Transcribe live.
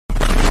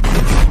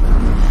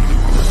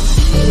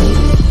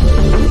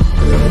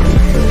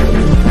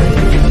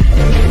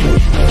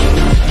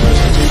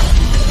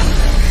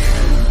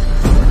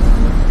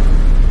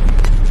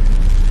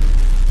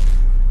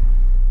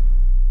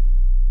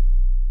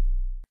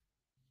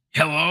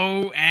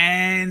Hello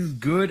and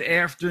good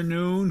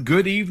afternoon,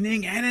 good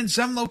evening, and in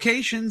some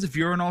locations, if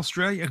you're in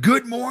Australia,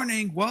 good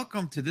morning.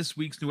 Welcome to this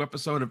week's new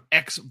episode of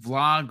X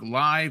Vlog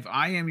Live.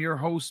 I am your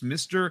host,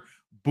 Mr.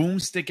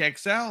 Boomstick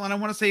XL, and I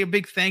want to say a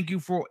big thank you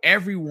for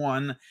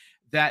everyone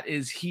that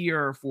is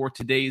here for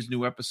today's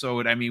new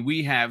episode. I mean,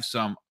 we have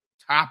some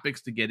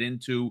topics to get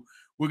into.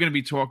 We're going to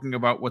be talking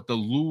about what the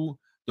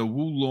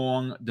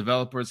Wulong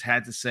developers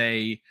had to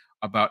say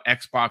about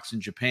Xbox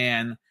in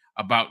Japan,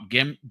 about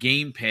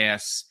Game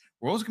Pass.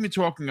 We're also going to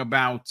be talking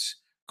about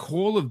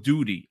Call of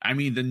Duty. I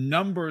mean, the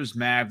numbers,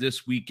 Mav,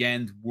 this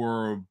weekend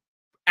were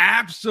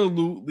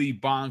absolutely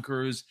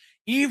bonkers.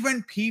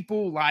 Even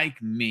people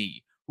like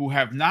me who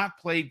have not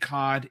played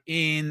COD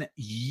in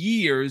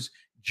years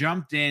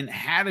jumped in,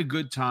 had a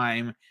good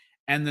time,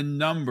 and the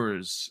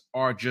numbers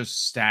are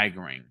just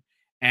staggering.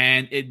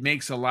 And it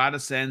makes a lot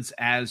of sense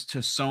as to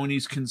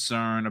Sony's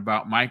concern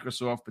about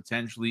Microsoft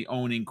potentially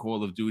owning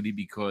Call of Duty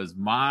because,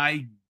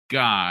 my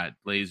God,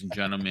 ladies and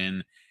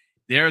gentlemen,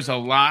 there's a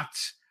lot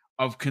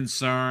of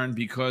concern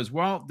because,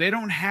 well, they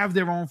don't have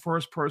their own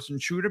first-person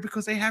shooter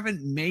because they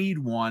haven't made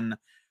one.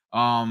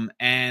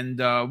 And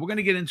we're going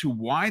to get into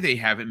why they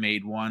haven't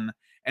made one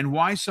and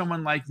why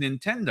someone like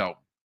Nintendo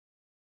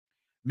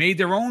made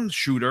their own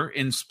shooter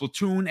in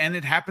Splatoon, and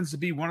it happens to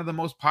be one of the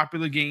most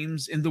popular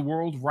games in the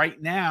world right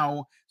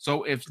now.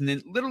 So if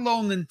little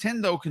old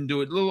Nintendo can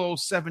do it, little old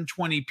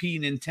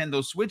 720p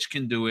Nintendo Switch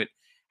can do it,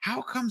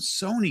 how come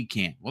Sony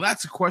can't? Well,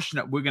 that's a question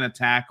that we're going to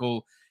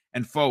tackle.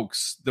 And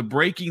folks, the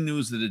breaking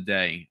news of the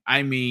day,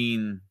 I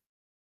mean,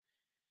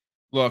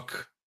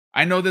 look,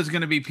 I know there's going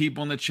to be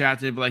people in the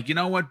chat that be like, you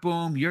know what,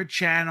 Boom, your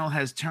channel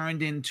has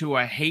turned into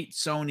a hate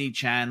Sony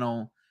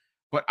channel.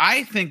 But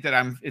I think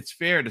that it's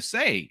fair to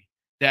say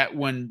that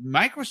when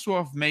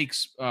Microsoft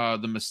makes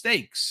the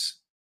mistakes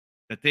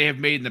that they have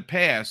made in the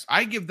past,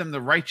 I give them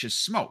the righteous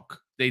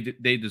smoke they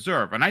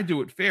deserve, and I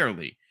do it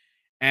fairly.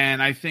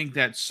 And I think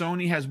that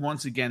Sony has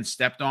once again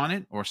stepped on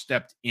it or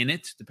stepped in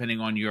it,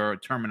 depending on your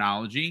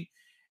terminology.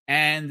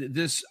 And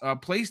this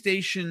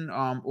PlayStation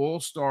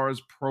All-Stars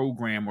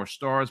program or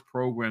Stars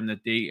program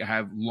that they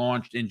have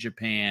launched in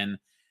Japan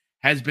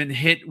has been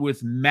hit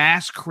with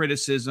mass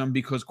criticism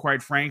because,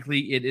 quite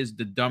frankly, it is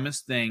the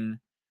dumbest thing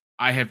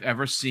I have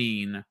ever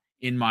seen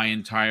in my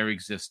entire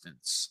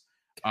existence.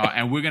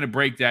 And we're going to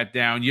break that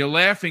down. You're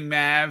laughing,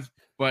 Mav,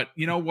 but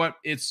you know what?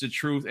 It's the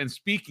truth. And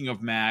speaking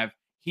of Mav,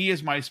 he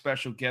is my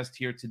special guest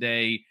here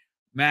today,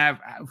 Mav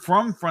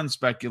from Front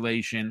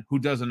Speculation, who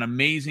does an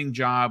amazing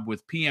job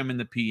with PM in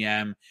the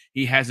PM.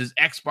 He has his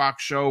Xbox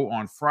show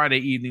on Friday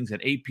evenings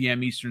at 8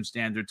 p.m. Eastern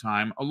Standard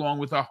Time, along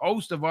with a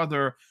host of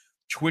other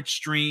Twitch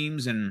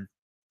streams and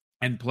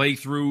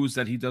playthroughs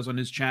that he does on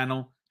his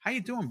channel. How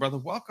you doing, brother?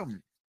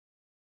 Welcome.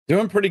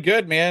 Doing pretty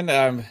good, man.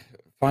 I'm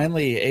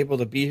finally able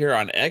to be here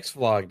on X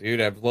Vlog,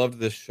 dude. I've loved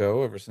this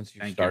show ever since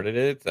you started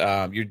it.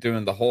 You're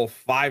doing the whole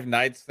 5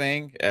 nights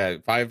thing,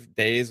 5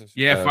 days.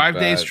 5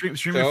 days streaming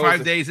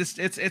 5 days.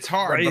 It's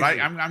hard, crazy. but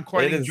I'm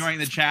quite enjoying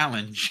the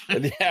challenge.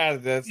 Yeah,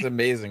 that's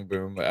amazing,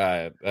 Boom.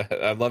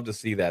 I'd love to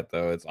see that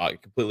though. It's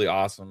completely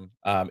awesome.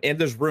 And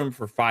there's room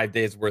for 5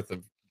 days worth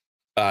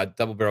of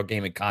Double Barrel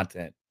Gaming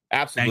content.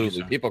 Absolutely,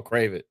 you, people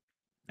crave it.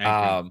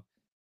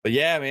 But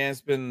yeah, man,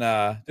 it's been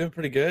doing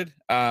pretty good.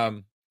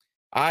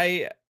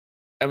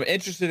 I'm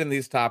interested in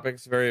these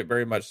topics very,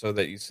 very much so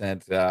that you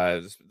sent.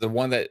 The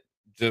one that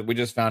we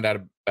just found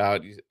out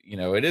about, you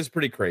know, it is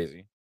pretty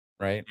crazy,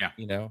 right? Yeah.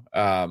 You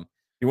know,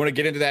 you want to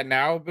get into that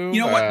now, Boom?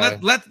 You know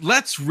what?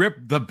 Let's rip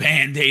the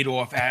Band-Aid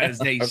off, as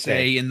they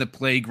say in the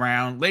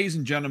playground. Ladies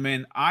and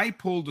gentlemen, I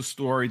pulled a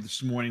story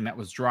this morning that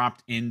was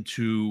dropped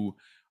into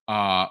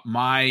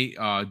my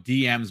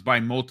DMs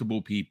by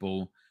multiple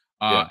people.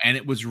 And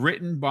it was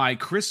written by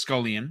Chris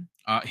Scullion.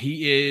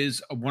 He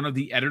is one of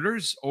the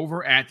editors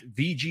over at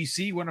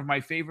VGC, one of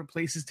my favorite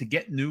places to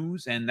get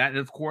news. And that,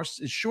 of course,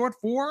 is short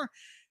for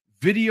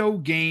Video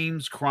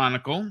Games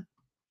Chronicle.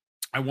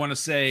 I want to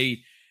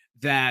say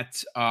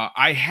that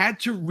I had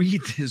to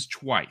read this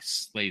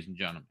twice, ladies and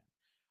gentlemen.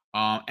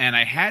 And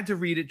I had to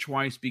read it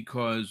twice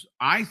because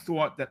I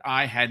thought that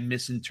I had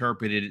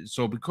misinterpreted it.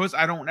 So because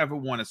I don't ever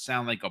want to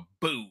sound like a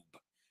boob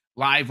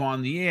live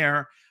on the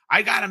air,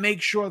 I got to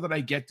make sure that I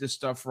get this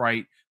stuff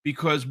right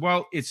because,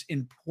 well, it's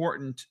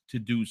important to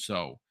do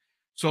so.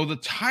 So the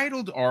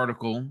titled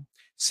article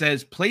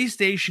says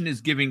PlayStation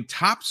is giving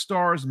Top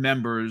Stars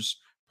members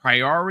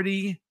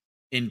priority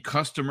in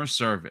customer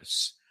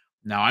service.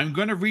 Now, I'm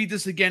going to read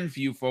this again for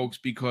you folks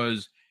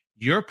because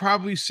you're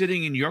probably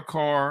sitting in your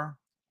car,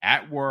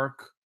 at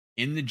work,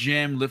 in the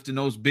gym, lifting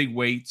those big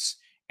weights,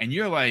 and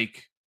you're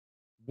like,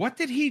 what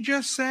did he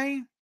just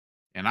say?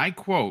 And I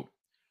quote,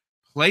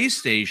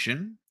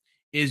 PlayStation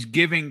is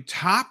giving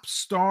Top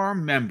Star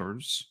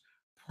members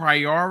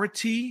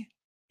priority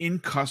in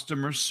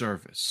customer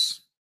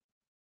service.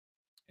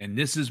 And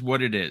this is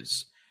what it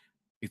is.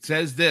 It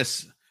says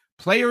this: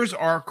 players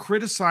are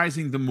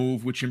criticizing the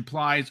move, which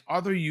implies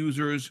other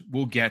users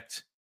will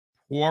get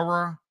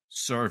poorer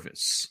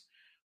service.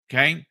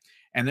 Okay?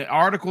 And the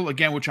article,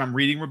 again, which I'm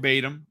reading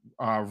verbatim,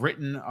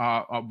 written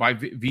by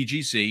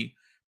VGC,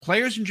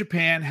 players in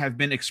Japan have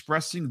been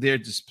expressing their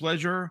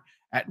displeasure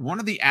at one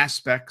of the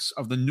aspects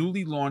of the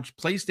newly launched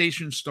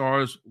PlayStation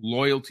Stars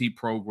loyalty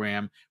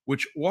program,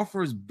 which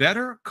offers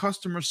better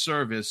customer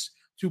service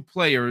to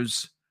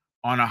players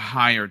on a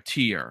higher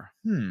tier.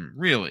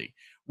 Really?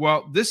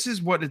 Well, this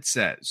is what it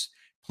says.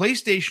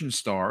 PlayStation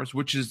Stars,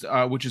 which is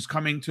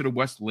coming to the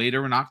West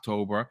later in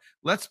October,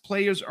 lets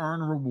players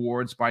earn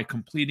rewards by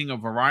completing a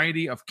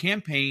variety of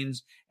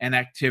campaigns and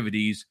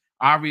activities,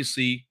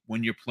 obviously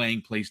when you're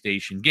playing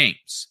PlayStation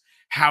games.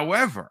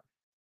 However,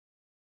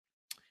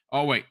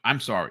 I'm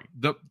sorry.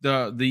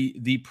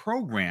 The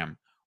program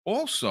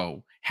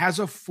also has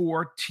a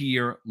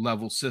 4-tier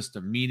level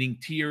system, meaning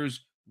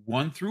tiers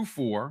 1 through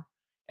 4,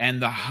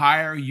 and the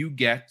higher you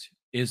get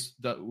is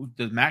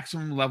the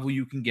maximum level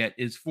you can get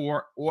is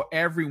 4, or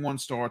everyone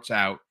starts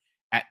out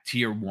at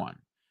tier 1.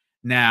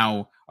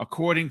 Now,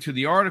 according to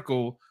the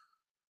article,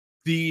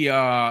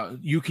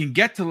 you can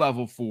get to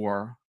level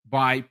 4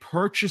 by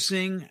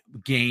purchasing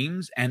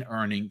games and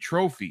earning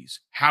trophies.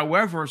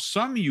 However,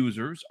 some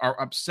users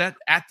are upset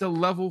at the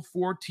level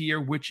 4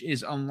 tier, which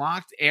is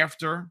unlocked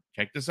after,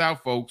 check this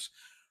out, folks,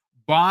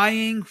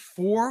 buying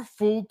 4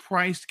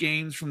 full-priced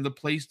games from the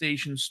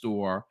PlayStation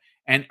Store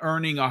and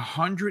earning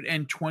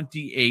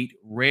 128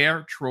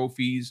 rare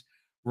trophies,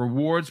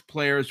 rewards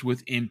players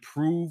with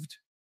improved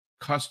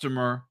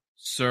customer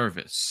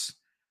service.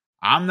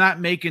 I'm not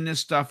making this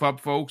stuff up,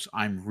 folks.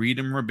 I'm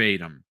reading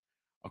verbatim.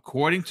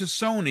 According to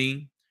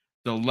Sony,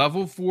 the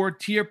level 4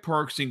 tier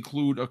perks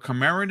include a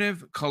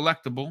commemorative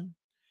collectible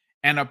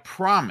and a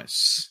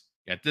promise,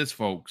 get this,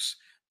 folks,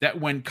 that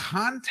when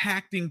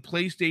contacting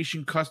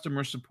PlayStation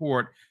customer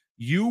support,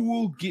 you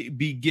will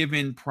be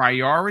given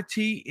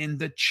priority in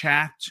the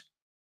chat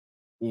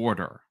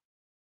order.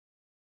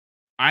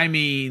 I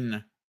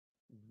mean,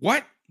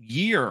 what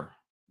year,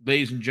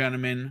 ladies and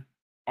gentlemen,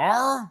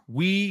 are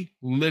we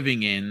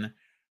living in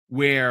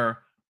where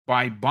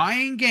by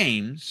buying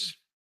games,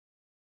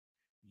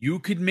 you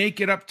could make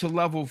it up to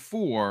level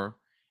 4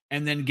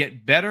 and then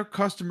get better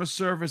customer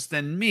service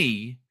than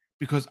me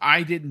because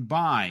I didn't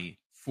buy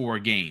 4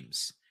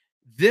 games?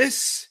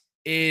 This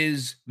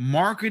is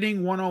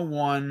marketing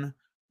 101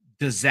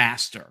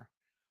 disaster.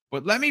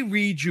 But let me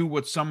read you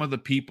what some of the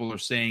people are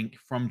saying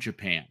from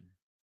Japan.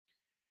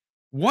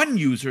 One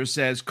user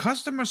says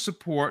customer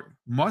support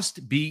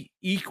must be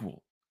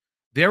equal.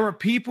 There are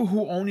people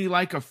who only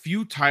like a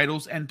few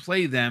titles and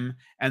play them,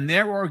 and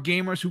there are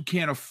gamers who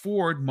can't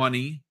afford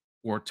money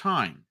or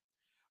time.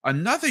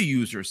 Another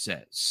user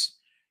says,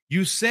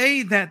 you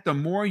say that the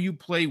more you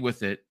play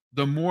with it,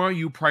 the more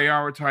you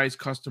prioritize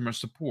customer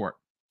support.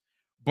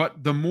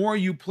 But the more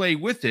you play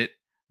with it,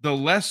 the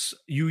less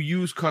you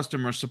use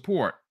customer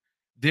support.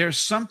 There's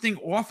something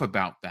off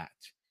about that.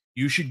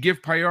 You should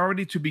give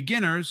priority to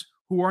beginners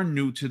who are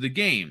new to the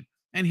game.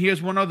 And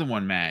here's one other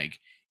one, Mag.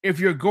 If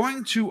you're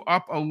going to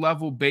up a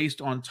level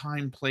based on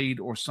time played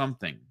or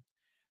something,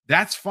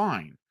 that's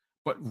fine.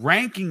 But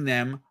ranking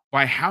them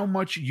by how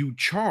much you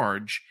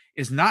charge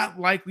is not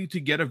likely to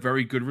get a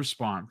very good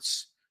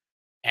response.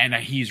 And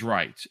he's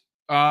right.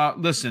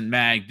 Listen,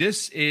 Mag,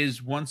 this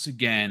is once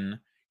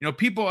again,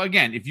 people,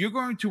 again, if you're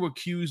going to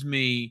accuse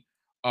me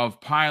of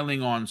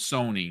piling on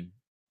Sony,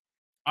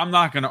 I'm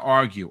not going to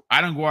argue. I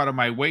don't go out of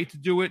my way to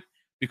do it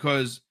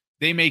because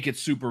they make it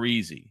super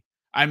easy.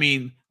 I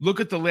mean, look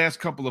at the last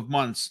couple of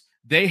months.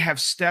 They have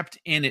stepped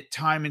in it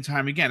time and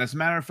time again. As a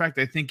matter of fact,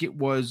 I think it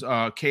was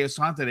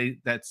Keosanta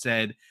that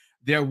said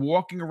they're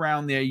walking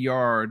around their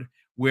yard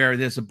where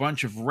there's a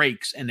bunch of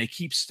rakes and they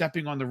keep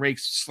stepping on the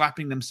rakes,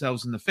 slapping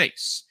themselves in the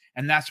face.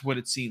 And that's what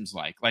it seems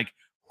like. Like,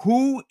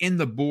 who in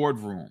the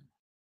boardroom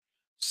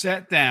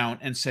sat down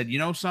and said, you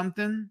know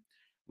something?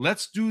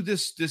 Let's do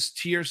this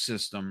tier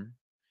system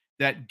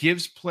that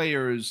gives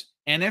players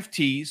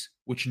NFTs,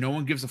 which no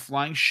one gives a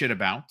flying shit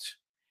about,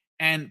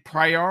 and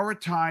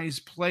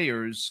prioritize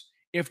players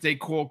if they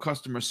call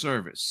customer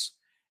service.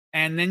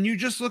 And then you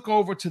just look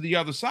over to the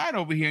other side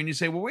over here and you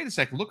say, well, wait a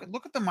second, look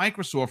at the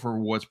Microsoft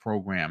rewards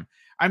program.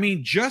 I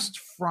mean, just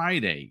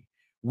Friday,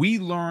 we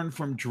learned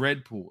from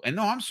Dreadpool. And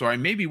no, I'm sorry,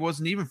 maybe it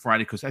wasn't even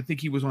Friday because I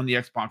think he was on the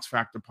Xbox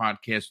Factor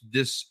podcast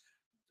this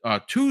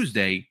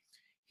Tuesday.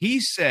 He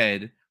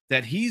said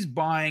that he's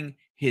buying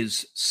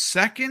his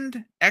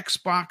second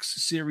Xbox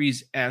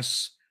Series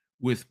S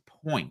with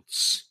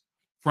points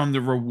from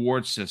the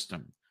reward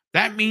system.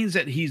 That means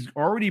that he's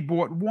already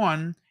bought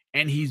one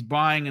and he's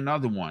buying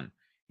another one.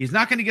 He's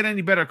not going to get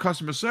any better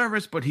customer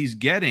service, but he's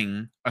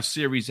getting a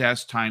Series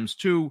S times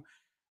 2.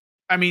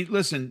 I mean,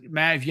 listen,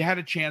 Matt, if you had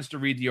a chance to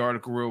read the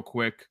article real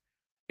quick,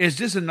 is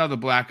this another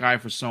black eye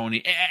for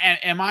Sony?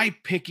 Am I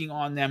picking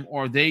on them,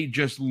 or are they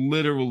just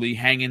literally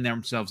hanging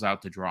themselves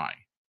out to dry?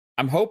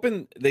 I'm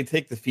hoping they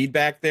take the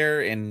feedback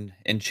there and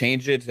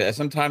change it.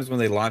 Sometimes when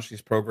they launch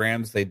these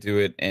programs, they do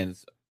it in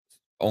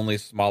only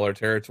smaller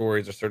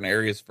territories or certain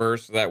areas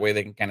first, so that way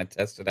they can kind of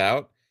test it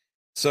out.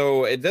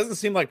 So it doesn't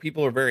seem like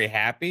people are very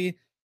happy.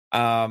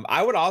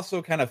 I would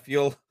also kind of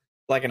feel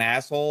like an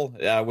asshole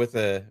with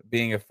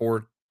being a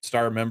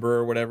star member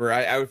or whatever.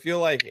 I would feel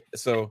like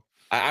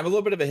I'm a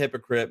little bit of a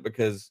hypocrite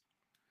because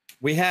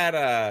we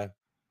had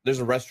there's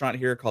a restaurant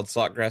here called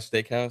Saltgrass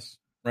Steakhouse,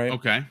 right?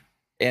 Okay.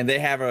 And they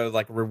have a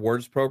like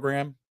rewards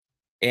program,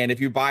 and if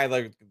you buy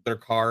like their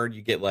card,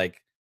 you get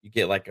like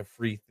a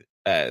free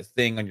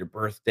thing on your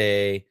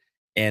birthday,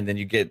 and then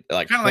you get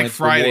like kind of like points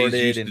Fridays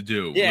rewarded, used and to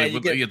do. yeah, like,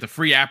 you get the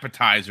free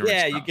appetizer.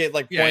 yeah, and you stuff. get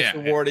like points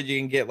rewarded. You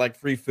can get like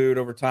free food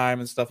over time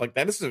and stuff like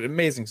that. This is an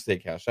amazing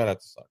steakhouse. Shout out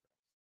to Sucker.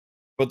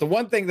 But the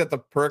one thing that the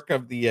perk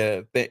of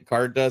the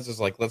card does is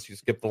like lets you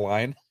skip the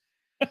line.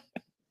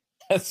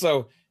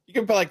 So you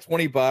can pay like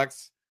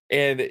 $20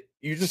 and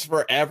you just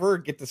forever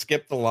get to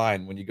skip the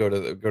line when you go to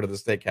the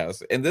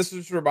steakhouse. And this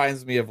just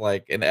reminds me of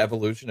like an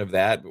evolution of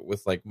that, but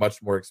with like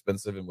much more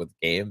expensive and with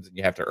games, and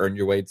you have to earn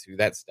your way to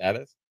that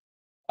status.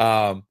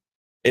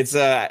 It's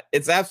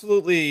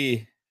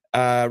absolutely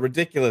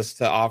ridiculous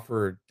to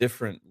offer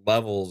different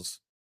levels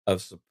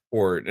of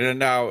support. And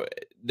now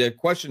the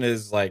question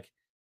is like,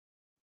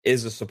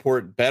 is the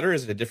support better?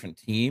 Is it a different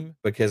team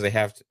because they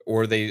have to,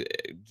 or they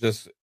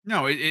just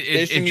no?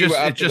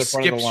 It just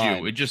skips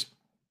you. It just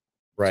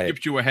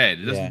skips you ahead.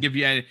 It doesn't give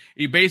you any.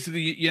 You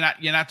basically you're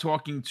not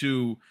talking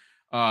to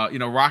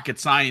rocket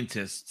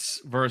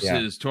scientists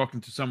versus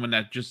talking to someone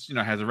that just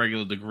has a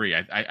regular degree.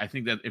 I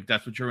think that if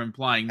that's what you're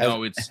implying,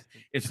 no,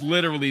 it's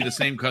literally the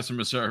same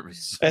customer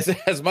service.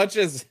 As much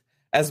as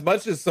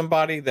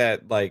somebody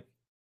that like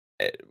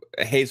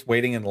hates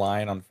waiting in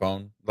line on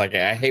phone, like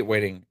I hate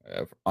waiting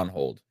on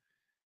hold.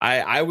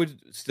 I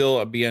would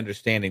still be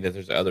understanding that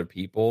there's other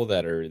people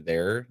that are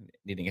there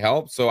needing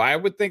help. So I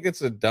would think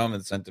it's a dumb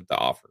incentive to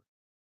offer,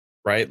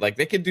 right? Like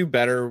they could do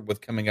better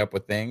with coming up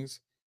with things.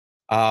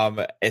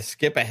 A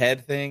skip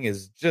ahead thing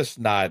is just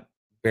not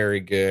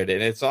very good.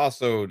 And it's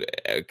also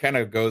kind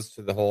of goes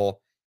to the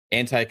whole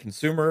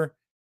anti-consumer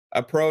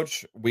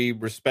approach. We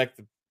respect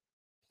the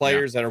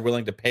players that are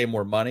willing to pay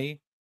more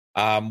money,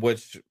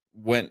 which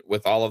went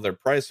with all of their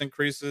price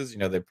increases.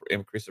 They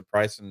increased the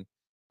price in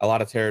a lot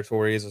of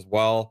territories as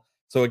well.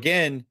 So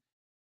again,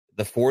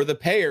 the for the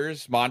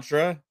payers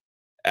mantra,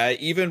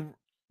 even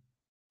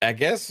I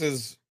guess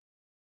is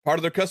part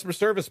of their customer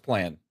service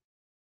plan.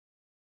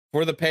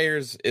 For the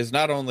payers is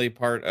not only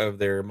part of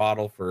their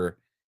model for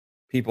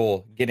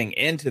people getting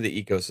into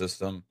the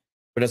ecosystem,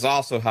 but it's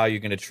also how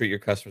you're going to treat your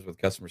customers with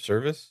customer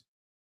service.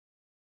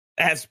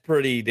 That's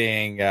pretty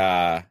dang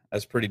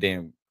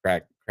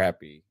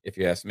crappy, if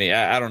you ask me.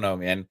 I don't know,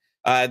 man.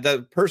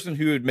 The person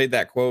who had made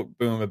that quote,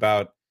 Boom,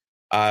 about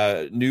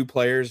new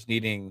players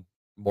needing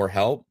more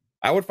help,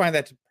 I would find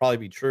that to probably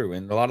be true.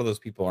 And a lot of those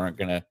people aren't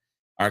gonna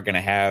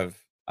have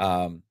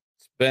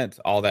spent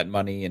all that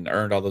money and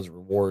earned all those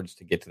rewards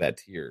to get to that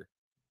tier,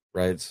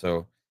 right?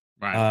 So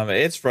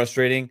it's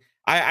frustrating.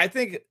 I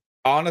think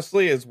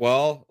honestly as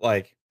well,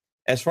 like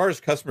as far as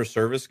customer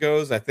service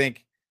goes, I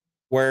think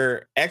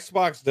where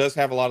Xbox does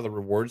have a lot of the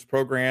rewards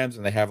programs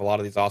and they have a lot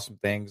of these awesome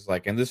things,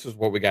 like, and this is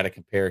what we got to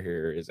compare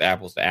here is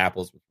apples to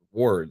apples with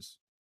rewards.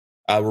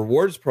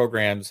 Rewards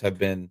programs have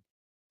been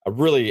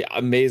really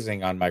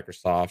amazing on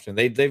Microsoft, and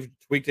they've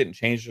tweaked it and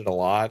changed it a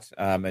lot.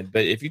 But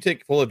if you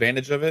take full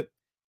advantage of it,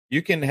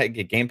 you can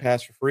get Game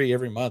Pass for free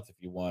every month if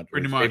you want.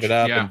 Pretty much, save it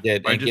up and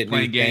get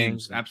playing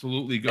games.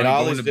 Absolutely,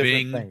 going to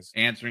Bing, things.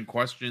 Answering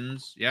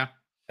questions. Yeah.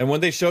 And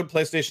when they showed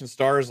PlayStation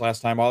Stars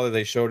last time, all that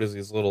they showed is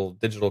these little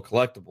digital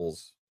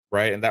collectibles,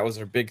 right? And that was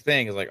their big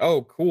thing. It's like,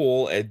 oh,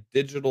 cool, a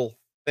digital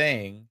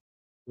thing.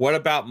 What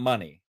about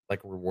money,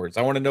 like rewards?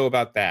 I want to know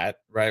about that,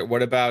 right?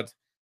 What about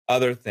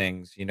other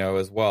things,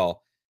 as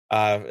well?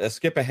 A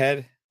skip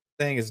ahead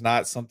thing is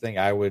not something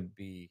I would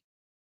be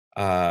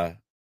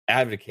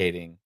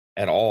advocating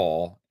at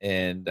all.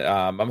 And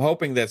I'm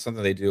hoping that's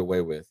something they do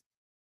away with.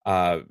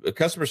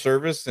 Customer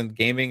service and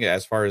gaming,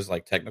 as far as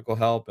like technical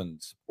help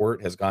and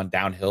support, has gone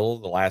downhill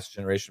the last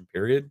generation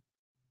period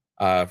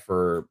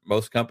for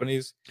most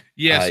companies.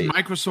 Yes,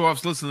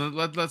 Microsoft's, listen,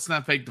 let's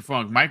not fake the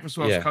funk.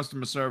 Microsoft's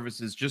customer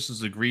service is just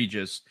as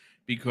egregious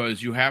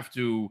because you have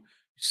to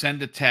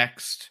send a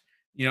text.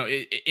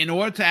 In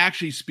order to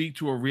actually speak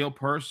to a real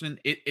person,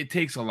 it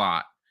takes a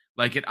lot.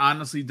 Like, it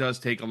honestly does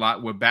take a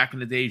lot. Where back in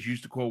the days, you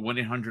used to call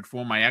 1-800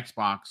 for my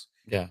Xbox,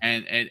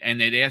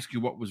 and they'd ask you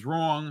what was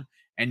wrong,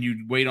 and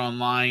you'd wait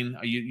online,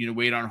 you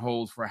wait on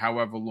hold for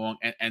however long,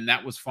 and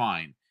that was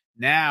fine.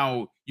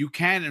 Now you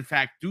can, in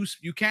fact,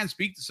 you can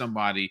speak to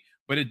somebody,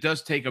 but it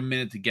does take a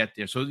minute to get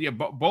there. So yeah,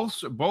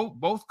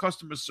 both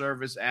customer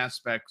service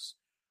aspects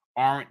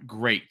aren't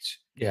great.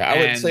 Yeah, I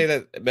would say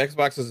that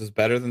Xbox's is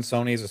better than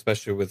Sony's,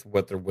 especially with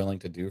what they're willing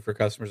to do for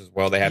customers as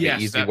well. They have an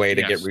easy way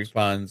to get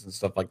refunds and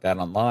stuff like that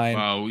online.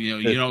 Well,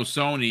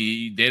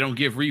 Sony, they don't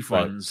give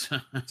refunds.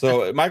 Right.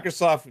 So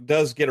Microsoft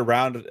does get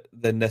around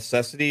the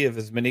necessity of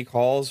as many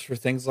calls for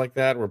things like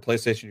that, where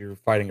PlayStation, you're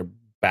fighting a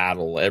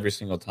battle every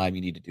single time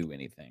you need to do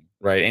anything,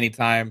 right?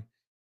 Anytime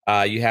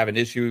you have an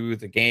issue with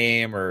the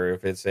game, or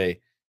if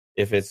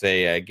it's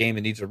a game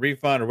that needs a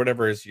refund or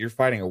whatever, you're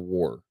fighting a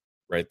war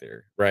right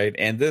there, right?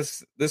 And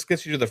this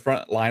gets you to the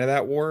front line of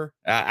that war.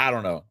 I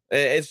don't know.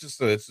 It's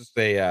just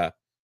a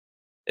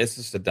it's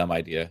just a dumb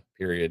idea,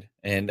 period.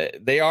 And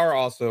they are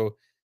also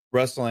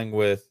wrestling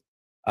with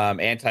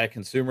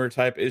anti-consumer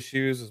type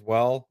issues as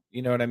well.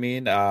 You know what I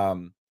mean?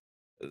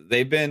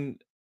 They've been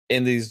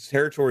in these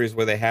territories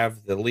where they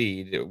have the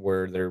lead,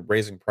 where they're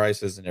raising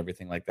prices and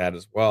everything like that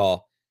as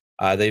well.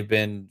 They've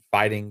been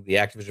fighting the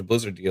Activision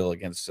Blizzard deal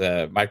against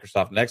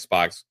Microsoft and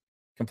Xbox,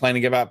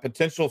 complaining about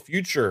potential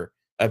future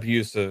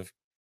abuse of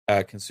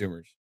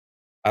consumers,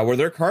 where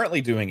they're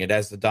currently doing it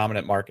as the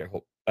dominant market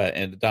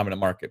and the dominant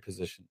market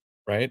position,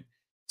 right?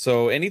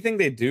 So anything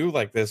they do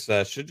like this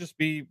should just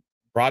be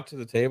brought to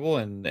the table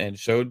and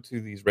showed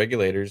to these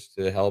regulators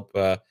to help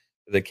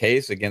the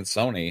case against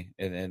Sony.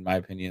 In my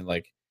opinion,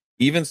 like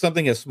even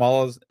something as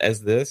small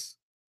as this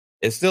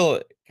is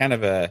still kind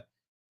of a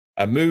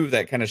move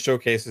that kind of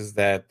showcases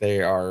that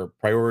they are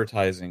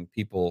prioritizing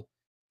people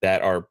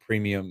that are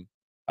premium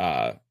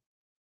uh,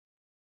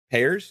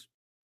 payers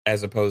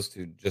as opposed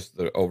to just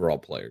the overall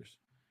players.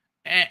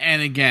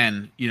 And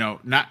again,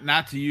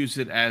 not to use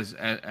it as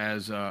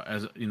as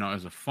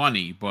a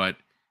funny, but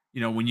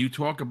when you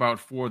talk about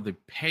for the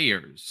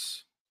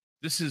payers,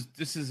 this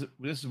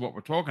is what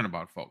we're talking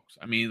about, folks.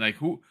 I mean, like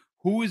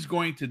who is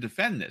going to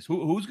defend this?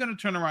 Who's going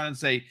to turn around and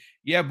say,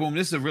 yeah, boom,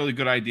 this is a really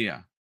good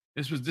idea.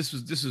 This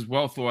is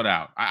well thought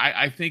out.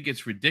 I think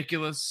it's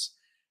ridiculous.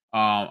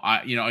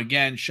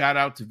 Again, shout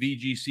out to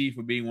VGC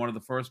for being one of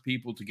the first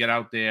people to get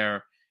out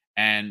there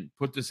and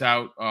put this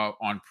out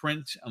on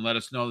print and let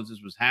us know that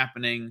this was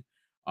happening.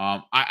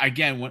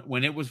 Again,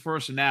 when it was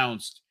first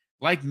announced,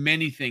 like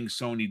many things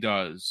Sony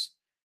does,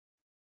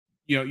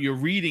 you're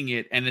reading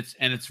it and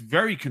it's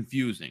very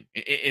confusing.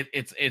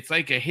 It's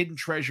like a hidden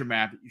treasure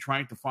map. You're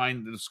trying to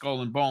find the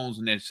skull and bones,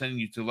 and they're sending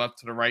you to the left,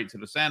 to the right, to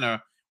the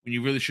center when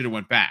you really should have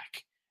went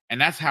back. And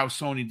that's how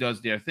Sony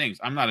does their things.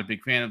 I'm not a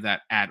big fan of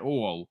that at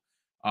all.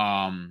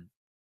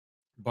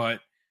 But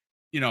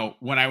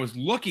when I was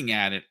looking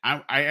at it,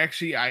 I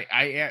actually,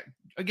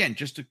 again,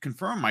 just to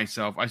confirm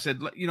myself, I said,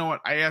 you know what?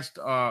 I asked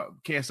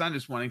KSN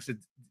this morning, I said,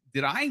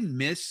 did I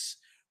miss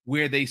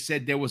where they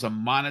said there was a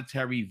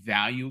monetary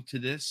value to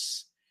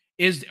this?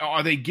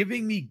 Are they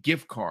giving me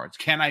gift cards?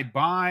 Can I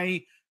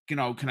buy,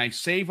 can I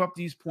save up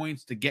these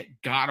points to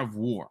get God of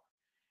War?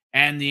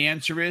 And the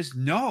answer is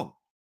no.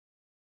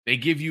 They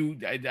give you,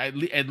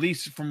 at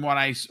least from what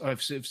I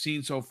have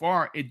seen so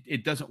far,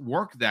 it doesn't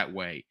work that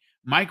way.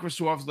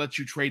 Microsoft lets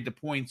you trade the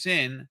points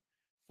in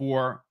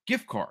for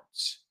gift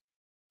cards.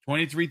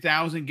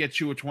 23,000 gets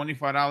you a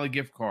 $25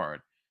 gift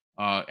card.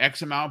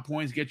 X amount of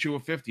points get you a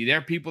 50. There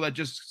are people that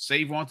just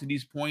save onto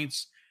these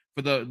points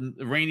for the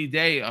rainy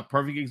day. A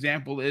perfect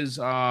example is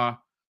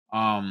Dreadpool.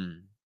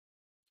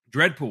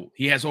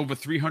 He has over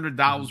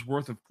 $300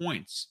 worth of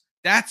points.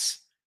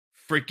 That's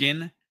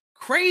freaking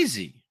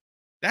crazy.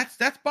 That's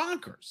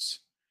bonkers.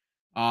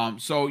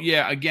 So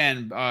yeah,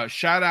 again,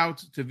 shout out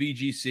to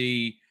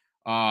VGC.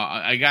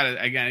 I got it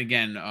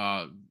again.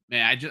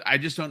 Man, I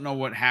just don't know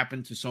what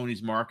happened to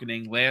Sony's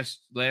marketing last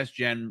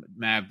gen.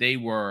 Mav, they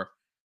were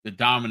the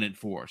dominant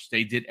force.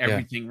 They did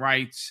everything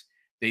right.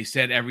 They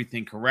said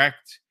everything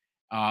correct.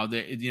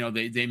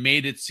 They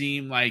made it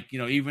seem like,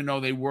 even though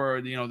they were,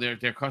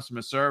 their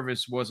customer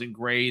service wasn't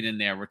great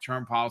and their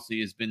return policy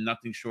has been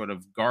nothing short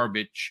of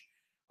garbage.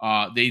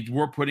 They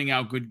were putting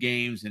out good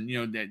games and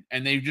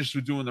they just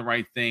were doing the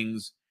right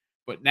things.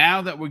 But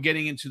now that we're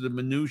getting into the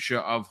minutia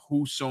of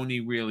who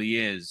Sony really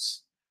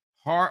is,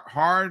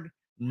 hard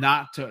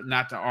not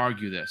to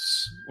argue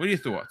this. What are your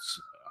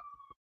thoughts?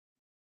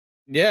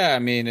 Yeah, I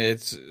mean,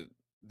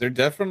 they're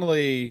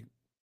definitely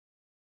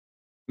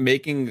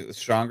making a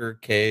stronger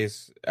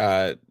case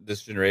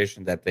this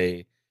generation that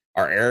they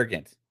are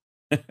arrogant.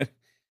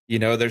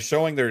 They're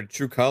showing their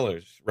true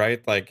colors,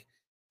 right? Like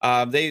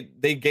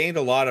they gained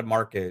a lot of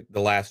market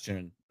the last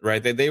gen,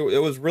 right?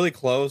 It was really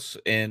close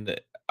in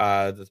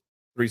the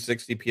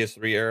 360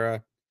 PS3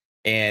 era,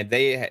 and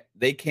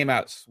they came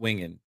out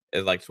swinging.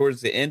 Like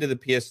towards the end of the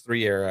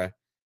PS3 era,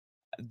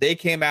 they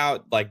came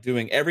out like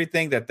doing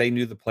everything that they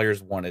knew the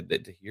players wanted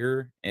to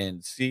hear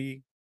and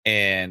see,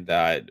 and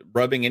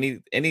rubbing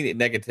any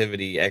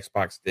negativity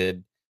Xbox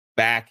did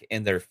back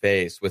in their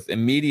face with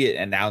immediate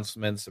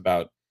announcements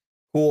about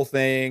cool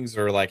things,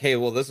 or like, hey,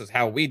 well, this is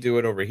how we do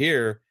it over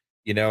here,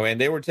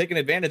 and they were taking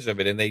advantage of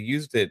it, and they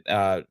used it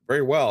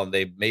very well, and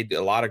they made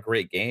a lot of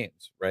great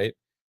games, right?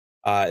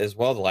 As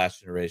well, the last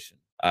generation,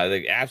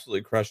 they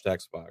absolutely crushed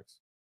Xbox,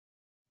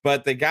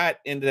 but they got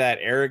into that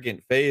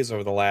arrogant phase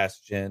over the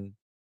last gen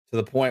to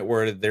the point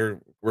where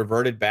they're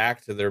reverted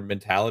back to their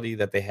mentality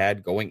that they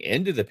had going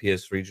into the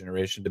PS3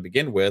 generation to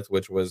begin with,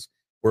 which was,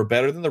 we're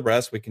better than the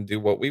rest. We can do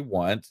what we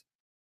want.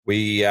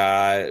 We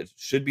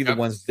should be the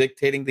ones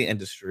dictating the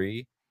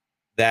industry,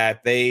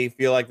 that they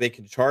feel like they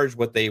can charge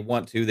what they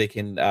want to. They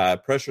can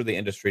pressure the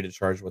industry to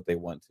charge what they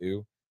want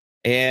to.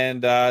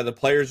 And the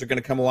players are going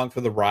to come along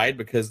for the ride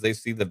because they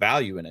see the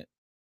value in it.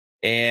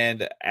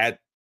 And at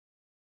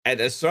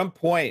some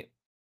point,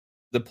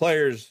 the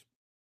players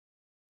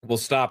will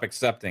stop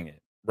accepting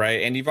it,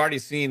 right? And you've already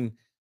seen,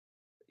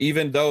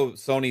 even though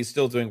Sony's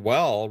still doing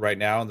well right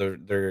now, and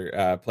their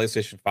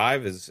PlayStation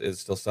 5 is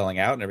still selling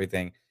out and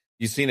everything,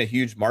 you've seen a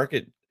huge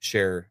market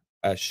share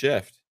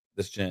shift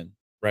this gen,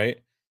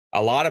 right?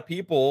 A lot of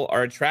people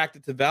are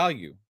attracted to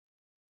value.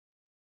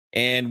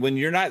 And when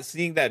you're not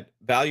seeing that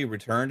value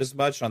returned as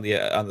much on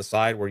the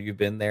side where you've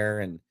been there,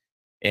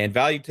 and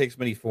value takes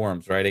many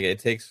forms, right? It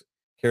takes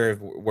care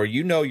of where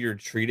you're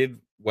treated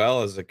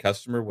well as a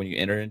customer when you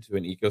enter into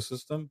an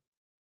ecosystem,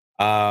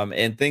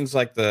 and things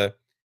like the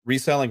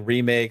reselling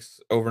remakes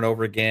over and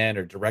over again,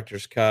 or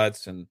director's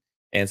cuts, and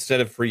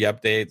instead of free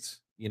updates,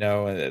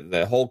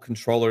 the whole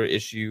controller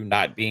issue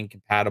not being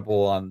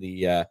compatible on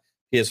the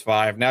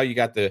PS5. Now you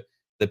got the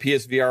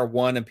PSVR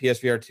 1 and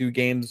PSVR 2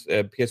 games,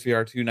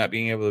 PSVR 2 not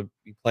being able to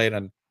be played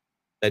on,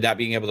 not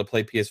being able to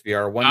play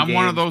PSVR 1 I'm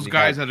one of games. those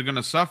guys that are going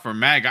to suffer.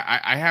 Mag,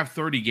 I have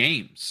 30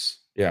 games.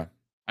 Yeah.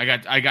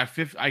 I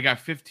got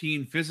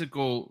 15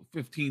 physical,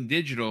 15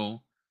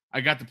 digital. I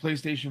got the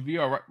PlayStation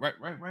VR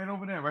right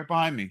over there, right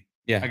behind me.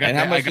 Yeah. And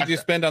how much did you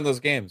spend on those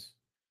games?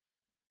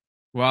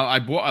 Well, I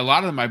bought a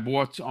lot of them. I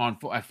bought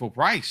at full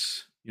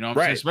price. You know what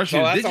I'm saying? Especially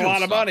so that's a lot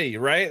stuff. of money,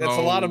 right? That's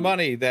a lot of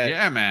money.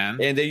 Yeah, man.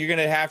 And then you're going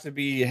to have to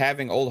be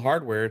having old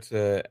hardware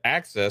to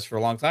access for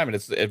a long time. And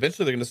it's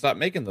eventually they're going to stop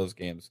making those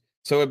games.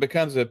 So it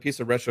becomes a piece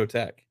of retro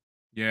tech.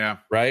 Yeah.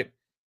 Right.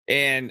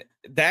 And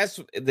that's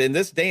in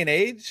this day and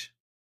age,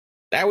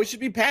 that we should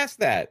be past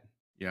that.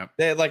 Yeah.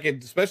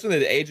 Especially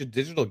in the age of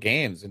digital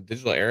games and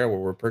digital era where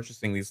we're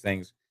purchasing these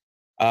things,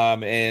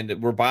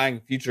 and we're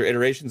buying future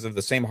iterations of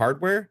the same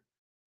hardware,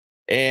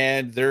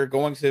 and they're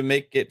going to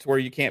make it to where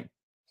you can't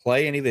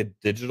play any of the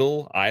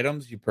digital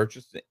items you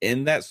purchased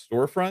in that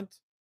storefront.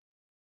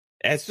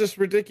 It's just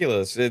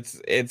ridiculous.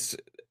 It's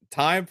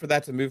time for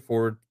that to move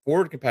forward.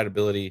 Forward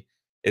compatibility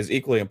is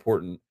equally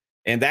important,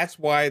 and that's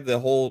why the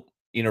whole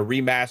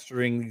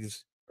remastering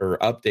these or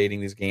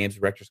updating these games,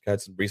 director's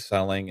cuts, and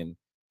reselling,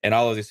 and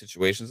all of these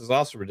situations is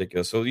also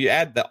ridiculous. So you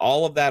add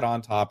all of that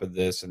on top of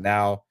this, and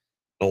now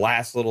the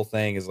last little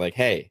thing is like,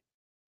 hey,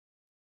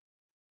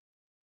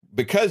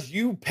 because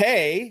you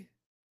pay,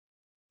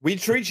 we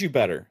treat you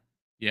better.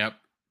 Yep.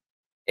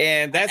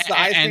 And that's the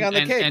icing on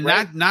the cake, and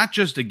right? not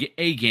just a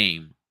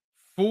game,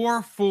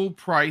 4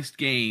 full-priced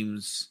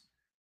games.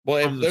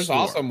 Well, there's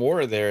also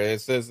more there. It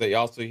says that you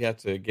have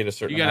to get a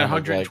certain. You got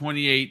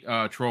 128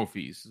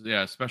 trophies,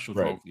 special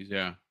trophies,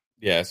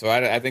 yeah. So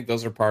I think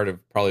those are part of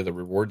probably the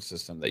reward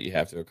system that you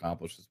have to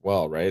accomplish as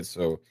well, right?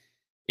 So,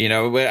 I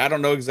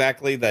don't know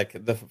exactly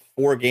that the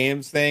 4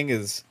 games thing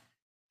is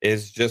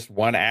just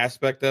one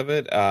aspect of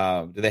it.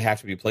 Do they have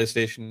to be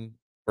PlayStation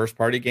first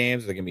party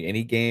games? Are they going to be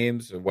any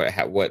games? Or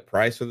what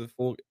price are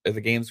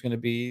the games going to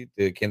be?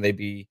 Can they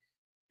be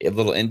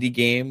little indie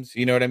games?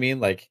 You know what I mean?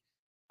 Like,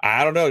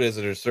 I don't know. Is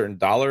there a certain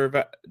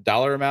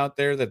dollar amount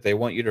there that they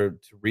want you to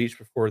reach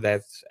before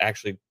that's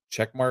actually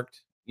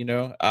checkmarked?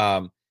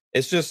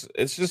 It's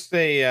just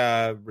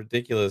a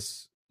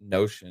ridiculous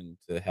notion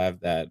to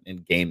have that in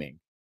gaming.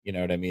 You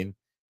know what I mean?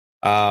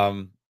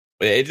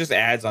 It just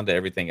adds on to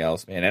everything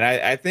else, man. And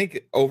I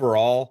think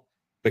overall,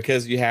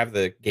 because you have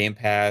the Game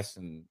Pass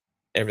and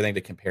everything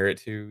to compare it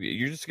to,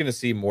 you're just going to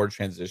see more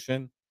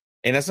transition.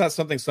 And that's not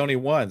something Sony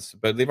wants,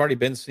 but they've already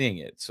been seeing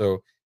it.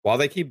 So while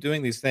they keep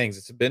doing these things,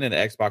 it's been in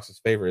Xbox's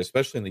favor,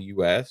 especially in the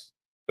US.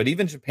 But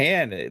even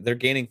Japan, they're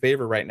gaining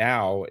favor right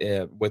now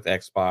with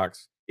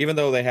Xbox, even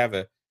though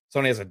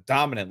Sony has a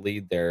dominant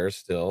lead there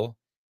still.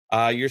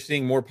 You're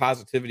seeing more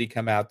positivity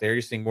come out there.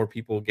 You're seeing more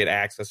people get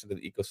access into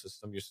the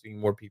ecosystem. You're seeing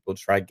more people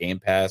try Game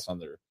Pass on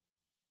their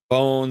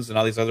phones and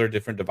all these other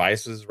different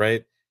devices,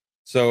 right?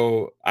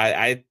 So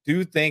I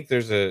do think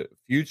there's a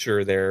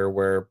future there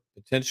where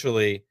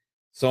potentially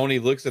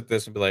Sony looks at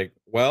this and be like,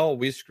 well,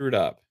 we screwed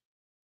up.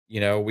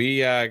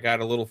 We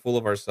got a little full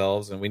of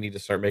ourselves and we need to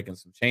start making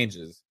some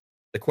changes.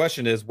 The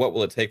question is, what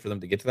will it take for them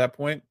to get to that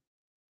point?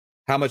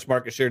 How much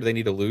market share do they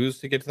need to lose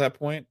to get to that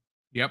point?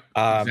 Yep,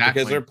 exactly.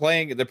 Because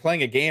they're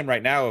playing a game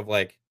right now of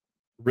like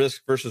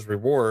risk versus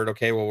reward.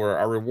 Okay, well,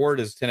 our reward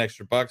is 10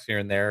 extra bucks here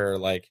and there, or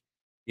like,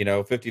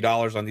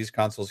 $50 on these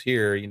consoles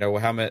here.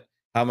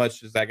 How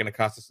much is that going to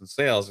cost us in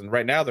sales? And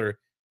right now, their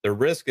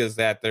risk is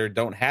that they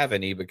don't have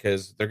any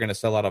because they're going to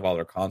sell out of all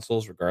their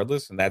consoles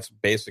regardless, and that's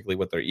basically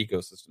what their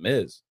ecosystem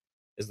is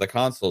the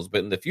consoles. But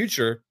in the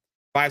future,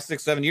 5,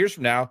 6, 7 years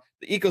from now,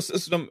 the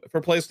ecosystem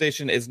for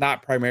PlayStation is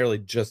not primarily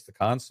just the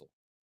console,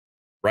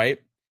 right?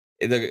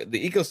 The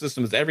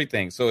ecosystem is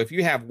everything. So if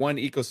you have one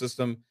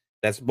ecosystem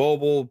that's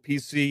mobile,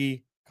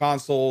 PC,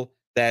 console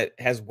that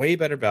has way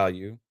better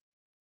value,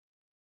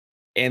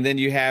 and then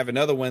you have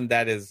another one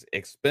that is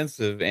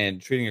expensive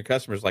and treating your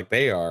customers like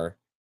they are,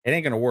 it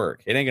ain't going to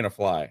work. It ain't going to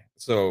fly.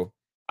 So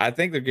I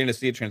think they're going to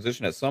see a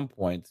transition at some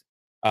point.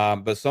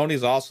 But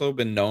Sony's also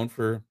been known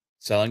for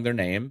selling their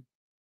name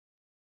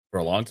for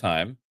a long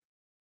time.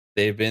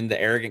 They've been the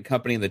arrogant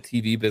company in the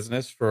TV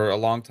business for a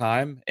long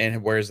time.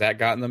 And where's that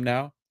gotten them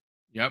now?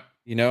 Yep.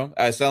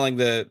 Selling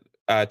the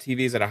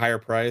TVs at a higher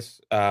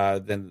price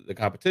than the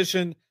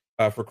competition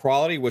for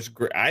quality, which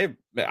I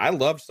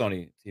loved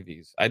Sony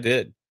TVs. I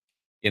did.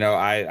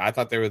 I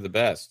thought they were the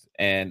best.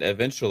 And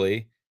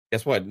eventually,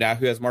 guess what? Now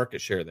who has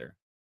market share there,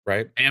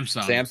 right?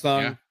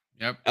 Samsung. Yeah.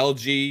 Yep.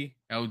 LG.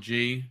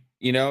 LG.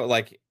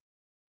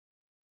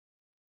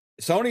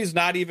 Sony's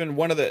not even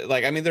one of the,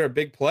 like, I mean, they're a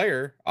big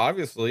player,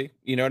 obviously,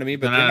 you know what I mean,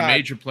 They're but they're not a not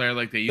major player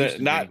like they used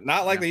to not be.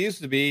 like Yeah. they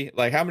used to be.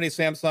 Like, how many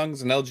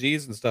Samsungs and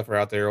LGs and stuff are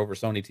out there over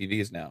Sony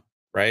TVs now,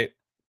 right?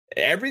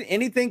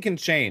 Anything can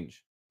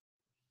change.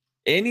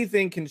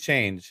 Anything can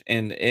change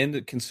in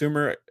the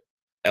consumer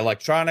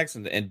electronics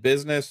and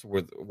business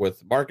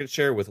with market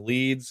share, with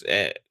leads.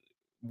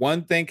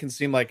 One thing can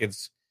seem like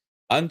it's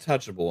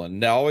untouchable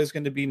and always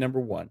going to be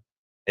number one.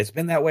 It's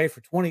been that way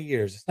for 20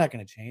 years. It's not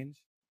going to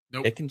change.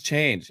 Nope. It can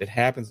change. It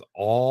happens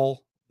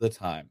all the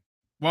time.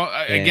 Well,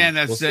 And again,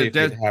 we'll that's see if it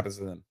that. happens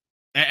to them.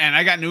 And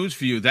I got news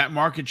for you. That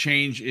market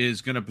change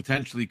is going to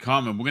potentially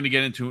come, and we're going to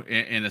get into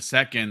in a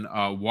second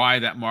why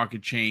that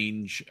market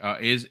change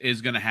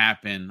is going to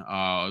happen.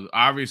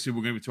 Obviously,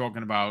 we're going to be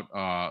talking about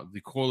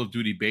the Call of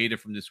Duty beta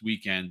from this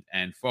weekend,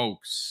 and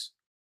folks,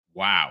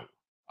 wow,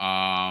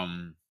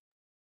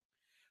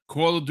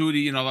 Call of Duty.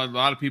 You know, a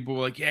lot of people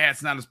were like, "Yeah,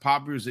 it's not as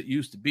popular as it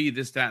used to be."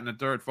 This, that, and the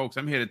third, folks.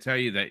 I'm here to tell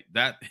you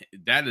that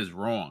is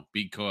wrong,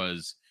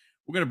 because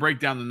we're going to break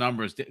down the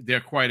numbers. They're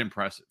quite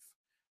impressive.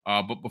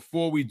 But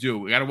before we do,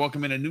 we got to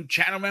welcome in a new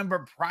channel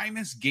member,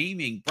 Primus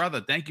Gaming. Brother,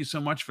 thank you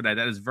so much for that.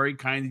 That is very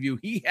kind of you.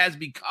 He has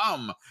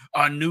become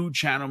a new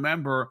channel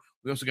member.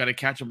 We also got to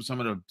catch up with some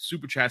of the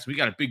super chats. We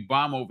got a big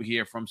bomb over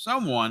here from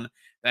someone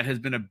that has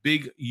been a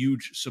big,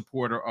 huge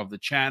supporter of the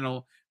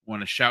channel.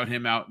 Want to shout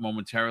him out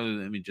momentarily.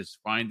 Let me just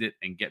find it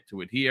and get to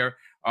it here.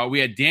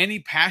 We had Danny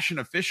Passion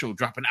Official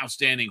drop an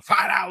outstanding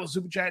 $5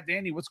 super chat.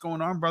 Danny, what's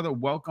going on, brother?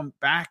 Welcome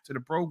back to the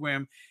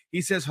program.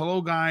 He says, hello,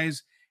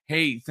 guys.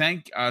 Hey,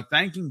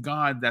 thanking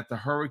God that the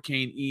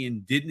Hurricane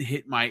Ian didn't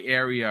hit my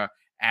area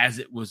as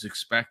it was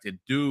expected.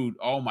 Dude,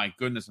 oh my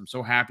goodness, I'm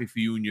so happy for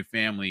you and your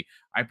family.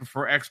 I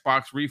prefer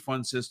Xbox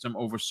refund system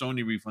over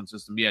Sony refund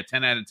system. Yeah,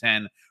 10 out of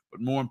 10.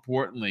 But more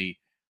importantly,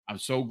 I'm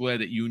so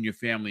glad that you and your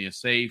family are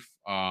safe.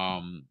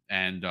 Yeah,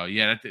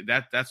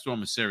 that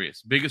storm is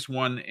serious. Biggest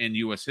one in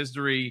U.S.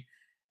 history.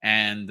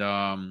 And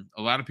a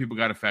lot of people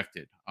got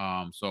affected.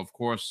 So, of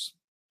course,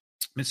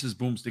 Mrs.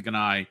 Boomstick and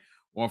I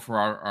offer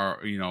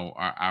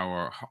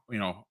our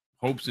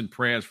hopes and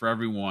prayers for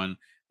everyone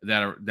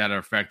that are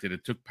affected.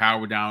 It took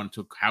power down,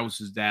 took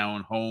houses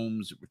down,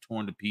 homes were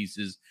torn to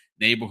pieces,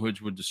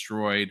 neighborhoods were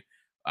destroyed.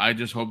 I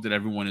just hope that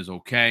everyone is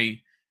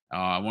okay.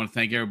 I want to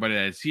thank everybody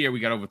that's here. We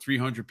got over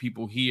 300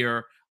 people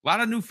here. A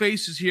lot of new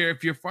faces here.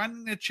 If you're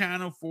finding the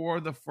channel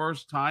for the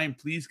first time,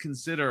 please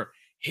consider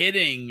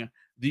hitting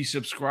the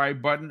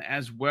subscribe button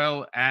as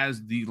well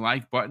as the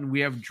like button. We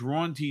have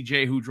Drawn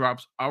TJ, who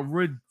drops a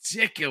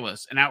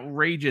ridiculous and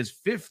outrageous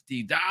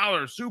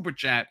 $50 super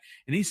chat.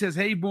 And he says,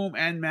 hey, Boom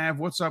and Mav,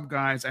 what's up,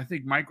 guys? I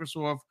think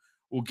Microsoft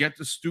will get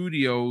the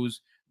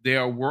studios they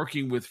are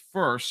working with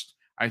first.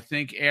 I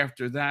think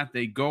after that,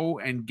 they go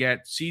and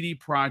get CD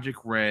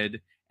Projekt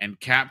Red and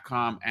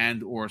Capcom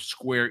and or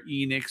Square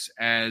Enix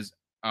as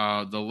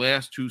the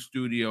last two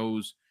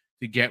studios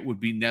to get would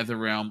be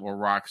NetherRealm or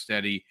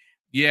Rocksteady.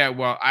 Yeah,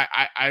 well,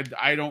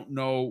 I don't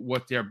know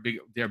what their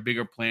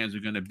bigger plans are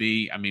going to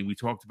be. I mean, we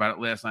talked about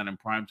it last night in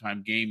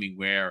Primetime Gaming,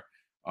 where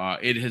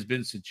it has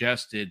been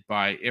suggested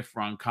by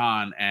Irfan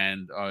Khan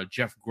and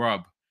Jeff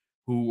Grubb,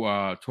 who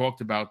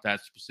talked about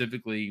that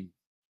specifically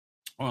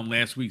on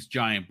last week's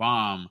Giant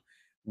Bomb,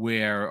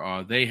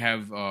 where they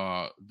have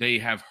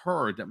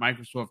heard that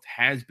Microsoft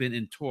has been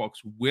in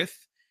talks with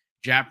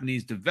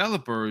Japanese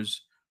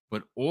developers,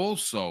 but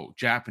also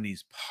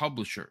Japanese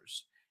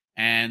publishers.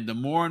 And the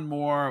more and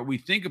more we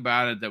think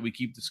about it, that we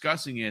keep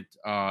discussing it,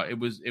 it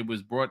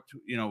was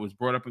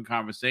brought up in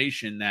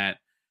conversation that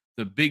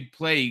the big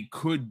play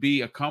could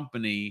be a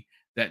company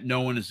that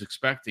no one is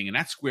expecting, and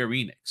that's Square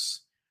Enix.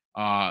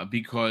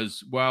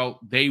 Because, well,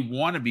 they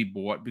want to be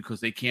bought because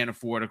they can't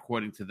afford,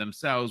 according to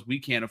themselves, we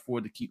can't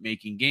afford to keep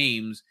making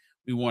games.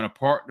 We want to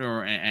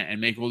partner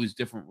and make all these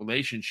different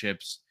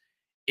relationships.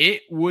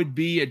 It would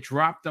be a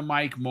drop the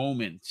mic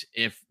moment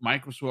if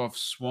Microsoft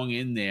swung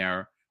in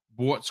there,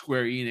 bought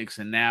Square Enix,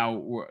 and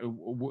now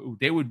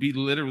they would be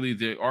literally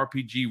the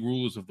RPG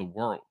rulers of the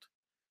world.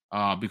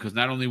 Because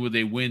not only would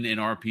they win in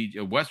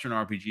Western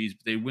RPGs,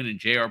 but they win in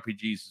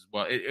JRPGs as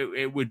well.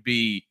 It would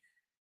be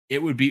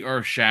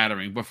earth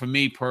shattering. But for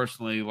me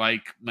personally,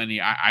 like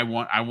many, I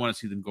want to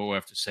see them go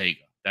after Sega.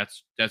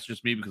 That's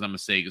just me because I'm a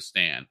Sega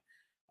stan.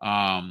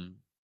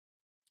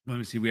 Let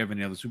me see. We have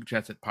any other super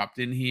chats that popped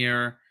in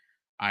here.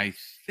 I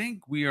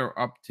think we are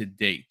up to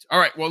date. All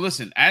right. Well,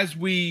 listen, as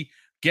we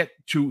get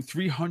to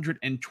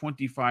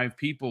 325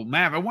 people,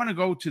 Mav, I want to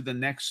go to the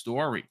next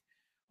story.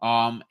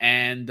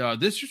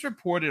 This was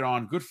reported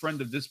on good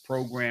friend of this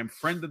program,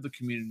 friend of the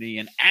community,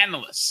 and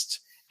analyst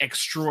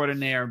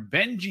extraordinaire,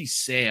 Benji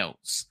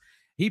Sales.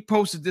 He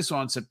posted this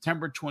on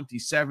September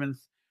 27th,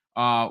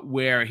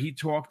 where he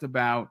talked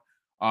about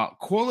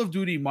Call of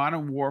Duty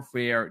Modern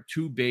Warfare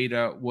 2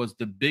 beta was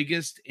the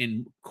biggest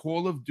in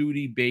Call of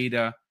Duty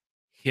beta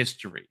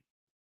history.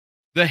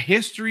 The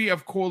history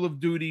of Call of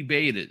Duty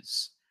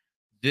betas.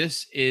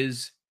 This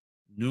is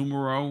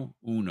numero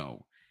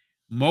uno.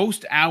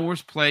 Most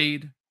hours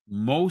played,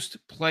 most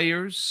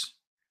players,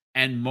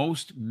 and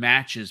most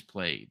matches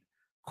played.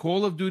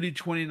 Call of Duty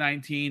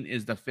 2019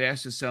 is the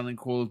fastest selling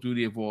Call of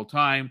Duty of all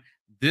time.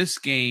 This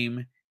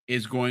game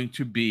is going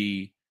to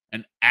be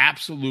an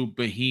absolute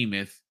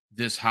behemoth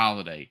this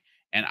holiday.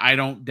 And I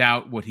don't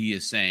doubt what he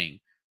is saying.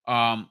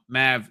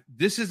 Mav,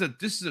 this is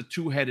a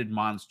two-headed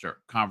monster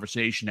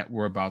conversation that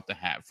we're about to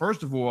have.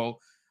 First of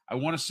all, I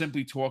want to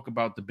simply talk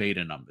about the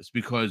beta numbers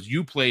because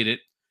you played it,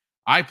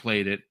 I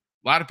played it,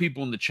 a lot of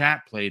people in the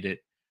chat played it.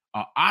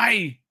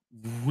 I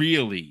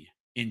really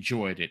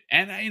enjoyed it.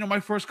 And, my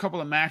first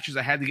couple of matches,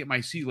 I had to get my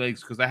sea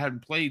legs because I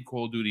hadn't played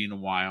Call of Duty in a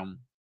while. And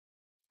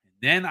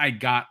then I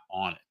got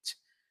on it.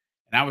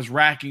 And I was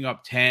racking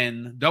up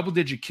 10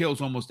 double-digit kills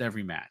almost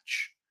every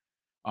match.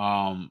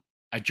 I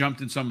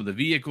jumped in some of the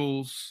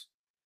vehicles.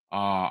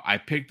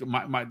 I picked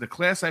the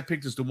class I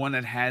picked is the one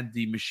that had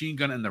the machine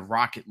gun and the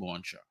rocket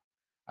launcher.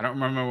 I don't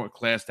remember what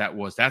class that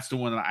was. That's the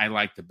one that I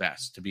like the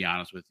best, to be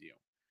honest with you.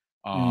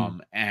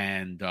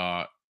 And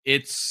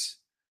it's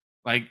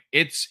like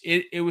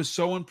it was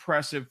so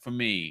impressive for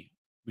me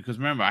because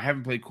remember I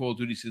haven't played Call of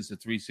Duty since the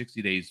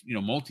 360 days,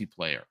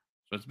 multiplayer.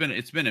 So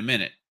it's been a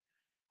minute.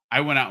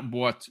 I went out and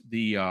bought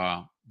the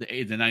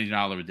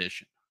 $90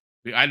 edition.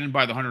 I didn't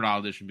buy the $100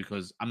 edition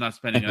because I'm not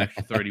spending an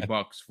extra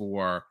 $30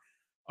 for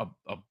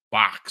a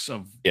box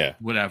of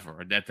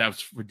whatever.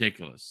 That's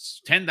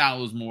ridiculous.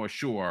 $10 more,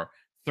 sure.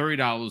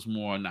 $30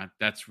 more, not.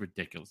 That's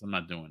ridiculous. I'm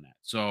not doing that.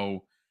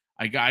 So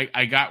I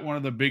got one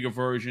of the bigger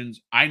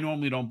versions. I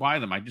normally don't buy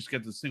them. I just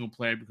get the single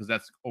player because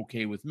that's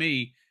okay with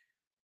me.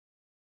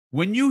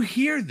 When you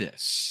hear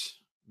this,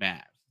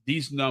 Matt,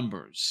 these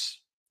numbers,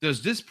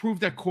 does this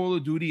prove that Call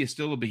of Duty is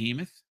still a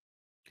behemoth?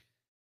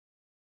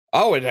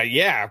 Oh,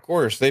 yeah, of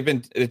course. They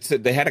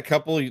had a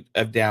couple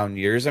of down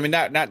years. I mean,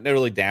 not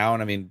really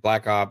down. I mean,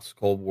 Black Ops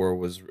Cold War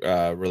was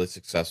really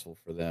successful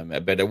for them,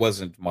 but it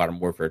wasn't Modern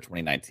Warfare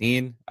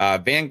 2019.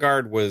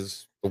 Vanguard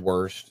was the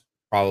worst,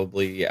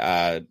 probably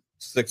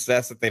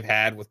success that they've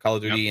had with Call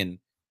of Duty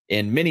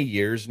in many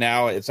years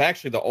now. It's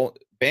actually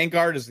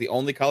Vanguard is the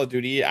only Call of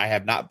Duty I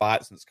have not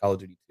bought since Call of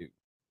Duty 2.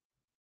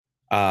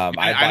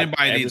 I didn't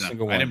buy it either.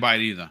 I didn't buy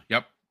it either.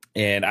 Yep.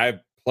 And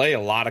I play a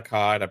lot of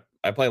COD.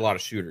 I play a lot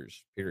of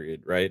shooters,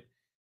 period, right?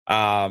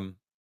 But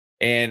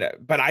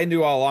I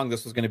knew all along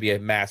this was going to be a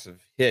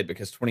massive hit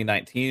because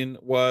 2019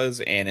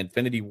 was, and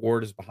Infinity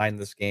Ward is behind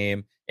this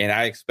game. And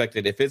I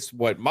expected if it's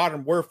what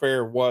Modern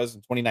Warfare was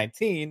in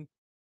 2019,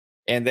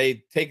 and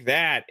they take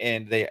that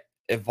and they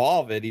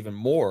evolve it even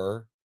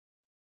more,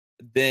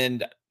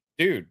 then,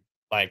 dude,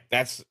 like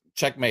that's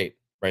checkmate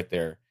right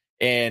there.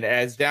 And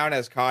as down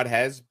as COD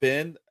has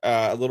been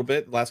a little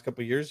bit the last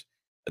couple of years,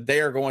 they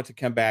are going to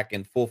come back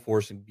in full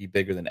force and be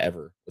bigger than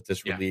ever with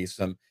this release.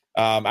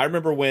 I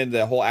remember when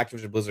the whole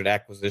Activision Blizzard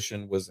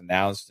acquisition was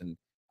announced, and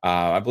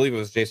I believe it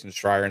was Jason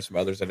Schreier and some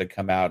others that had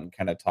come out and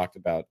kind of talked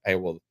about, hey,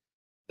 well,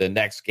 the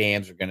next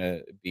games are going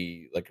to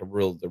be like the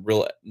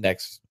real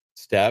next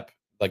step,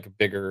 like a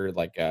bigger,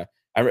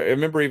 I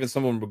remember even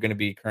some of them were going to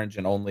be current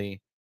gen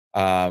only.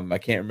 I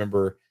can't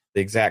remember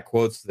the exact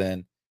quotes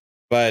then,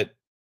 but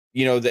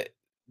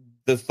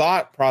the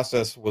thought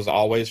process was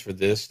always for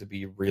this to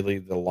be really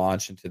the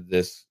launch into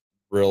this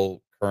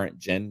real current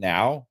gen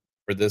now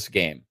for this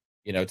game,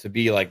 to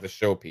be like the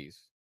showpiece.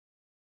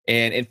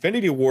 And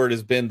Infinity Ward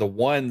has been the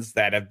ones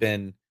that have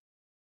been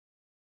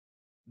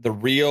the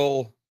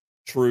real,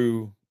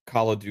 true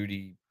Call of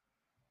Duty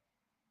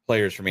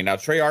players for me. Now,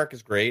 Treyarch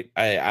is great.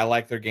 I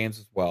like their games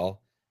as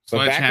well.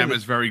 Sledgehammer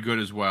is very good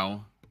as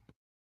well.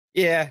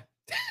 Yeah.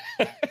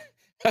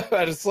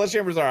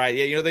 Sledgehammer's all right.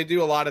 Yeah, they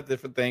do a lot of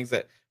different things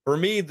that, for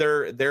me,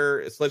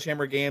 their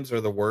Sledgehammer games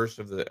are the worst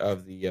of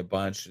the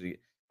bunch.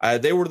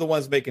 They were the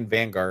ones making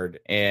Vanguard,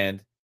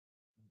 and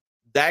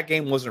that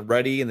game wasn't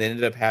ready, and they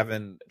ended up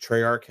having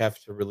Treyarch have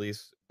to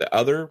release the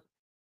other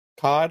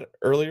COD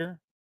earlier,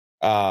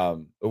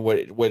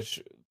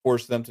 which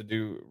forced them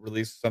to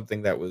release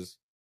something that was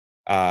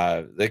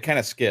they kind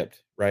of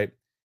skipped, right?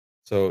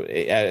 So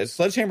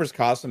Sledgehammer's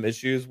caused some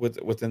issues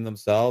within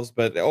themselves,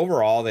 but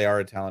overall they are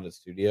a talented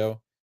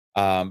studio.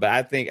 But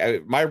I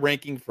think my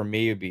ranking for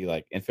me would be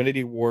like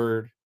Infinity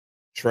Ward,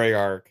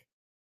 Treyarch,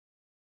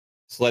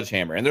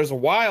 Sledgehammer. And there's a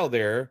while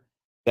there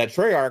that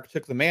Treyarch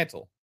took the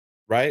mantle,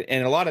 right?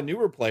 And a lot of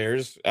newer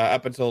players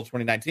up until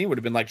 2019 would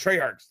have been like,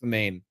 Treyarch's the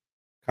main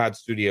COD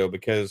studio,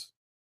 because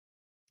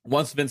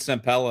once Vince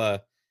Zampella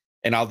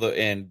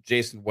and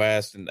Jason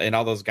West and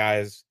all those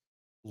guys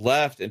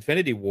left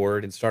Infinity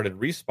Ward and started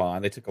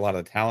Respawn, they took a lot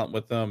of the talent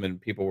with them,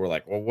 and people were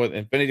like, well, what,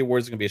 Infinity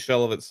Ward is going to be a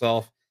shell of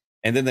itself.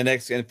 And then the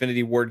next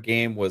Infinity Ward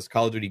game was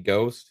Call of Duty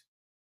Ghost,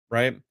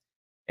 right?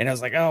 And I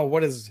was like, oh,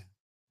 this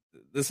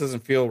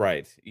doesn't feel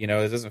right. It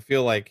doesn't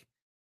feel like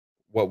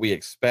what we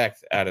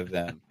expect out of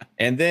them.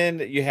 And then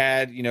you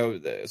had,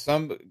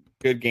 some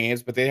good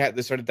games, but they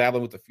started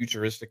dabbling with the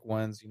futuristic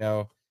ones,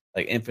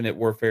 like Infinite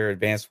Warfare,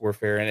 Advanced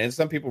Warfare. And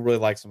some people really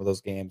like some of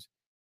those games,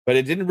 but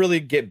it didn't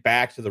really get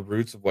back to the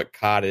roots of what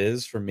COD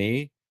is for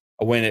me,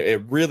 when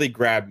it really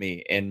grabbed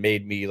me and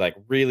made me like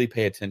really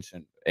pay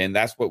attention. And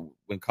that's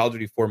when Call of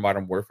Duty 4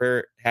 Modern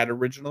Warfare had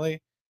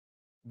originally,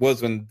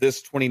 was when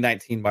this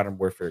 2019 Modern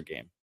Warfare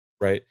game,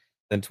 right?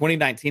 Then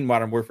 2019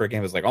 Modern Warfare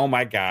game was like, oh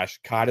my gosh,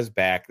 COD is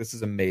back. This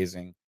is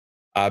amazing.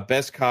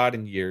 Best COD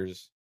in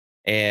years.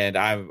 And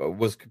I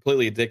was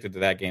completely addicted to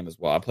that game as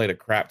well. I played a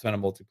crap ton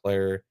of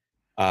multiplayer.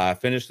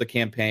 Finished the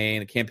campaign.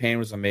 The campaign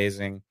was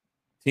amazing.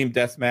 Team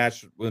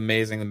deathmatch was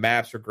amazing. The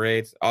maps were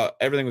great.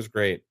 Everything was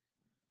great.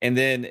 And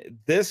then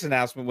this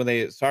announcement, when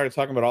they started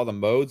talking about all the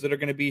modes that are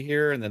going to be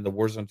here, and then the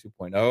Warzone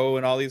 2.0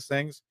 and all these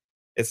things,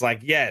 it's like,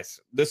 yes,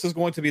 this is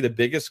going to be the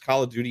biggest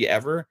Call of Duty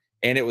ever.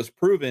 And it was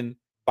proven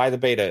by the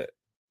beta.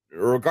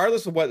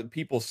 Regardless of what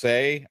people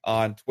say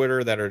on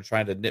Twitter that are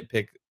trying to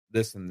nitpick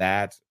this and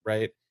that,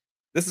 right?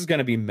 This is going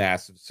to be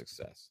massive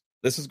success.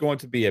 This is going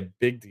to be a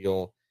big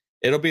deal.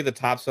 It'll be the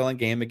top selling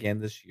game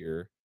again this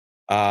year.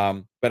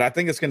 But I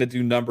think it's going to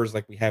do numbers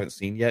like we haven't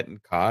seen yet in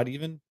COD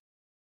even.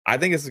 I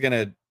think this is going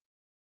to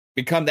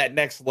become that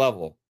next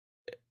level,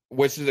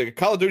 which is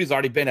Call of Duty's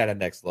already been at a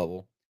next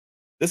level.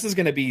 This is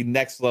going to be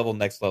next level,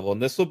 and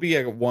this will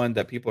be one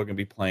that people are going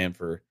to be playing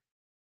for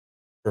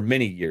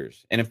many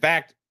years. And in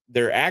fact,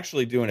 they're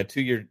actually doing a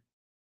 2-year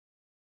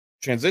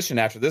transition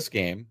after this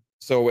game,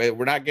 so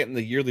we're not getting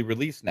the yearly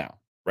release now,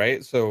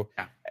 right? So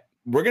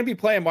we're going to be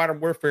playing Modern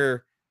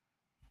Warfare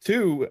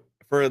 2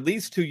 for at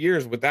least 2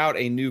 years without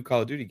a new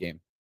Call of Duty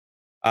game.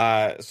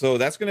 So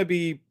that's going to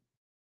be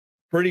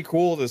pretty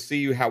cool to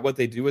see what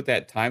they do with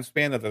that time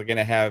span, that they're going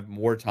to have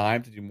more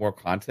time to do more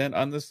content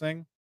on this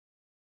thing.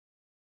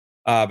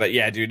 But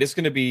yeah, dude, it's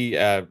going to be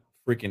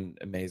freaking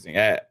amazing.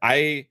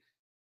 I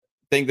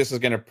think this is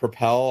going to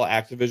propel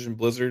Activision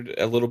Blizzard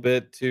a little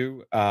bit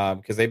too,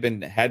 because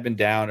had been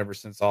down ever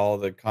since all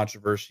the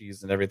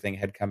controversies and everything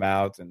had come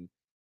out,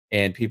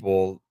 and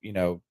people,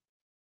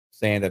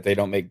 saying that they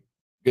don't make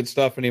good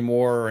stuff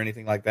anymore or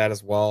anything like that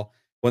as well.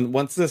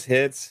 Once this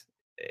hits,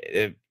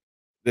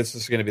 this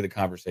is going to be the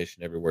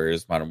conversation everywhere,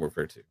 is Modern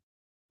Warfare 2.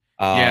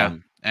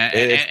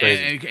 It's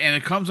crazy. And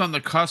it comes on the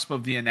cusp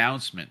of the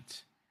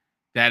announcement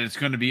that it's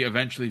going to be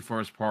eventually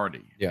first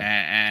party.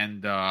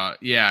 I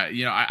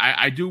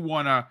do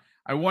want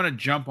to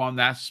jump on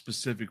that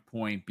specific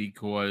point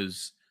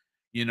because,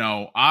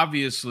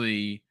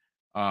 obviously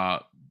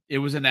it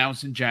was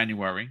announced in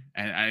January,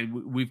 and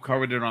we've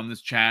covered it on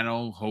this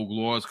channel. Hogue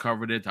Laws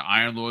covered it. The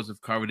Iron Laws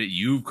have covered it.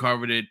 You've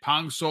covered it.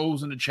 Pong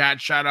Soul's in the chat.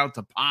 Shout out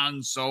to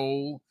Pong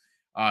Soul.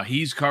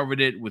 He's covered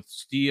it with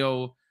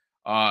Steel.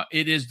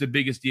 It is the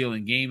biggest deal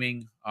in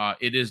gaming.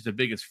 It is the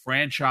biggest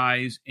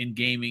franchise in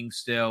gaming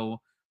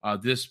still.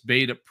 This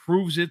beta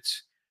proves it.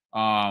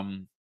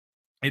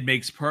 It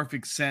makes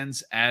perfect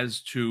sense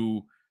as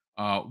to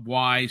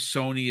why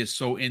Sony is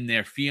so in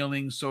their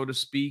feelings, so to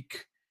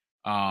speak.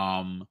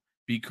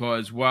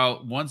 Because,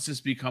 once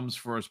this becomes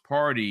first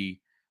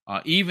party,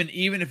 even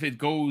if it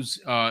goes,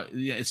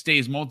 it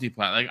stays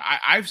multiplayer. Like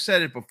I've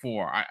said it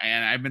before,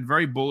 and I've been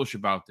very bullish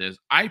about this.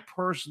 I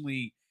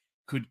personally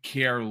could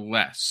care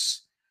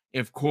less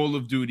if Call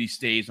of Duty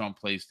stays on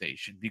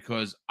PlayStation,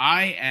 because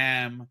I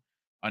am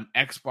an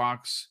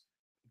Xbox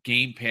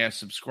Game Pass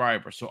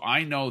subscriber. So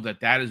I know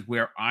that is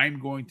where I'm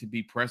going to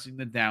be pressing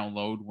the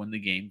download when the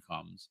game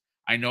comes.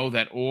 I know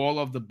that all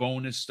of the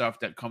bonus stuff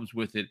that comes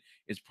with it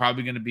is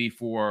probably going to be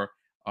for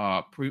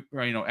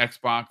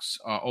Xbox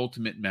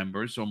Ultimate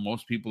members. So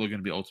most people are going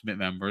to be Ultimate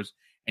members,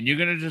 and you're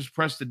going to just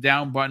press the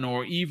down button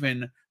or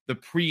even the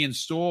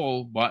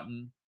pre-install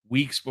button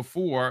weeks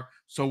before.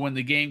 So when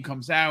the game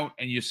comes out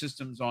and your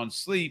system's on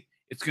sleep,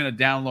 it's going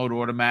to download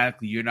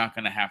automatically. You're not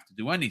going to have to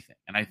do anything.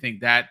 And I think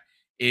that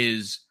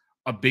is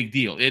a big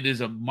deal. It is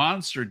a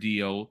monster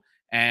deal.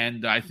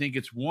 And I think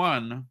it's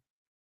one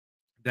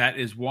that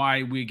is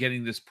why we're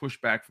getting this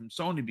pushback from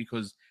Sony,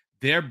 because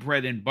their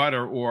bread and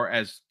butter, or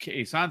as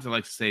Kay Santa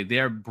likes to say,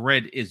 their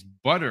bread is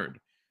buttered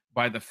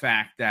by the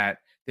fact that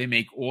they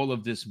make all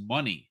of this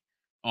money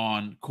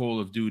on Call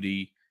of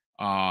Duty.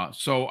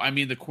 So, I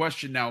mean, the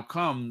question now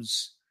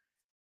comes,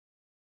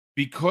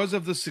 because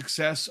of the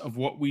success of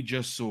what we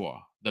just saw,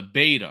 the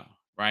beta,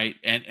 right?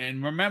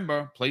 And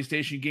remember,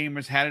 PlayStation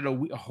gamers had it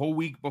a whole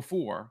week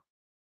before,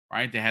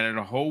 right? They had it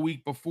a whole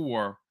week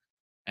before,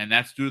 and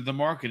that's due to the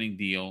marketing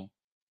deal.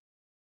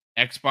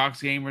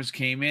 Xbox gamers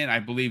came in, I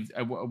believe.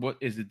 What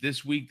is it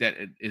this week?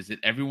 Is it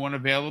everyone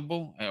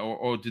available,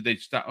 or did they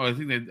stop? Oh, I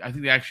think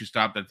they actually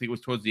stopped. I think it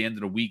was towards the end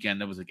of the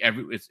weekend. That was like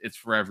it's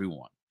for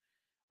everyone.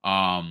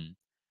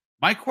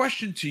 My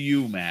question to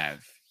you,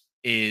 Mav,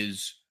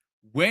 is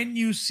when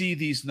you see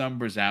these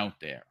numbers out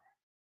there,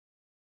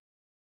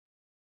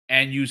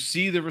 and you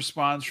see the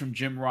response from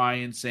Jim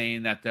Ryan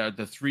saying that the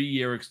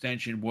 3-year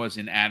extension was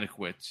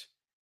inadequate,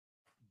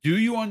 do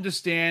you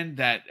understand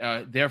that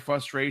their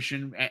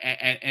frustration,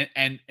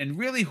 and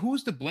really,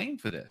 who's to blame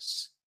for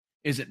this?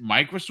 Is it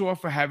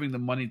Microsoft for having the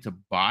money to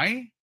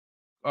buy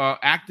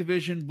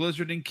Activision,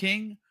 Blizzard, and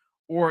King?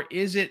 Or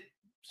is it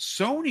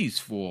Sony's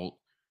fault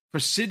for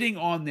sitting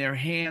on their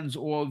hands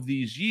all of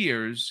these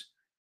years,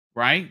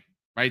 right?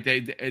 Right?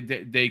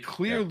 They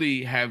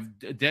clearly have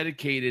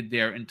dedicated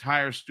their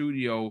entire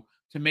studio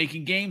to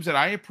making games that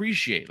I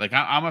appreciate. Like,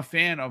 I'm a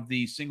fan of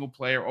the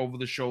single-player,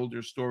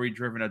 over-the-shoulder,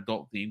 story-driven,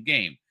 adult-themed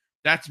game.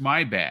 That's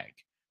my bag.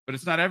 but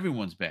it's not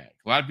everyone's bag.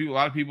 A lot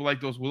of people like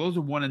those. Well, those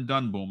are one and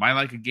done. Boom. I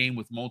like a game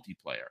with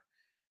multiplayer.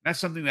 That's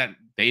something that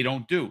they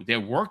don't do.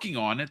 They're working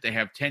on it. They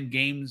have 10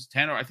 games,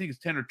 10 or I think it's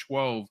 10 or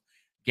 12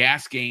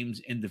 gas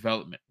games in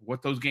development.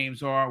 What those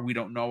games are, we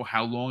don't know.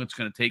 How long it's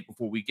going to take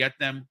before we get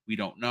them, we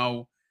don't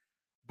know.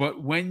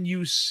 But when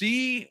you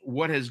see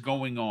what is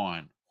going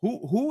on,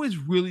 who is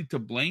really to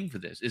blame for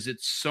this? Is it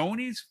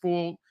Sony's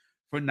fault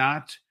for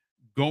not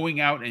going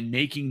out and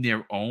making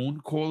their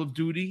own Call of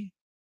Duty?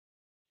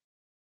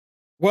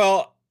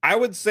 Well, I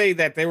would say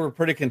that they were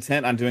pretty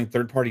content on doing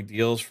third-party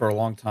deals for a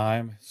long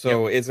time.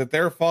 So, is it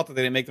their fault that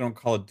they didn't make their own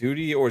Call of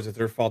Duty, or is it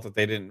their fault that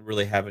they didn't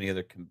really have any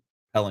other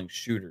compelling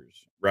shooters?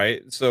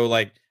 Right. So,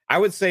 like, I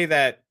would say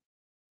that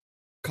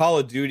Call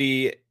of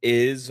Duty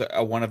is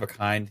a one of a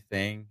kind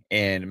thing,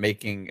 and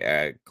making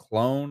a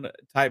clone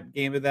type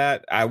game of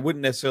that, I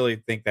wouldn't necessarily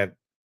think that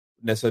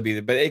necessarily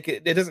be, but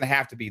it doesn't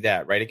have to be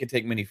that, right? It could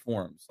take many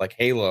forms. Like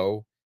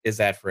Halo is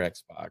that for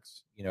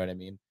Xbox. You know what I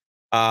mean?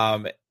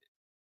 Um,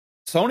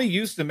 Sony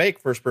used to make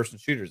first person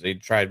shooters. They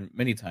tried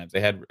many times.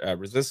 They had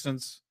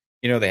Resistance,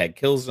 they had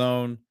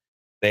Killzone,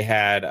 they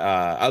had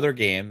other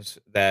games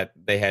that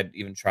they had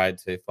even tried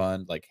to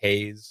fund, like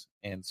Haze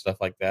and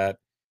stuff like that.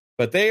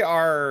 But they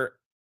are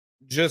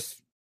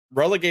just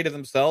relegated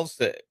themselves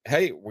to,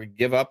 hey, we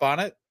give up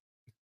on it.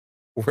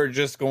 We're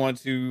just going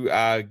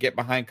to get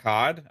behind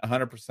COD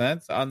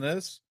 100% on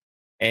this,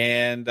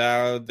 and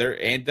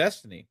and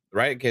Destiny,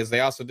 right? Because they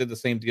also did the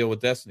same deal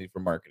with Destiny for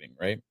marketing,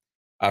 right?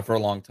 For a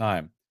long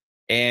time,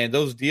 and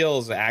those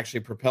deals actually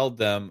propelled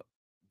them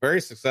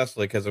very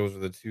successfully because those were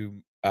the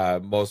two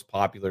most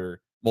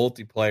popular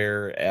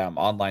multiplayer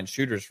online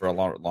shooters for a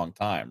long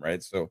time,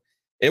 right? So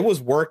it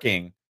was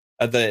working.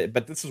 But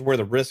this is where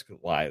the risk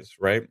lies,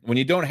 right? When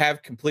you don't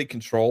have complete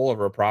control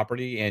over a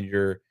property and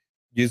you're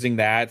using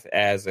that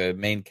as a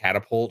main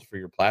catapult for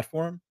your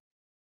platform,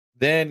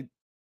 then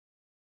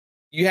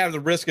you have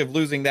the risk of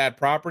losing that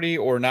property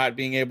or not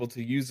being able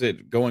to use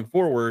it going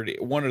forward,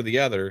 one or the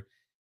other.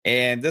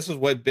 And this is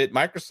what bit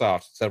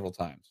Microsoft several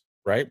times,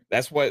 right?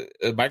 That's what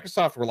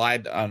Microsoft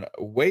relied on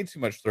way too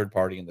much third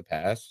party in the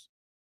past,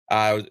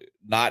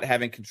 not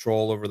having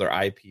control over their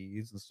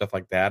IPs and stuff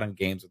like that on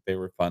games that they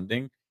were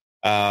funding.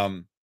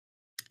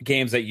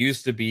 Games that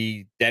used to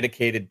be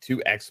dedicated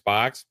to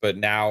Xbox, but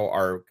now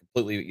are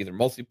completely either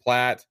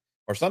multi-plat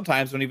or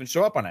sometimes don't even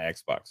show up on an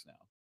Xbox now,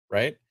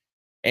 right?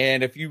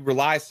 And if you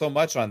rely so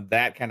much on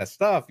that kind of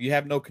stuff, you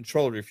have no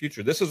control of your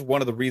future. This is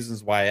one of the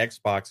reasons why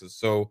Xbox is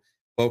so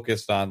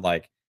focused on,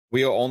 like,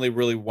 we only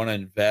really want to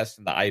invest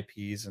in the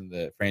IPs and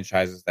the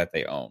franchises that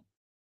they own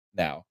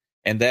now.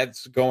 And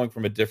that's going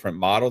from a different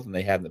model than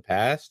they had in the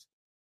past.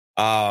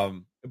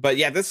 But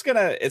yeah, it's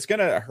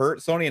gonna hurt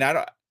Sony,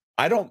 and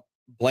I don't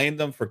blame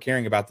them for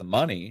caring about the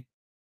money.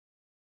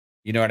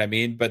 You know what I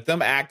mean? But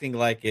them acting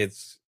like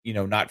it's,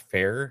 not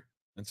fair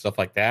and stuff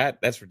like that,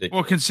 that's ridiculous.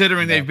 Well,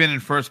 considering they've been in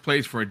first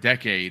place for a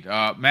decade.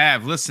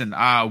 Mav, listen,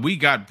 we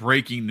got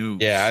breaking news.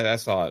 Yeah, I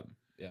saw it.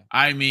 Yeah.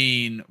 I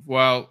mean,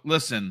 well,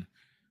 listen,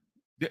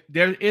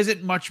 there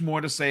isn't much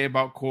more to say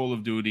about Call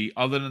of Duty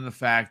other than the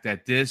fact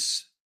that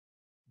this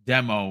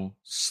demo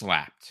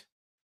slapped.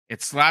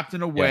 It slapped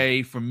in a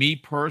way for me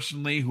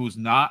personally,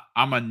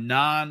 I'm a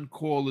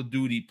non-Call of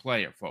Duty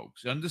player,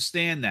 folks.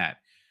 Understand that.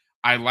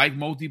 I like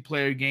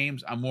multiplayer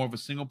games. I'm more of a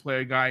single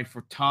player guy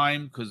for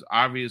time because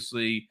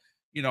obviously,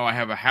 I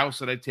have a house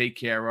that I take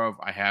care of.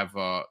 I have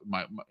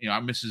my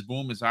Mrs.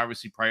 Boom is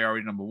obviously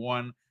priority number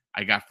one.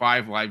 I got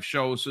 5 live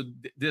shows, so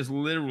there's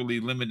literally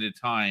limited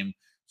time.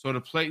 So to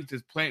play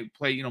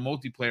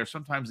multiplayer,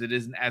 sometimes it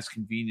isn't as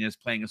convenient as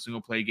playing a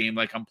single player game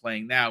like I'm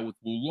playing now with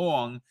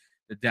Wulong,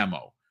 the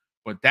demo.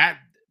 But that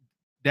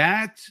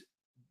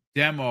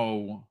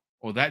demo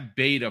or that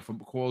beta from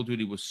Call of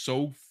Duty was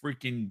so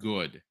freaking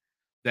good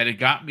that it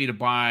got me to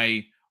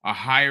buy a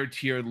higher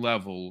tier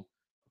level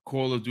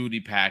Call of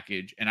Duty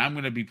package, and I'm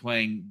going to be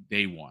playing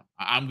day one.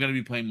 I'm going to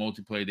be playing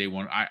multiplayer day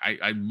one.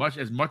 I much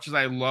as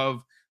I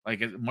love,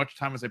 like, as much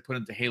time as I put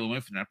into Halo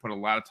Infinite, I put a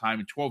lot of time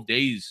in 12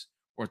 days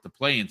worth of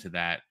play into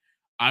that.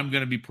 I'm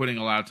going to be putting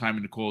a lot of time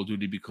into Call of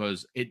Duty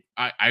because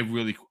I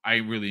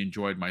really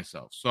enjoyed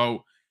myself.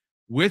 So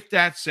with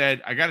that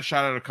said, I got to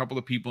shout out a couple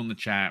of people in the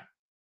chat.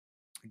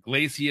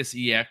 Glacius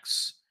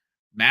EX,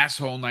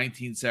 Masshole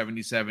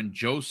 1977,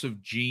 Joseph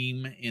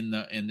Jeem in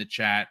the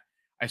chat.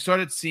 I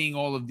started seeing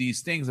all of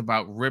these things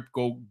about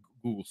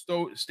Google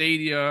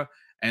Stadia,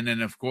 and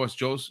then of course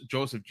Joseph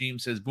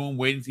Jeem says, "Boom,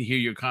 waiting to hear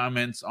your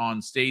comments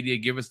on Stadia.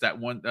 Give us that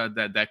one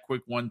that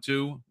quick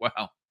 1-2."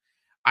 Well,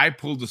 I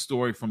pulled the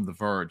story from The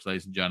Verge,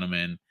 ladies and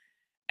gentlemen,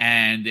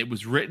 and it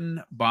was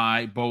written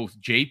by both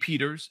Jay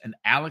Peters and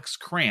Alex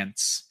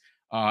Krantz,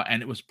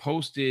 and it was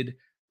posted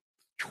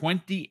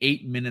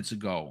 28 minutes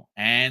ago,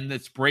 and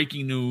it's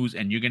breaking news,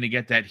 and you're going to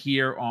get that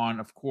here on,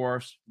 of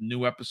course,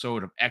 new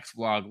episode of X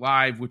Vlog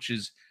Live, which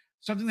is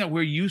something that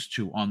we're used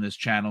to on this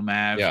channel,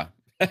 Mav. Yeah.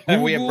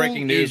 We have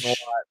breaking news a lot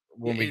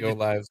when we go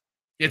live.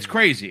 It's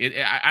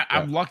crazy.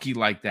 I'm lucky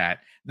like that.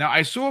 Now,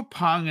 I saw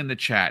Pong in the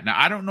chat. Now,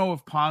 I don't know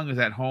if Pong is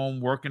at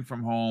home, working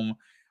from home.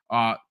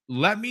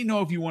 let me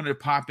know if you want to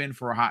pop in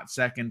for a hot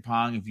second,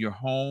 Pong. If you're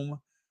home,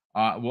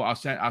 well,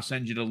 I'll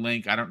send you the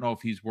link. I don't know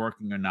if he's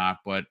working or not,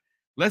 but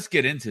let's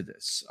get into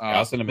this. Yeah,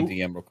 I'll send him a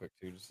DM real quick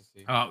too, just to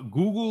see.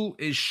 Google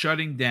is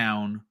shutting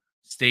down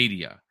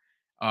Stadia.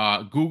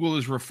 Google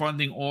is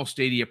refunding all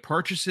Stadia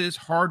purchases,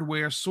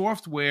 hardware,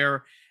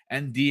 software,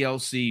 and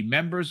DLC.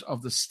 Members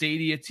of the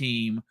Stadia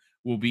team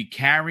will be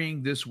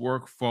carrying this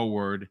work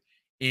forward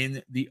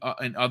in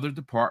other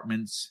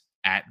departments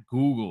at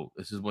Google.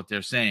 This is what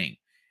they're saying.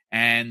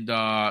 And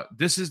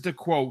this is the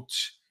quote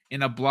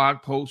in a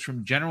blog post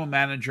from General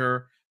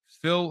Manager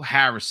Phil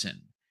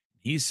Harrison.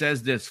 He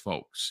says this,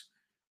 folks.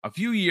 A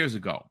few years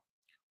ago,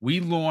 we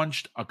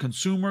launched a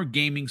consumer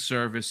gaming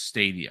service,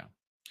 Stadia.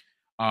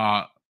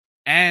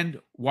 And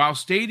while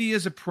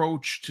Stadia's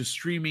approach to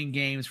streaming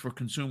games for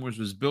consumers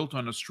was built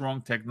on a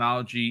strong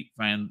technology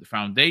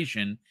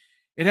foundation,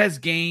 it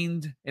hasn't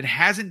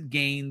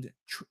gained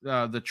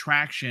the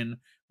traction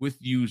with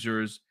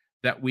users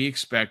that we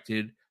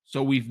expected.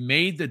 So we've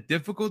made the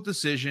difficult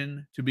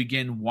decision to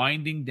begin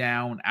winding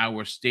down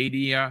our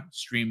Stadia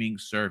streaming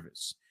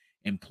service.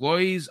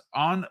 Employees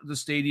on the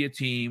Stadia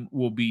team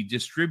will be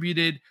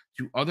distributed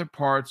to other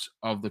parts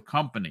of the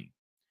company.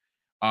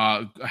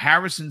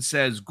 Harrison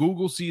says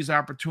Google sees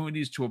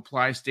opportunities to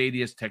apply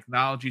Stadia's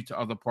technology to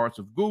other parts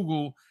of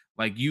Google,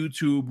 like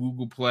YouTube,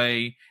 Google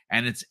Play,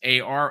 and its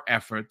AR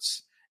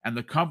efforts. And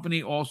the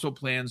company also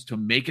plans to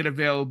make it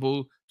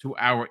available to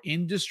our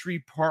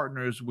industry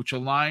partners, which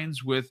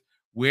aligns with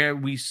where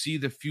we see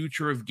the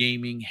future of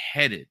gaming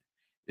headed.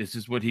 This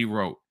is what he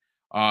wrote.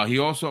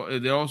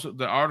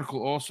 The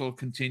article also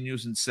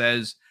continues and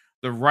says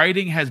the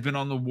writing has been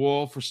on the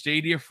wall for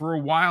Stadia for a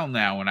while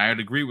now, and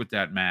I'd agree with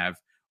that, Mav.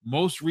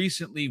 Most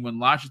recently, when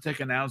Logitech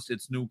announced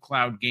its new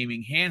cloud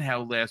gaming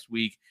handheld last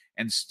week,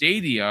 and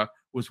Stadia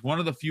was one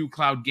of the few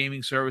cloud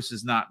gaming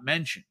services not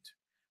mentioned.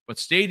 But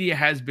Stadia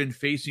has been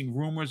facing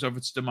rumors of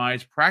its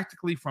demise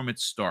practically from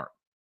its start.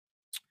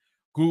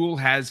 Google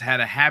has had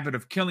a habit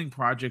of killing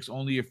projects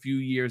only a few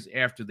years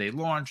after they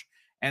launch,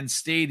 and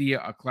Stadia,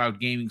 a cloud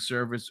gaming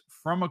service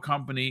from a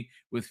company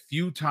with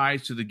few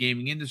ties to the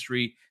gaming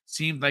industry,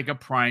 seemed like a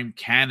prime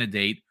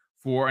candidate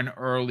for an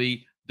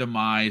early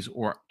demise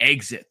or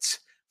exit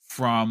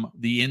from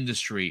the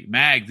industry.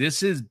 Mag,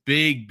 this is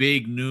big,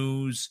 big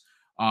news.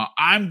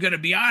 I'm going to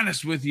be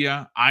honest with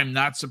you. I'm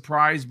not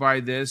surprised by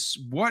this.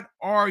 What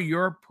are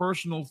your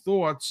personal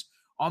thoughts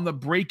on the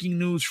breaking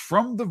news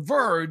from The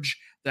Verge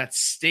that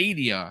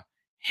Stadia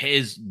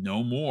is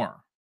no more?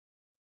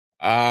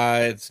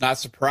 It's not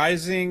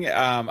surprising.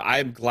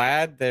 I'm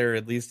glad they're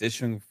at least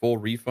issuing full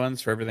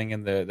refunds for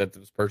everything that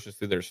was purchased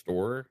through their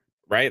store.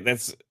 Right?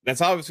 That's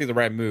obviously the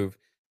right move.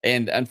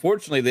 And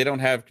unfortunately, they don't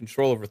have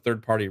control over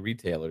third-party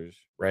retailers,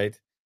 right?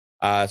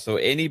 So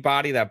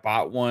anybody that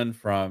bought one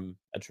from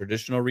a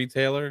traditional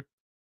retailer,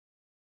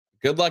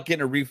 good luck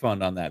getting a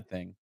refund on that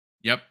thing.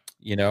 Yep.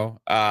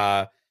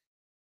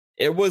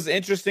 It was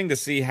interesting to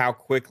see how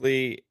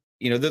quickly,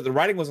 the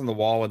writing was on the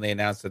wall when they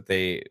announced that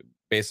they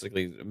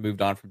basically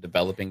moved on from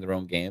developing their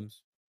own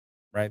games,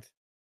 right?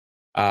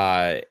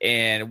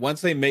 And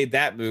once they made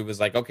that move, it's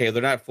like, okay,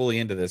 they're not fully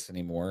into this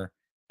anymore.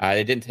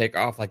 It didn't take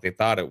off like they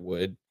thought it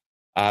would.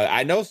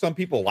 I know some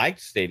people liked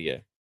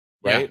Stadia,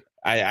 right?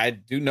 Yeah. I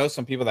do know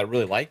some people that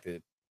really liked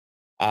it.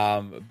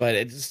 But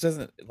it just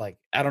doesn't, like,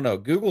 I don't know.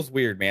 Google's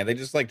weird, man. They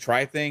just like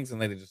try things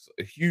and they just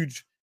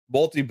huge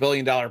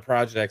multi-billion-dollar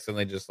projects and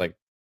they just like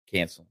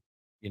cancel,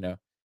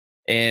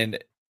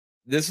 and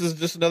this is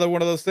just another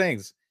one of those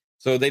things.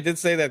 So they did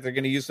say that they're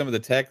going to use some of the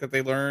tech that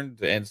they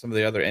learned and some of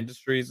the other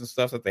industries and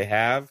stuff that they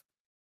have.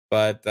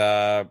 But,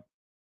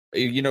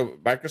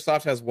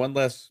 Microsoft has one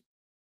less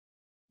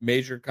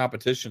major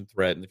competition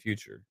threat in the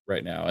future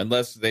right now,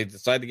 unless they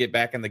decide to get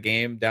back in the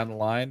game down the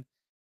line.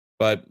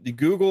 But the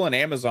Google and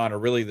Amazon are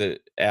really the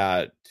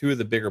two of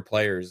the bigger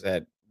players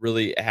that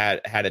really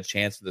had a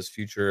chance in this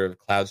future of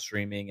cloud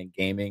streaming and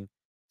gaming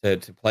to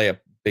play a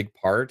big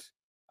part.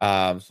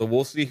 So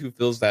we'll see who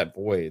fills that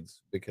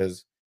voids,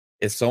 because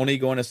is Sony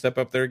going to step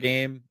up their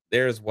game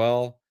there as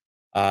well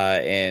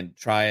and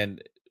try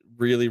and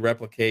really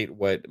replicate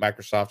what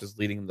Microsoft is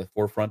leading the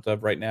forefront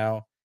of right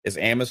now? Is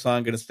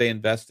Amazon going to stay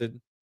invested?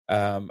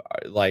 Are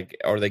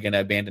they going to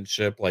abandon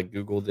ship like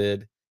Google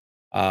did?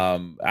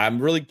 I'm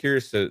really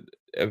curious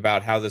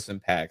about how this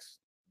impacts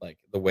like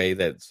the way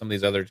that some of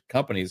these other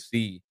companies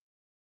see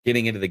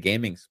getting into the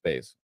gaming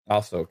space.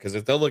 Also, because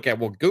if they'll look at,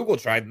 well, Google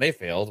tried and they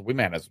failed, we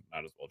might as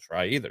well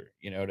try either.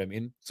 You know what I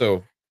mean?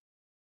 So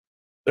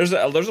there's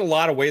a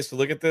lot of ways to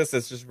look at this.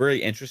 It's just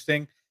very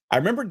interesting. I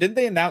remember, didn't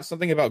they announce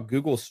something about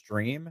Google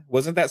Stream?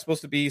 Wasn't that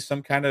supposed to be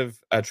some kind of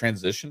a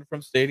transition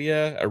from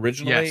Stadia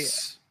originally?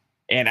 Yes.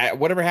 And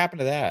whatever happened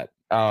to that?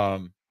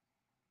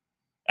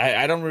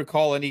 I don't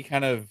recall any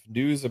kind of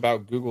news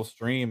about Google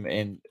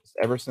Stream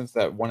ever since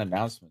that one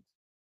announcement.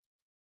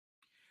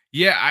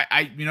 Yeah,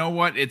 I you know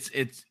what? It's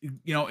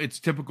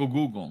typical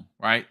Google,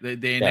 right?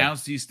 They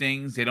announce these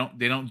things, they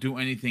don't do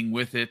anything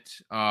with it.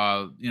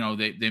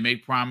 They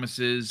make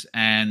promises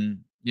and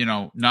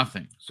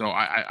nothing. So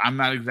I'm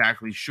not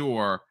exactly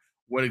sure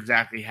what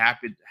exactly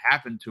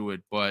happened to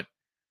it. But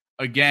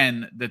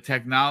again, the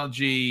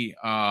technology,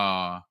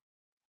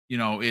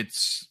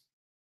 it's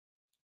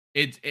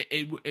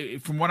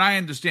from what I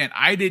understand,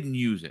 I didn't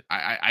use it.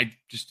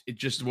 It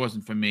just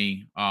wasn't for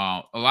me.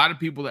 A lot of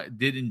people that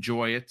did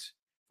enjoy it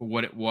for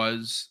what it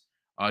was.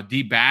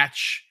 D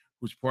Batch,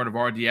 who's part of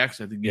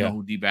RDX, I think you know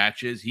who D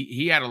Batch is.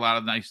 He had a lot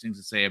of nice things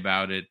to say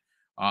about it.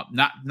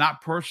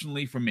 Not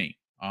personally for me.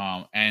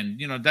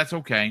 And that's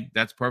okay.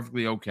 That's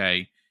perfectly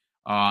okay.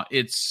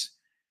 It's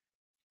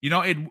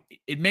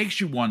it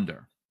makes you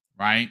wonder,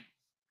 right?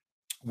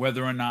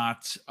 Whether or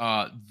not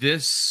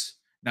this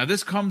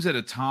comes at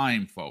a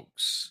time,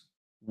 folks,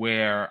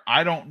 where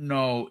I don't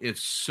know if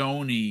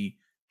Sony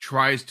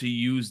tries to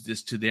use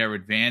this to their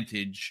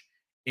advantage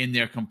in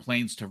their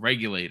complaints to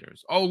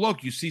regulators. Oh,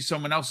 look, you see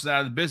someone else is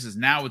out of the business.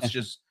 Now it's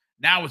just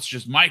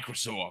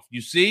Microsoft.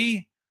 You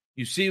see,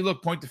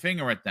 look, point the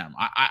finger at them.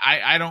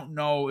 I don't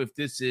know if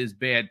this is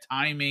bad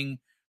timing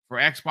for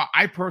Xbox.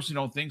 I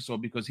personally don't think so,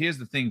 because here's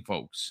the thing,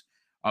 folks.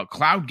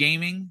 Cloud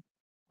gaming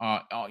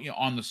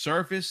on the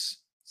surface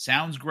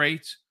sounds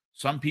great.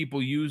 Some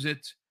people use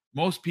it.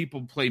 Most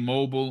people play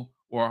mobile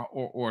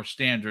or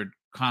standard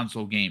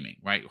console gaming,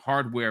 right?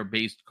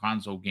 Hardware-based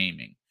console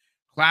gaming.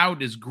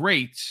 Cloud is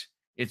great.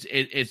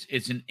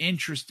 It's an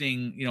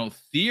interesting,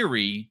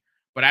 theory,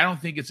 but I don't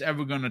think it's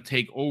ever going to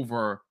take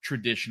over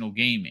traditional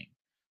gaming.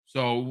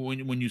 So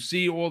when you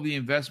see all the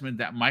investment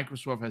that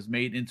Microsoft has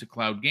made into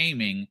cloud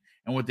gaming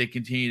and what they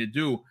continue to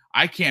do,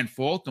 I can't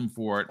fault them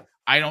for it.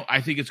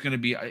 I think it's going to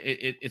be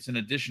it's an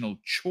additional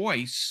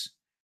choice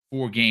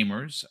for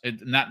gamers.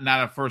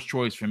 Not a first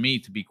choice for me,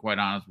 to be quite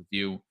honest with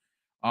you.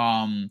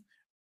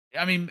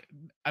 I mean,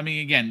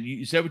 again,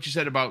 you said what you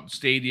said about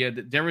Stadia.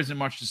 There isn't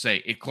much to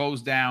say. It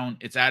closed down.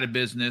 It's out of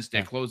business.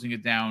 They're closing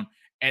it down.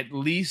 At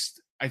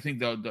least I think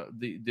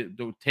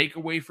the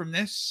takeaway from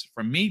this,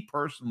 from me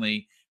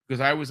personally,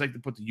 because I always like to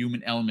put the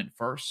human element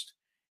first,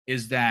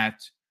 is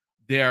that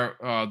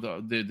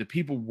the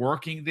people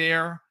working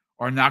there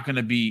are not going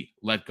to be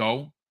let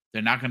go.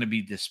 They're not going to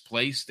be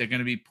displaced. They're going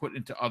to be put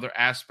into other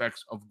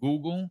aspects of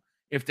Google,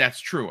 if that's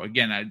true.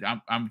 Again,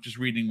 I'm just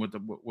reading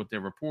what they're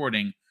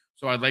reporting,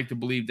 so I'd like to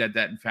believe that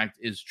in fact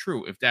is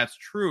true. If that's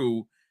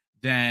true,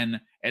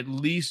 then at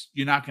least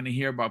you're not going to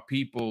hear about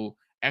people,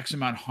 X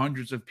amount,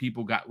 hundreds of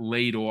people got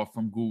laid off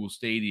from Google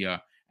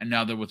Stadia, and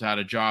now they're without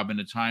a job in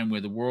a time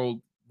where the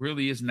world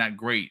really isn't that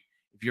great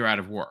if you're out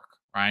of work,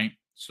 right?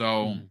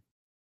 So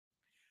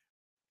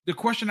the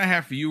question I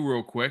have for you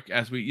real quick,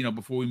 as we,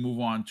 before we move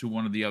on to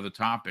one of the other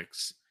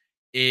topics,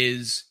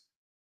 is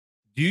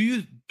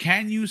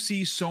can you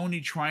see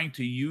Sony trying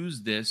to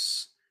use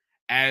this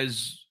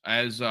as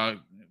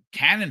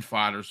cannon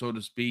fodder, so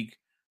to speak,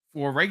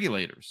 for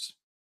regulators?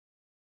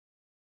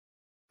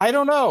 I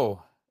don't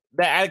know.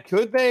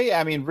 Could they?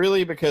 I mean,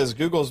 really, because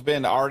Google's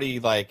been already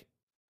like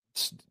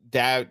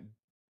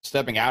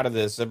stepping out of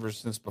this ever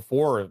since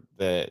before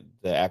the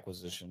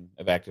acquisition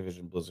of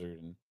Activision Blizzard,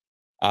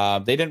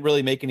 and they didn't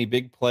really make any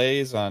big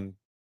plays on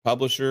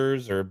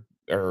publishers, or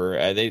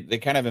they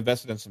kind of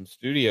invested in some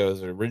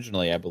studios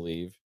originally, I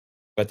believe,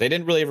 but they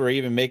didn't really ever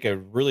even make a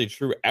really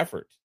true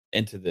effort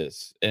into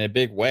this in a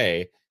big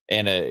way.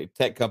 And a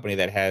tech company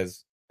that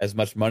has as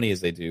much money as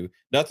they do,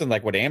 nothing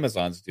like what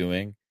Amazon's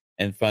doing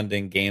and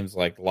funding games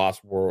like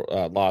Lost World,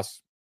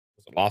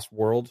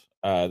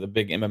 the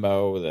big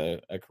MMO,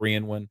 a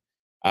Korean one.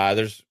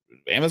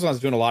 Amazon's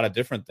doing a lot of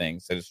different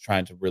things that is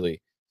trying to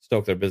really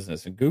stoke their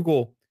business, and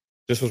Google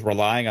just was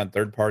relying on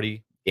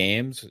third-party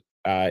games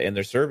in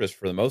their service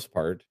for the most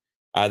part.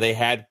 They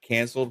had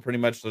canceled pretty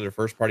much their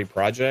first-party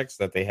projects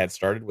that they had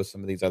started with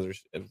some of these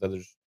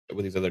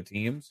with these other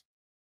teams.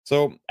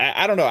 So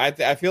I don't know.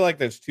 I feel like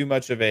there's too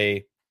much of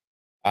a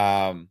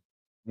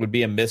would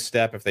be a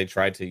misstep if they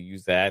tried to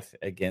use that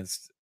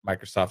against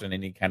Microsoft in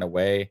any kind of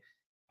way.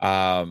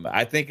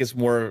 I think it's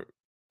more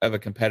of a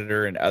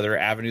competitor in other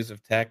avenues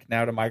of tech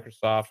now to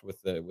Microsoft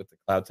with the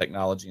cloud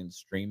technology and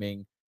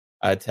streaming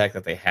tech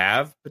that they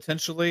have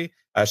potentially.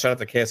 Shout out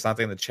to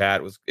Kayasante in the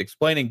chat, was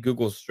explaining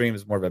Google Stream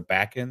is more of a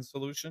back-end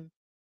solution,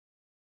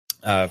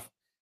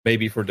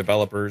 maybe for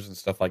developers and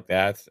stuff like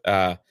that.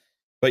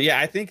 But yeah,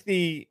 I think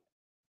the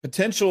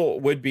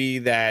potential would be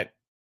that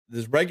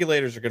the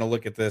regulators are going to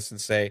look at this and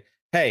say,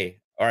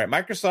 hey, all right,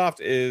 Microsoft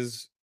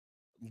is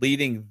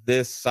leading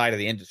this side of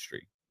the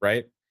industry,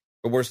 right?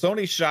 But where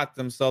Sony shot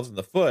themselves in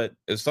the foot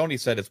is Sony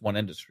said it's one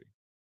industry.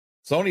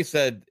 Sony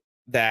said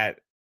that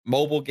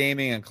mobile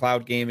gaming and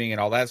cloud gaming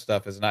and all that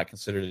stuff is not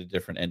considered a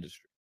different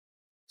industry.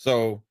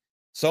 So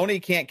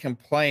Sony can't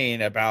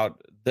complain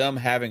about them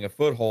having a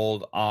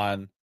foothold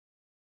on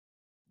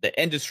the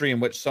industry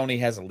in which Sony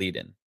has a lead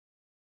in,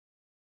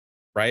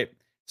 right?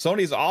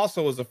 Sony's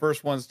also was the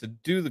first ones to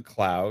do the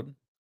cloud.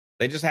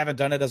 They just haven't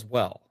done it as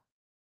well.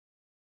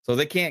 So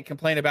they can't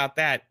complain about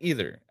that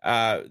either.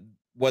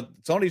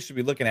 What Sony should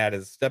be looking at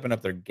is stepping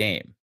up their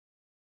game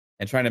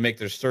and trying to make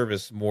their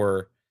service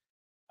more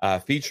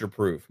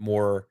feature-proof,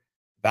 more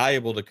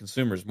valuable to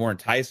consumers, more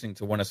enticing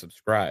to want to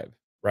subscribe,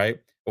 right?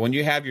 But when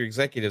you have your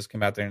executives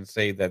come out there and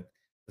say that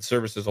the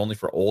service is only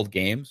for old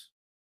games,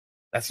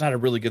 That's not a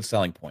really good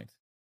selling point,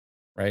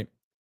 right?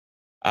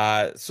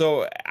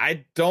 So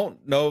I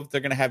don't know if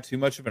they're going to have too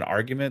much of an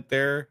argument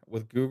there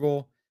with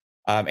Google.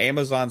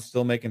 Amazon's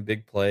still making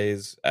big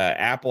plays.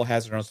 Apple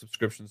has their own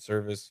subscription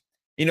service,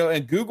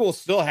 and Google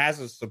still has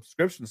a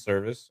subscription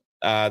service.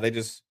 They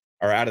just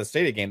are out of the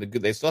Stadia game.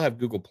 They still have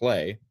Google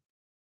Play.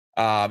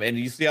 And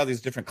you see all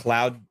these different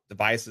cloud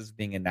devices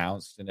being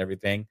announced and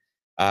everything.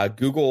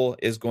 Google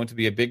is going to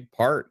be a big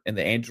part in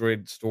the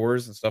Android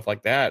stores and stuff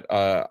like that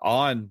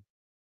on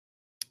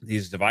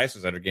these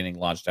devices that are getting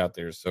launched out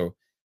there. So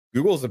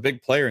Google is a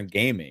big player in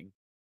gaming,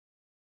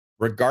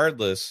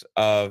 regardless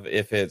of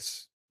if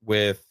it's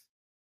with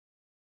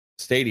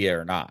Stadia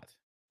or not,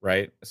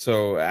 right?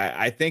 So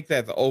I think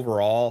that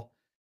overall,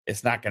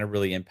 it's not going to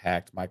really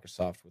impact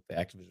Microsoft with the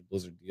Activision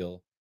Blizzard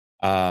deal.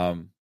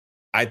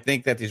 I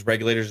think that these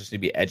regulators just need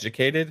to be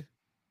educated.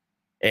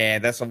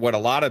 And that's what a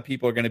lot of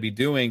people are going to be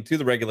doing to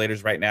the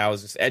regulators right now,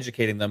 is just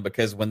educating them,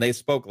 because when they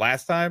spoke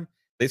last time,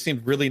 they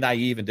seemed really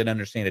naive and didn't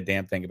understand a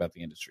damn thing about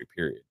the industry,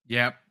 period.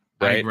 Yep.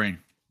 Right? I agree.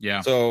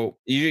 Yeah. So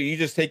you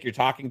just take your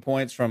talking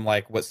points from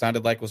like what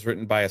sounded like was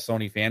written by a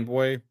Sony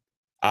fanboy,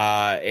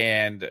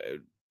 and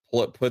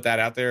put that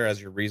out there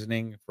as your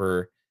reasoning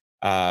for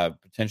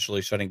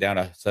potentially shutting down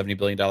a $70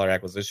 billion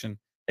acquisition.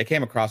 It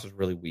came across as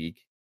really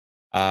weak.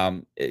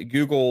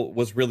 Google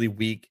was really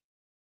weak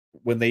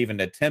when they even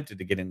attempted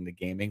to get into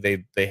gaming.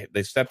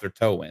 They stepped their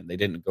toe in. They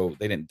didn't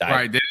dive.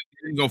 Right. They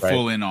didn't go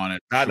full in on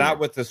it. Not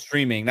with the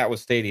streaming, not with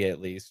Stadia, at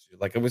least.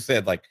 Like we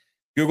said, like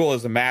Google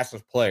is a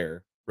massive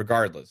player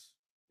regardless,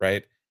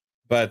 right?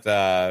 But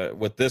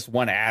with this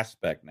one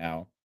aspect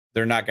now,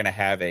 they're not going to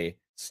have a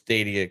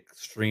Stadia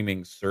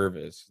streaming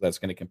service that's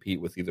going to compete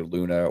with either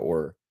Luna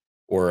or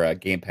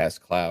Game Pass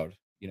Cloud,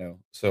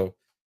 So,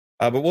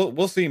 but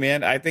we'll see,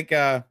 man. I think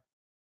the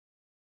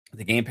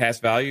Game Pass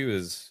value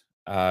is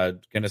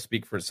going to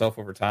speak for itself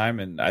over time,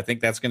 and I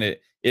think that's going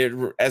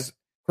to as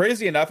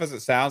crazy enough as it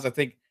sounds. I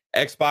think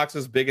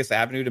Xbox's biggest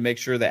avenue to make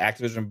sure the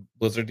Activision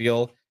Blizzard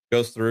deal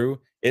goes through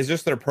is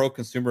just their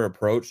pro-consumer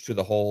approach to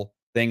the whole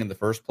thing in the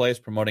first place,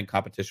 promoting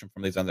competition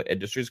from these other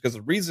industries. Because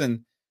the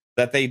reason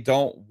that they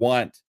don't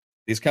want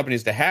these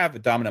companies to have a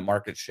dominant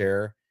market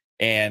share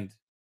and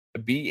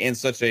be in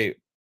such a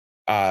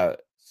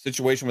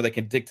situation where they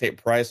can dictate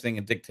pricing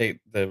and dictate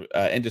the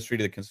industry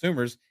to the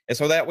consumers, and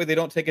so that way they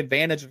don't take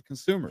advantage of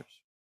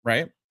consumers,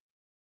 right?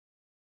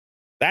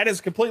 That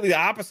is completely the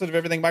opposite of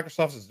everything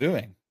Microsoft is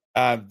doing.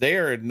 They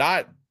are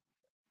not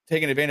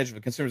taking advantage of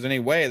the consumers in any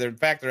way. In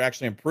fact, they're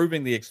actually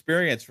improving the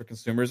experience for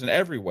consumers in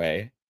every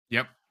way.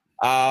 Yep.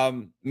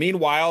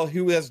 Meanwhile,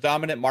 who has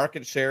dominant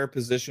market share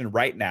position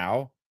right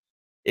now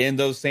in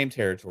those same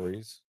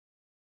territories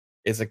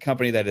is a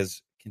company that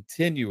is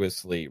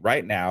continuously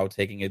right now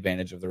taking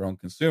advantage of their own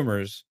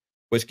consumers,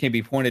 which can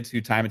be pointed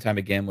to time and time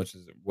again, which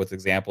is with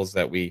examples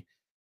that we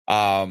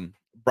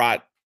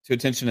brought to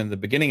attention in the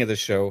beginning of the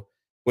show,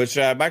 which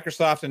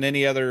Microsoft and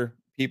any other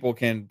people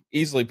can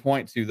easily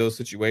point to those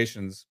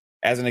situations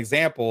as an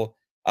example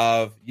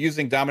of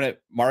using dominant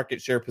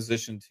market share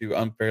position to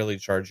unfairly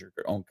charge your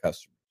own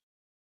customers.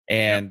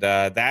 And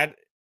that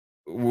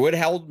would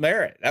hold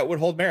merit. That would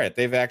hold merit.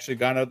 They've actually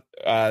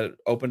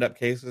opened up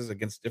cases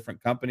against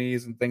different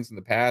companies and things in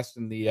the past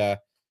in the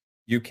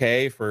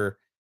UK for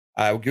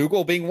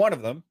Google being one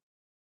of them,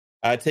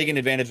 taking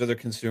advantage of their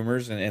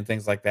consumers and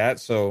things like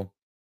that. So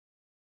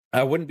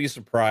I wouldn't be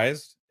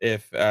surprised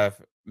if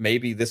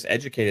maybe this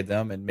educated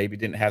them and maybe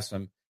didn't have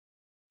some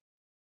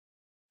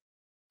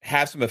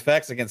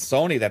effects against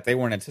Sony that they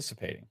weren't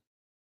anticipating.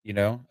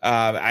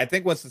 I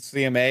think once the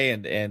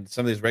CMA and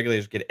some of these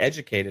regulators get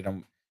educated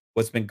on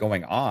what's been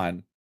going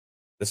on,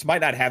 this might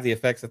not have the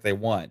effects that they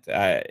want.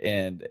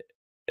 And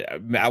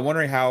I'm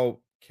wondering how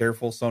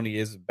careful Sony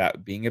is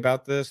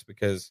about this,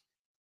 because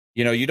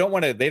they don't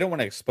want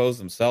to expose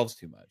themselves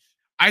too much.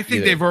 I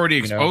think they've already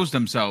exposed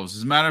themselves.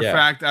 As a matter of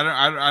fact,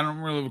 I don't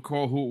really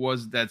recall who it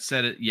was that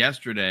said it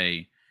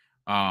yesterday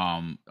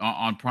on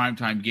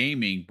Primetime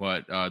Gaming,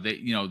 but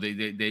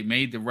they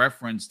made the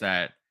reference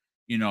that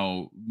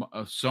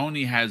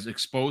Sony has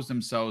exposed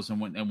themselves,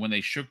 and when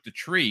they shook the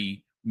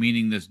tree,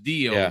 meaning this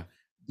deal,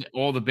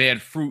 all the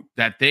bad fruit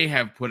that they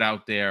have put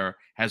out there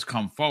has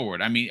come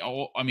forward. I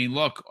mean,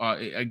 look,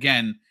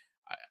 again,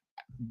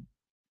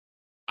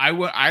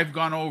 I've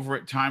gone over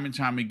it time and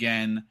time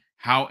again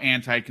how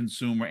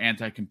anti-consumer,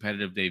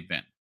 anti-competitive they've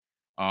been.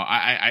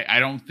 I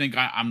don't think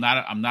I'm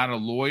not a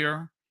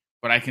lawyer,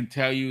 but I can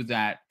tell you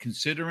that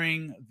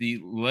considering the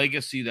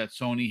legacy that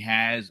Sony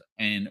has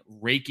and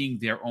raking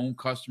their own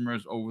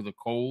customers over the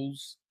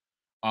coals,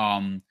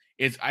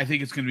 I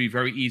think it's going to be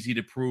very easy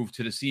to prove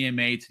to the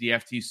CMA, to the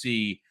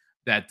FTC,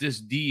 that this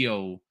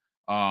deal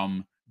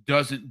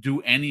doesn't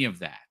do any of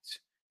that.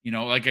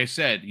 Like I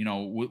said,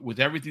 with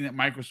everything that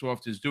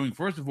Microsoft is doing,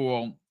 first of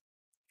all,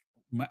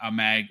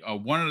 Mag,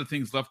 one of the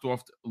things left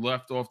off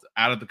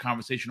out of the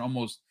conversation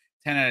almost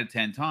 10 out of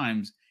 10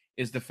 times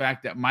is the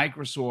fact that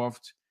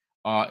Microsoft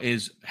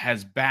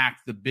has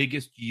backed the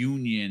biggest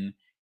union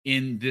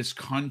in this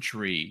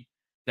country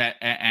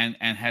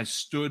and has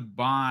stood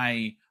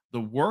by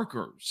the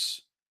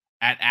workers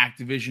at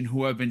Activision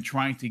who have been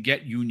trying to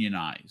get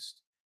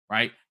unionized,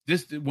 right?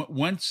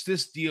 Once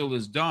this deal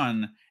is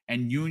done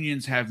and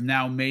unions have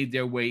now made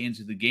their way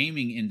into the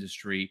gaming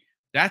industry,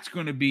 that's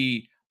going to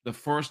be the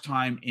first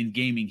time in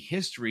gaming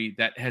history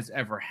that has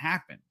ever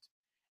happened.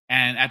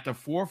 And at the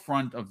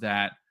forefront of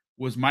that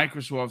was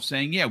Microsoft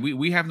saying, "Yeah,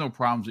 we have no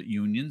problems with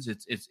unions.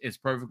 It's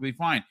perfectly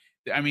fine."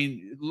 I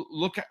mean,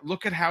 look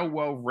at how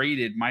well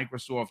rated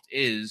Microsoft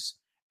is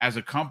as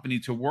a company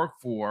to work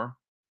for.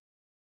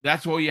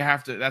 That's all you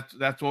have to.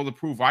 That's all the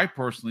proof I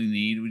personally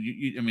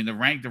need. I mean, the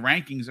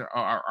rankings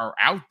are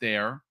out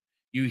there.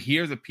 You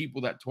hear the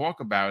people that talk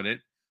about it.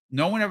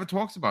 No one ever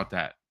talks about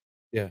that.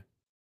 Yeah,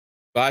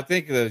 but I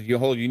think the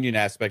whole union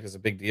aspect is a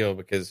big deal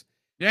because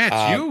yeah,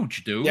 it's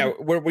huge, dude. Yeah,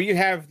 where you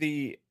have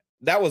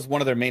that was one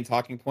of their main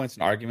talking points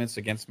and arguments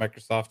against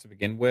Microsoft to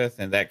begin with,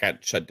 and that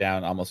got shut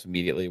down almost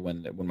immediately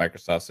when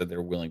Microsoft said they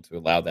were willing to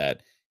allow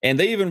that. And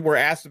they even were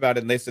asked about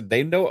it, and they said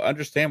they don't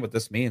understand what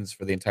this means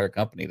for the entire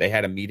company. They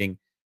had a meeting.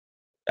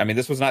 I mean,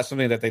 this was not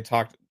something that they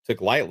took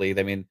lightly.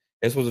 I mean,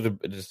 this was a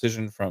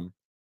decision from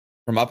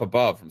up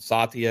above, from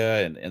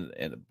Satya and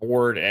the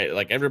board.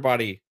 Like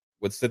everybody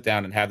would sit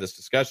down and have this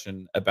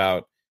discussion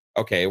about,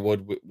 okay,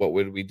 what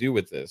would we do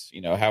with this? You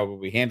know, how would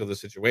we handle the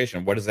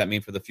situation? What does that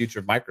mean for the future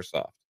of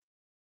Microsoft?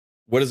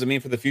 What does it mean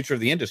for the future of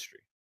the industry?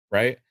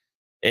 Right.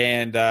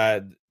 And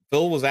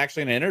Phil was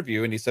actually in an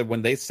interview and he said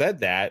when they said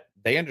that,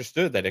 they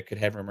understood that it could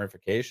have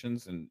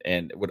ramifications and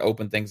it would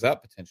open things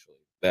up potentially.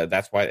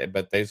 That's why,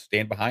 but they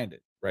stand behind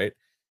it. Right.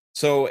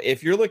 So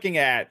if you're looking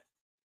at,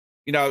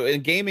 you know, in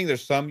gaming,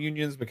 there's some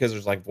unions because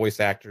there's like voice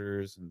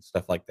actors and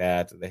stuff like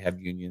that. They have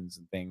unions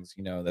and things,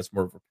 you know, that's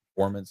more of a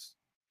performance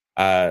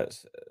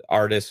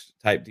artist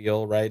type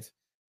deal, right?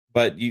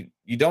 But you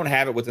don't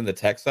have it within the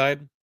tech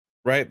side,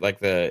 right?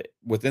 Like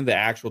within the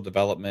actual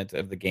development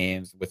of the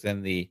games,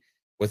 within the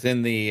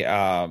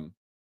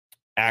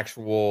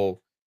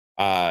actual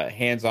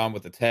hands-on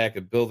with the tech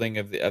and building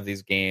of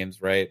these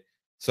games, right?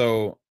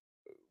 So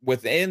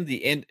within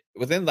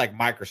like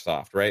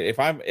Microsoft, right? If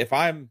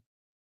I'm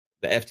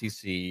the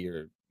FTC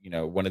or, you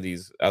know, one of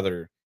these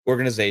other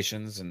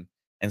organizations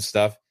and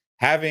stuff,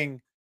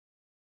 having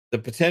the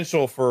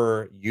potential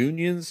for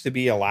unions to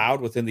be allowed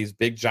within these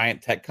big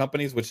giant tech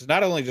companies, which is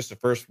not only just a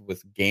first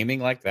with gaming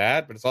like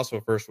that, but it's also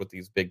a first with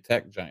these big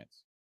tech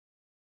giants,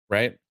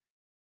 right?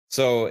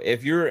 So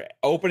if you're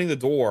opening the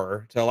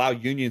door to allow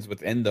unions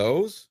within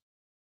those,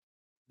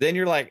 then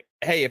you're like,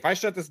 hey, if I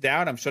shut this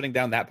down, I'm shutting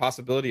down that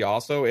possibility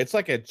also. It's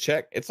like a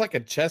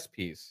chess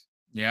piece.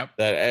 Yep.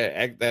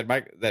 That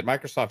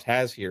Microsoft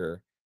has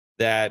here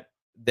that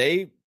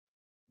they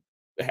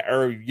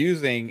are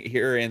using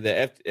here in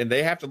and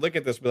they have to look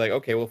at this and be like,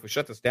 okay, well, if we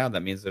shut this down,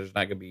 that means there's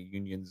not going to be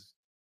unions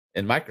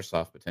in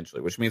Microsoft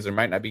potentially, which means there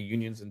might not be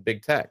unions in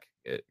big tech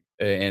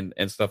and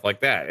stuff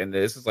like that. And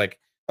this is like,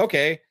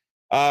 okay,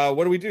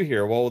 what do we do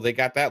here? Well, they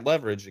got that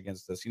leverage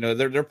against us. You know,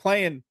 they're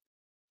playing.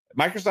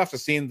 Microsoft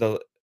has seen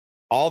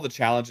all the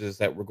challenges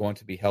that were going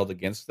to be held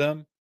against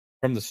them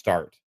from the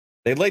start.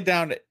 They laid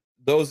down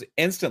those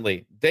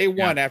instantly. Day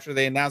one, after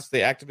they announced the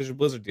Activision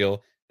Blizzard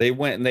deal, they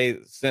went and they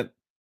sent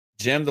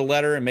Jim the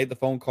letter and made the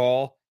phone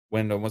call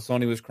when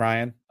Sony was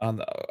crying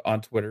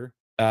on Twitter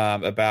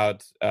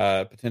about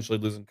potentially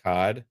losing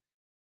COD.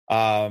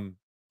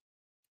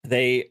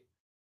 They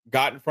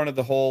got in front of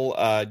the whole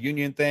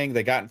union thing.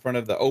 They got in front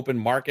of the open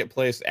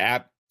marketplace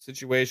app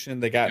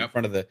situation. They got in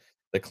front of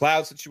the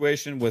cloud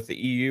situation with the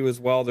EU as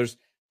well. There's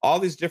all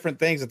these different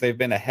things that they've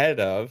been ahead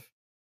of.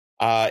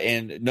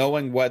 And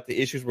knowing what the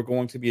issues were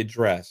going to be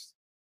addressed.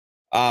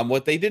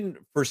 What they didn't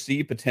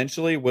foresee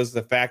potentially was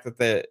the fact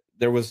that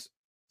there was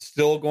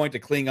still going to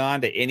cling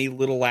on to any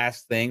little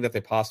last thing that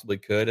they possibly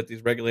could at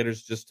these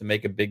regulators just to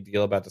make a big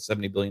deal about the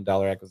 $70 billion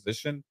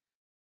acquisition.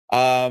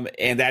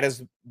 And that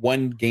is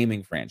one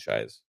gaming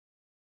franchise,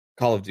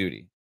 Call of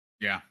Duty.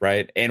 Yeah.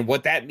 Right. And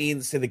what that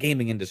means to the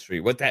gaming industry,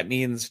 what that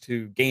means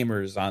to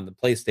gamers on the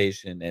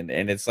PlayStation.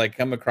 And it's like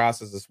come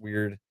across as this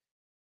weird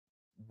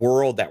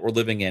world that we're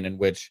living in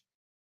which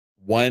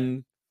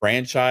one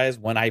franchise,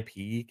 one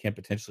IP can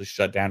potentially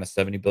shut down a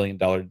 $70 billion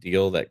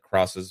deal that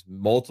crosses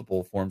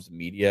multiple forms of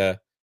media,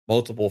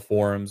 multiple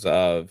forms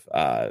of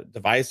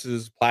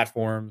devices,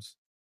 platforms,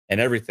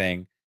 and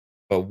everything.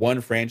 But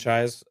one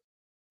franchise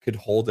could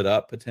hold it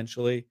up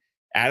potentially.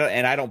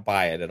 I don't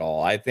buy it at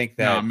all. I think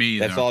that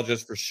that's all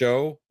just for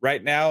show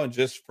right now and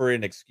just for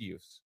an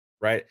excuse,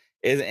 right?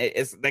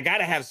 It's they got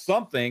to have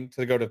something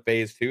to go to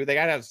phase 2. They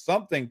got to have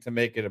something to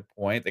make it a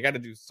point. They got to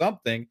do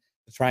something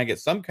to try and get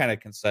some kind of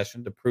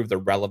concession to prove their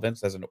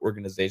relevance as an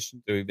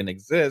organization to even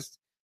exist.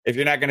 If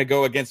you're not going to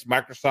go against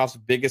Microsoft's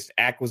biggest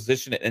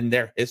acquisition in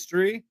their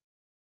history.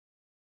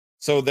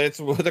 So they're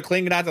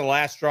clinging on to the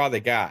last straw they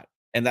got.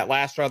 And that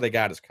last straw they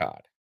got is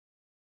COD.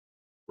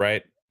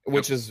 Right?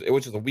 Which is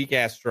a weak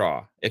ass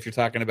straw if you're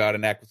talking about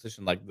an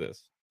acquisition like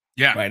this.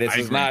 Yeah. Right. This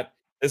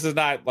is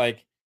not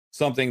like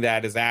something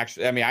that is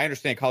actually, I mean, I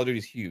understand Call of Duty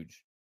is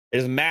huge. It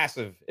is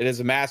massive. It is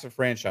a massive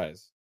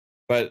franchise.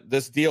 But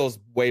this deal is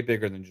way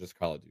bigger than just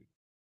Call of Duty.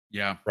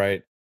 Yeah.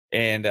 Right.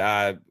 And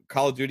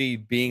Call of Duty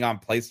being on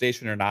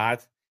PlayStation or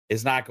not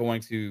is not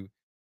going to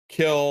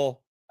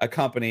kill a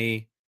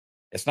company.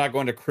 It's not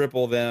going to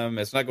cripple them.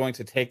 It's not going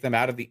to take them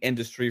out of the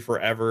industry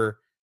forever.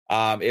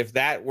 If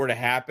that were to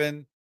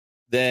happen,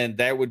 then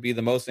that would be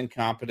the most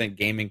incompetent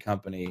gaming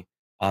company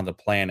on the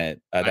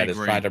planet that is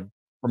trying to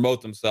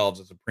promote themselves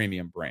as a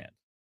premium brand.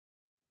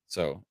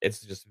 So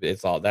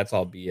that's all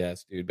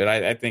BS, dude. But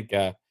I think,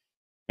 man,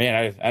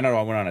 I don't know.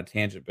 I went on a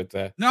tangent,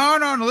 but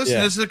no. Listen,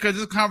 this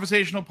is a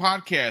conversational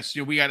podcast.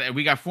 You know,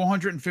 we got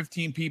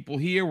 415 people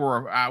here.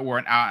 We're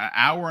an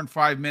hour and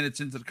 5 minutes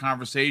into the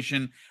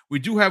conversation. We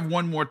do have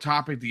one more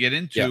topic to get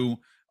into.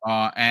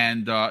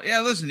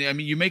 Listen, I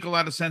mean, you make a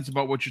lot of sense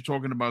about what you're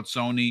talking about,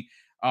 Sony.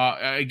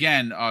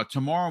 Again,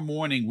 tomorrow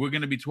morning we're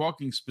going to be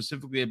talking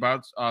specifically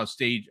about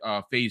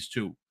phase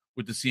 2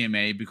 with the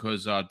CMA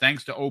because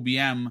thanks to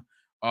OBM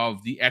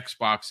of the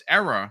Xbox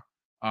era,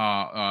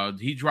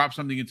 he dropped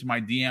something into my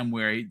DM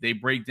where they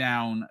break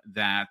down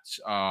that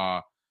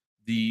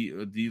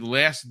the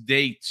last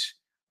date,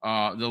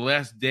 the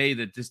last day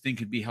that this thing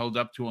could be held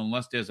up to,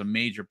 unless there's a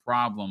major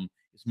problem,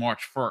 is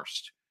March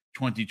 1st,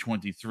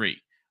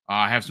 2023.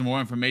 I have some more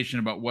information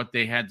about what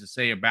they had to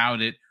say about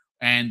it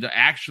and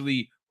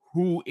actually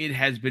who it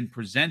has been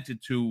presented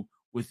to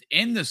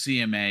within the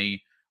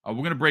CMA. We're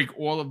going to break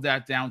all of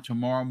that down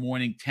tomorrow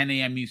morning, 10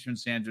 a.m. Eastern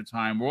Standard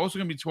Time. We're also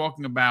going to be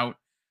talking about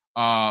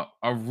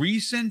a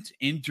recent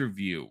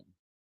interview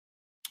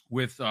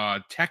with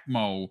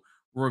Tecmo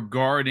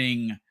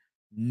regarding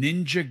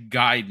Ninja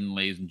Gaiden,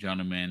 ladies and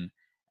gentlemen.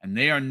 And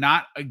they are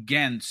not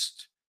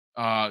against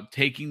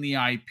taking the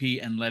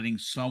IP and letting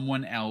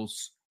someone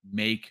else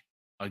make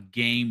a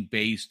game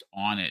based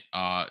on it.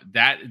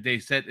 That they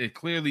said it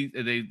clearly.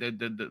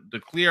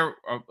 The clear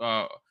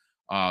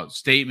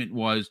statement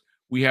was,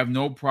 we have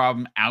no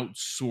problem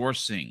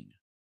outsourcing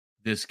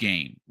this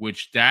game,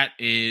 which that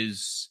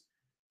is,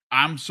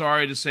 I'm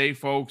sorry to say,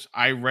 folks,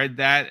 I read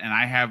that and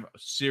I have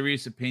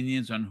serious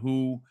opinions on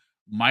who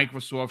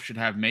Microsoft should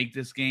have make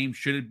this game.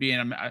 Should it be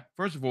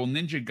first of all,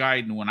 Ninja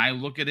Gaiden, when I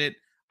look at it,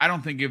 I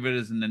don't think of it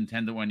as a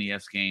Nintendo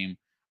NES game.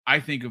 I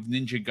think of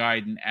Ninja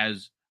Gaiden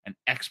as an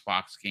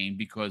Xbox game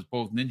because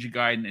both Ninja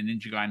Gaiden and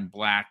Ninja Gaiden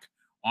Black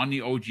on the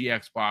OG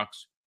Xbox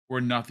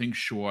were nothing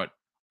short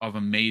of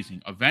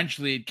amazing.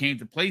 Eventually, it came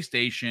to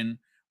PlayStation,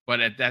 but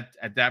at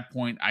that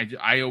point,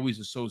 I always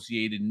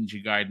associated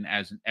Ninja Gaiden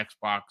as an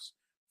Xbox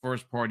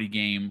first-party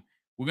game.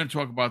 We're going to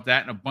talk about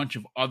that and a bunch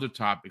of other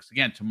topics.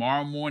 Again,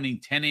 tomorrow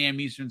morning, 10 a.m.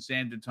 Eastern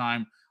Standard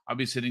Time, I'll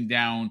be sitting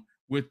down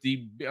with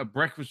the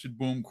Breakfast with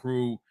Boom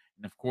crew,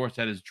 and of course,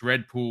 that is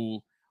Dreadpool.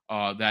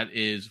 That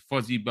is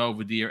Fuzzy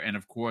Belvedere, and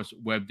of course,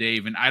 Web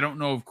Dave. And I don't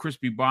know if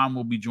Crispy Bomb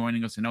will be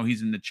joining us. I know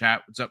he's in the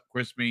chat. What's up,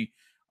 Crispy?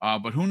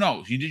 But who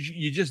knows?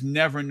 You just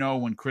never know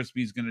when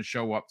Crispy's going to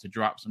show up to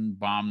drop some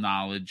bomb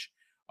knowledge.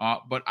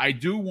 But I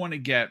do want to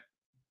get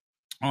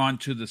on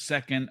to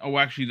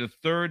the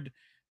third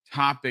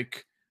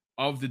topic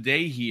of the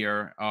day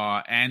here.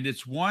 And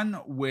it's one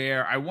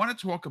where I want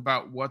to talk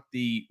about what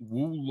the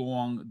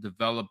Wulong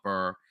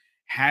developer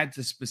had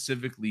to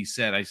specifically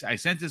said. I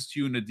sent this to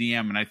you in a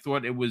DM, and I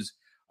thought it was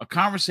a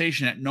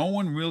conversation that no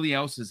one really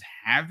else is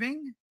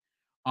having.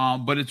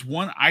 But it's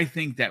one I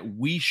think that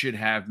we should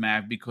have,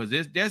 Matt, because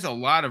there's a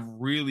lot of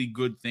really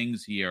good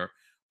things here.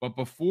 But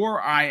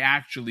before I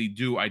actually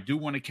do, I do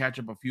want to catch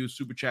up a few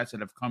super chats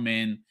that have come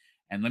in,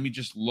 and let me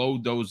just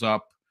load those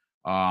up.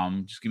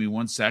 Just give me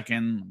 1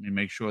 second. Let me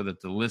make sure that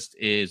the list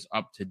is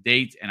up to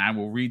date, and I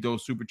will read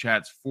those super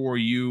chats for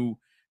you.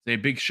 Say a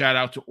big shout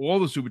out to all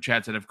the super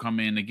chats that have come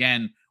in.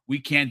 Again, we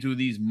can't do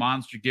these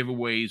monster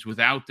giveaways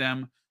without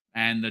them.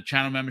 And the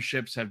channel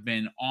memberships have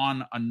been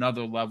on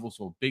another level.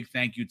 So big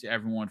thank you to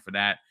everyone for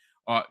that.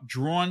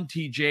 Drawn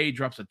TJ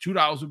drops a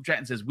 $2 super chat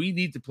and says, we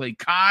need to play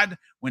COD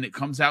when it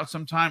comes out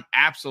sometime.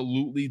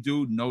 Absolutely,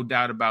 dude. No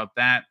doubt about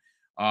that.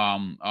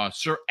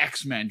 Sir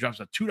X-Men drops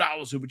a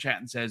 $2 super chat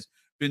and says,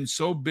 been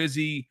so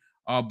busy.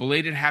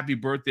 Belated happy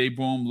birthday,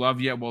 Boom.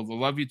 Love you. Well,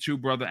 love you too,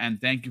 brother. And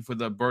thank you for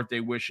the birthday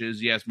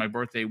wishes. Yes, my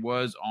birthday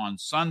was on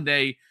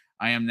Sunday.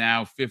 I am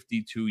now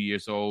 52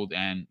 years old,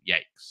 and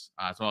yikes.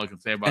 That's all I can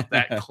say about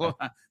that.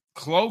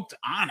 Cloaked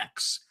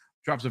Onyx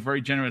drops a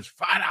very generous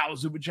 $5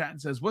 super chat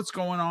and says, what's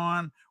going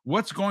on?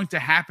 What's going to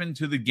happen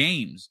to the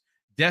games?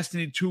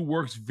 Destiny 2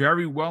 works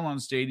very well on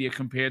Stadia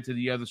compared to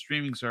the other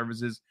streaming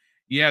services.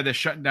 Yeah, they're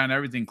shutting down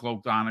everything,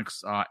 Cloaked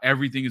Onyx.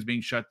 Everything is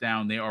being shut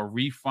down. They are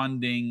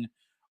refunding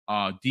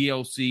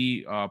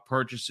DLC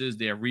purchases.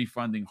 They're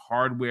refunding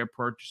hardware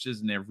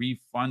purchases, and they're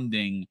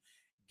refunding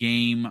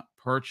game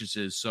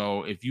purchases.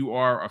 So if you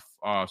are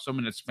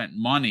someone that spent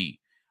money,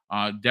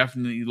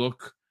 definitely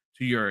look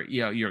to your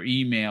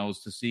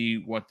emails to see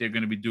what they're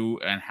going to be doing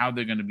and how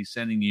they're going to be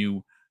sending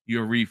you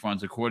your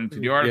refunds. According to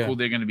the article,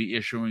 they're going to be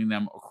issuing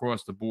them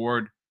across the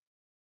board.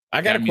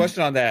 I got a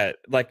question on that.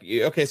 Like,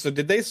 okay, so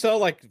did they sell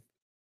like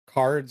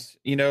cards,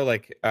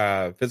 like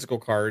physical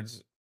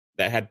cards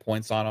that had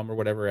points on them or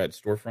whatever at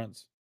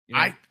storefronts?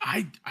 I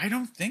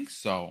don't think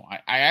so.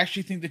 I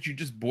actually think that you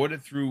just bought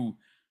it through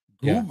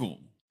Google.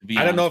 To be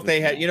I don't know honest if with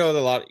they you,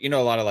 had,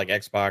 a lot of like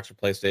Xbox or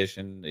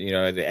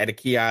PlayStation, at a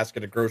kiosk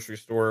at a grocery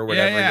store or yeah,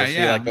 whatever, yeah, you'll see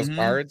yeah. like those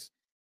cards.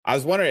 I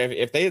was wondering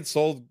if they had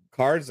sold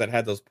cards that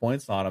had those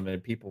points on them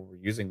and people were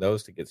using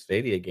those to get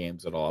Stadia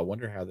games at all. I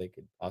wonder how they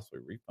could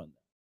possibly refund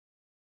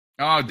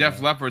Oh, that, you Def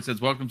know? Leppard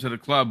says, "Welcome to the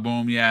club."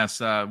 Boom. Yes.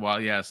 Well,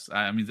 yes.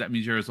 I mean, that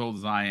means you're as old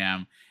as I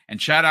am.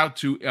 And shout out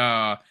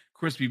to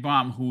Crispy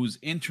Bomb, whose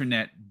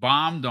internet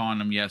bombed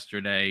on him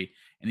yesterday,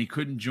 and he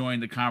couldn't join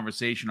the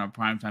conversation on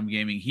Primetime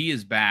Gaming. He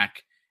is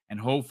back, and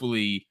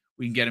hopefully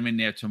we can get him in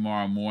there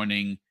tomorrow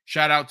morning.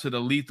 Shout out to the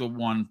Lethal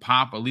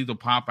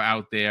Papa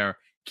out there,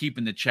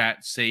 keeping the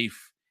chat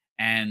safe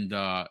and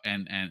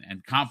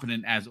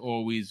confident as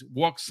always.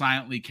 Walks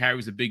silently,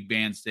 carries a big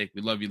band stick.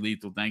 We love you,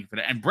 Lethal. Thank you for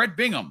that. And Brett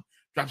Bingham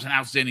drops an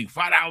outstanding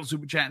 $5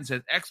 super chat and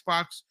says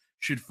Xbox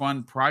should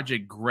fund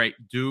Project Gray.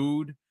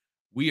 Dude,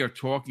 we are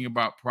talking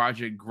about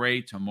Project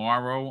Gray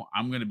tomorrow.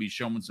 I'm going to be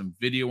showing some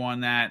video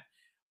on that.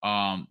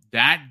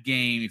 That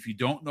game, if you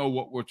don't know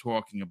what we're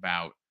talking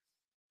about,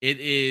 it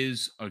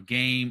is a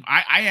game.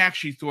 I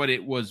actually thought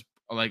it was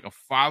like a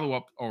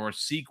follow-up or a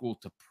sequel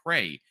to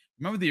Prey.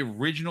 Remember the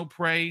original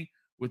Prey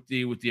with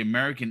the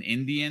American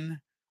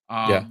Indian?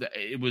 Yeah.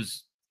 It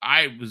was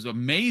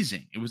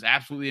amazing. It was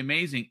absolutely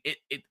amazing.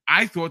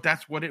 I thought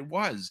that's what it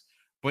was,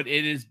 but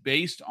it is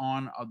based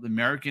on the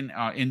American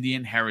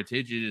Indian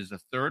heritage. It is a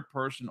third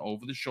person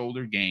over the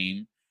shoulder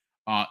game.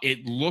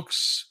 It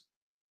looks,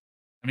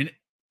 I mean,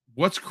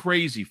 what's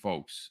crazy,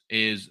 folks,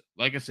 is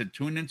like I said,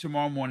 tune in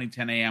tomorrow morning,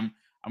 10 a.m.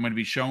 I'm going to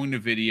be showing the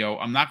video.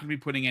 I'm not going to be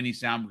putting any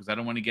sound because I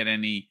don't want to get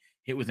any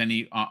hit with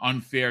any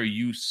unfair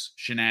use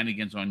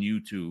shenanigans on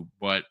YouTube,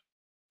 but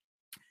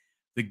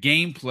the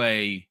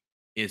gameplay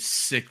is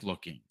sick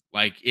looking.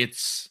 Like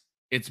it's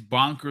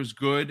bonkers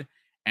good.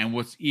 And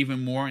what's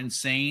even more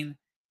insane,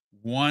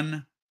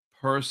 one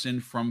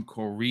person from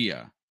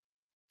Korea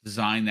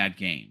designed that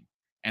game.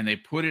 And they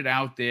put it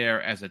out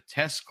there as a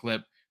test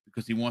clip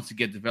because he wants to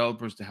get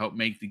developers to help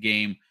make the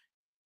game.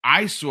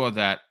 I saw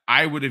that.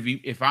 I would have,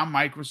 if I'm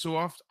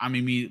Microsoft, I'm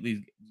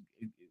immediately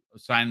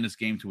signing this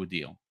game to a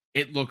deal.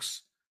 It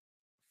looks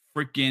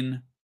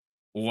freaking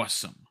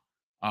awesome.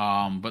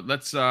 But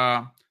let's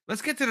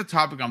get to the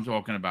topic I'm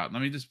talking about.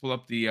 Let me just pull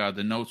up the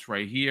notes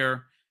right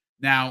here.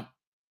 Now,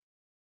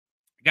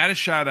 got to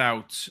shout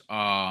out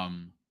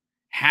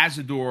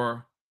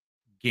Hazador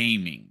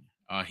Gaming.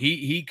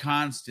 He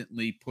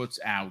constantly puts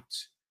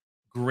out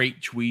great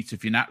tweets.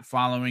 If you're not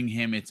following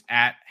him, it's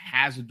at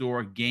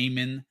Hazador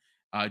Gaming,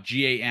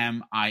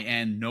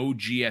 Gamin, no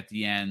G at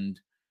the end.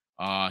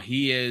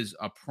 He is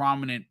a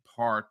prominent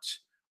part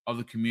of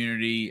the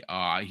community.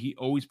 He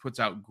always puts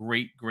out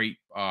great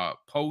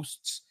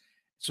posts.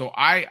 So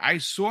I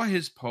saw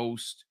his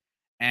post,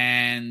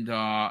 and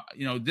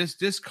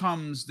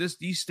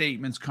these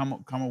statements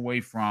come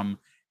away from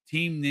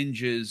Team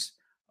Ninja's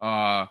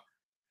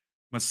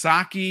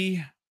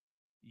Masaki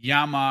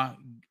Yamagaya.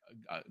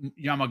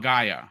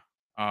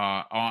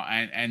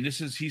 And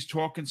he's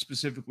talking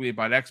specifically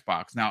about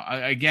Xbox. Now,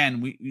 again,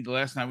 we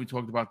last night we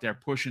talked about their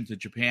push into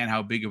Japan,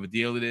 how big of a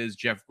deal it is.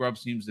 Jeff Grubb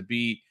seems to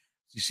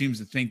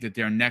think that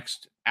their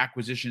next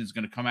acquisition is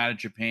going to come out of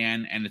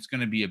Japan, and it's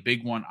going to be a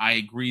big one. I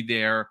agree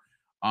there.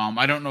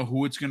 I don't know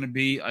who it's going to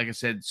be. Like I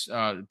said,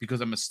 because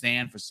I'm a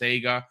stan for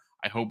Sega,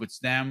 I hope it's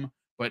them.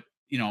 But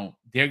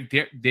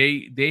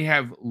they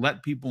have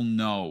let people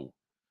know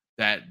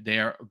that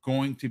they're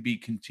going to be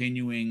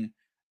continuing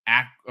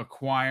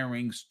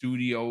acquiring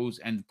studios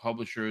and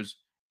publishers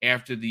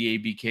after the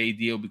ABK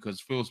deal,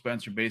 because Phil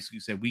Spencer basically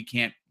said we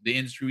can't put the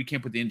industry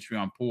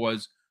on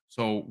pause,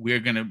 so we're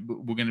gonna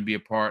be a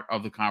part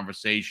of the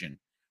conversation.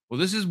 Well,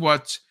 this is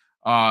what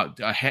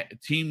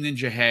Team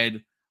Ninja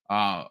head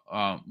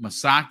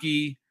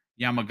Masaki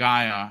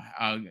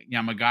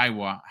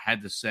Yamagawa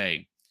had to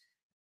say.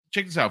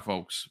 Check this out,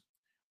 folks.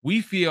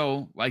 We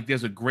feel like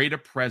there's a greater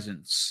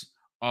presence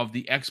of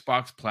the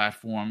Xbox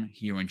platform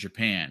here in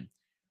Japan.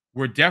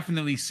 We're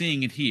definitely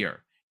seeing it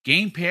here.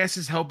 Game Pass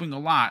is helping a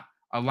lot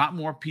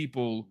more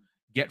people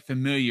get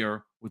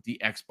familiar with the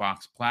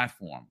Xbox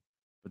platform.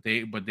 But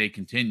they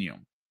continue. It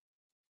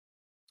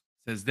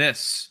says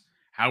this.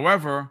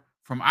 However,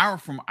 from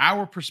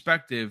our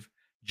perspective,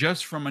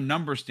 just from a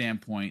number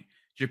standpoint,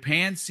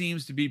 Japan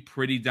seems to be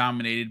pretty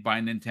dominated by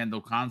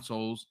Nintendo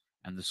consoles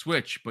and the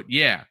Switch. But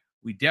yeah,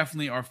 we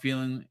definitely are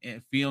feeling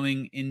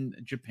in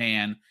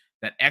Japan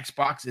that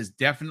Xbox is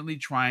definitely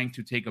trying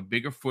to take a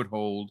bigger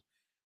foothold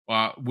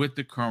with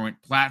the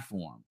current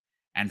platform.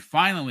 And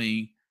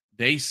finally,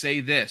 they say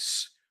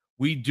this: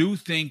 we do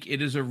think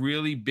it is a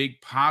really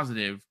big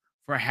positive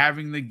for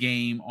having the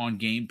game on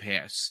Game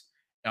Pass.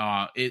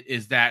 It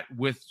is that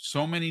with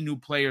so many new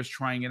players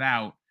trying it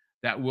out,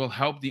 that will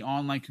help the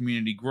online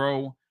community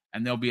grow,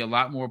 and there'll be a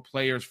lot more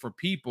players for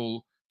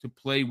people to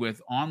play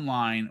with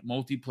online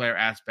multiplayer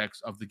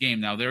aspects of the game.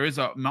 Now, there is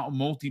a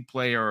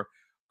multiplayer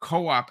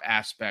co-op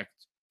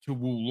aspect to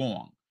Wo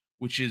Long,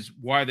 which is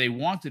why they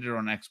wanted it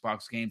on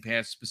Xbox Game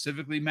Pass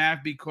specifically,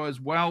 Matt, because,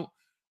 well,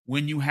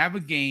 when you have a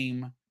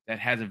game that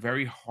has a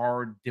very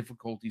hard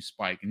difficulty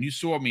spike, and you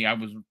saw me, I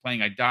was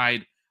playing, I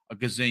died a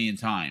gazillion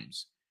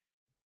times.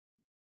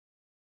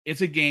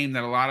 It's a game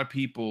that a lot of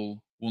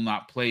people will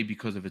not play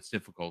because of its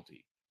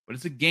difficulty. But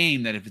it's a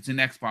game that if it's in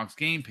Xbox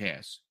Game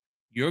Pass,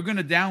 you're going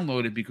to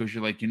download it because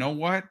you're like, you know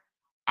what?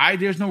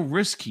 There's no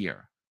risk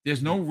here.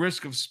 There's no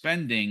risk of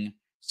spending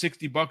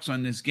 $60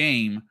 on this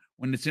game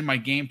when it's in my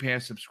Game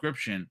Pass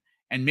subscription.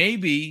 And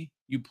maybe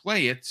you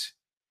play it,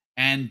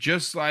 and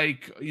just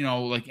like,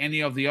 like any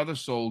of the other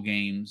Soul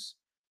games,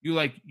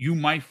 you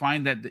might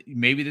find that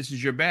maybe this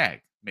is your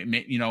bag.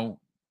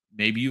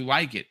 Maybe you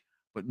like it,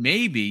 but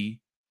maybe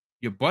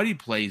your buddy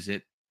plays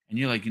it and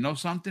you're like,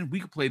 something, we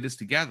could play this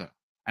together.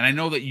 And I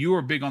know that you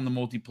are big on the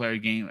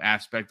multiplayer game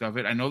aspect of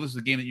it. I know this is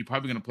a game that you're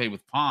probably going to play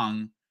with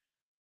Pong.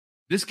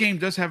 This game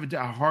does have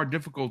a hard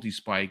difficulty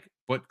spike,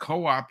 but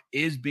co-op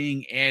is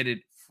being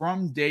added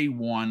from day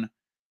one.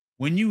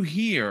 When you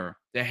hear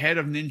the head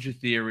of Team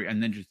Ninja,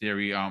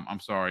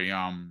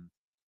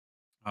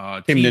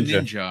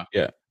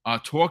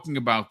 talking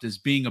about this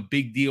being a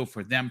big deal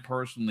for them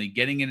personally,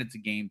 getting it into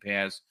Game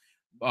Pass,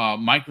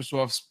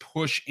 Microsoft's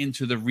push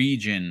into the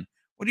region.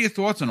 What are your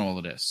thoughts on all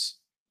of this?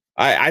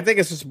 I think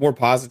it's just more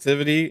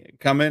positivity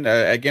coming.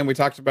 Again, we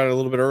talked about it a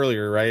little bit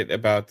earlier, right?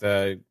 About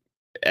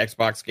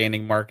Xbox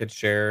gaining market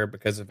share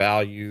because of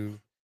value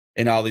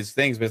and all these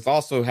things, but it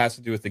also has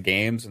to do with the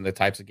games and the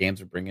types of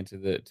games we're bringing to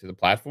the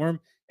platform.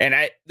 And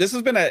this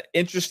has been an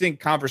interesting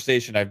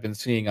conversation I've been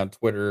seeing on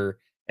Twitter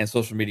and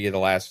social media the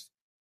last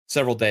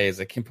several days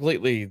that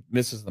completely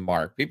misses the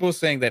mark. People are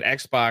saying that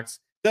Xbox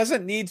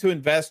doesn't need to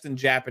invest in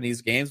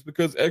Japanese games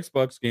because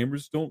Xbox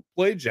gamers don't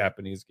play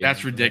Japanese games.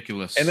 That's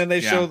ridiculous. And then they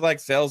showed like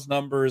sales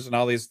numbers and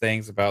all these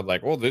things about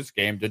like, well, this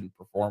game didn't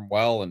perform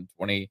well in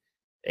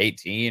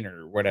 2018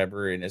 or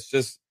whatever. And it's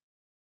just,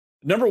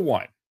 number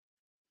one,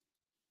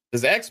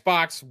 does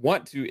Xbox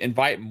want to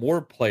invite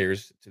more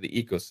players to the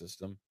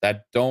ecosystem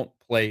that don't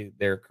play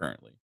there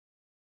currently?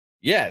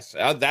 Yes,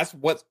 that's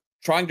what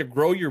trying to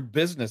grow your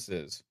business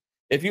is.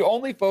 If you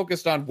only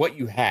focused on what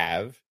you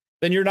have,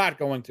 then you're not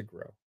going to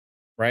grow,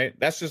 right?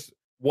 That's just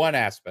one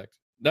aspect.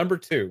 Number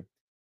two,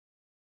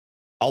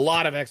 a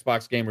lot of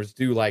Xbox gamers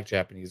do like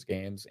Japanese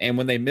games, and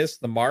when they miss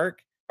the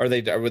mark or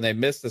when they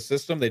miss the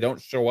system, they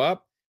don't show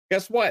up.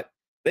 Guess what?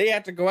 They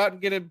have to go out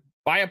and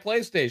buy a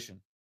PlayStation.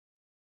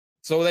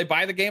 So they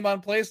buy the game on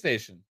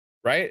PlayStation,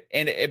 right?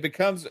 And it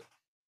becomes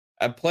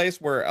a place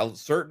where a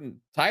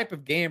certain type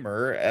of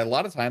gamer, a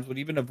lot of times, would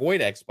even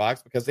avoid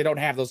Xbox because they don't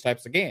have those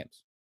types of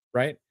games,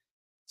 right?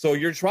 So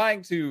you're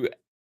trying to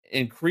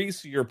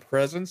increase your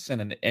presence in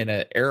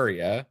an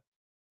area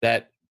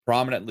that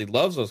prominently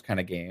loves those kind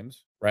of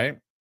games, right?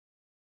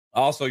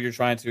 Also, you're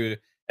trying to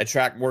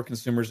attract more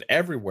consumers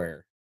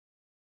everywhere.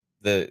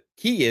 The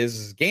key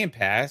is Game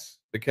Pass,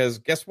 because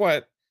guess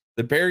what?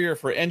 The barrier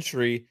for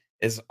entry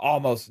is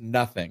almost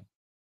nothing,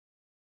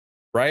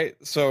 right?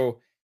 So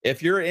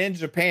if you're in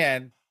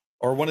Japan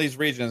or one of these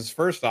regions,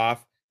 first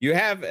off, you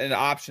have an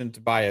option to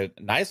buy a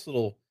nice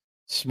little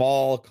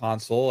small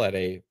console at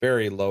a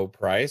very low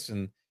price.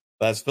 And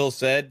as Phil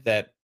said,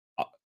 that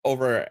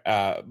over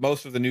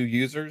most of the new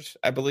users,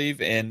 I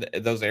believe, in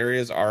those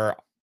areas are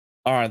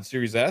on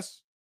Series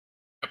S.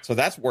 So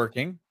that's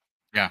working.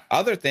 Yeah.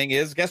 Other thing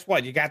is, guess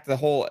what? You got the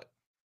whole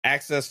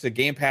access to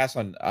Game Pass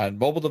on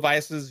mobile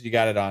devices. You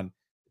got it on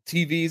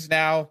TVs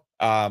now,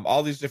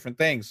 all these different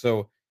things.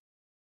 So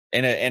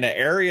in an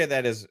area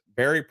that is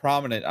very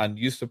prominent on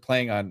used to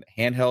playing on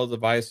handheld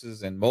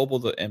devices and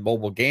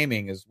mobile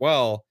gaming as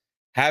well,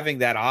 having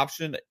that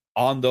option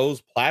on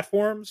those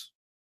platforms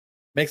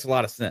makes a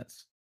lot of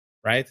sense,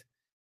 right?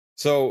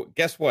 So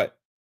guess what?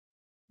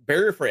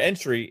 Barrier for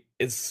entry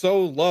is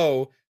so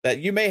low that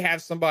you may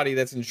have somebody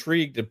that's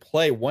intrigued to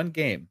play one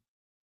game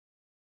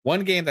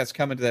that's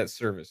coming to that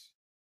service,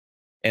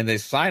 and they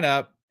sign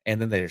up and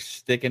then they're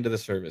sticking to the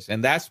service.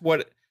 And that's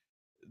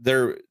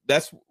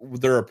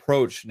their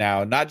approach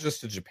now, not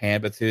just to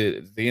Japan, but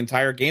to the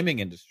entire gaming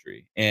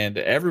industry and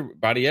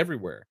everybody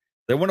everywhere.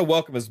 They want to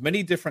welcome as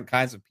many different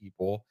kinds of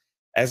people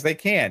as they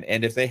can.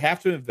 And if they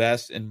have to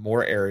invest in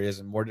more areas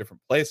and more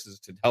different places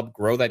to help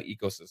grow that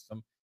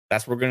ecosystem,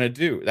 that's what we're going to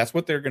do. That's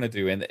what they're going to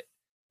do. And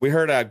we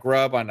heard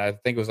Grubb on, I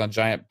think it was on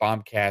Giant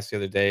Bombcast the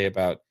other day,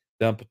 about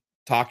them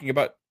talking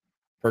about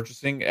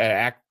purchasing,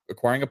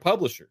 acquiring a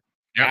publisher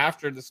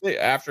after the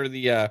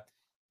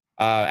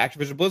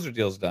Activision Blizzard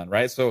deal is done,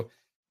 right? So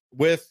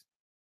with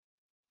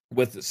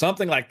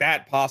something like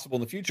that possible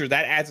in the future,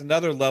 that adds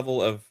another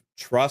level of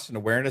trust and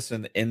awareness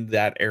in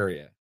that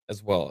area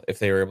as well, if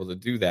they are able to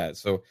do that.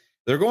 So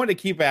they're going to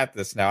keep at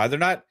this now.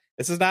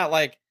 This is not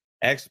like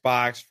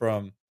Xbox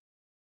from,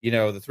 the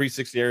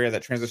 360 area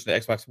that transitioned to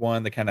Xbox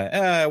One, that kind of,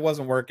 it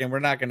wasn't working. We're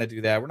not going to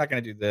do that. We're not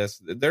going to do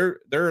this.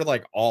 They're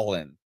like all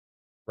in,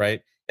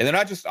 right? And they're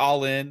not just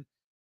all in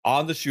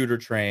on the shooter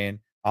train,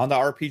 on the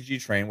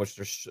RPG train, which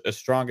they're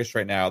strongest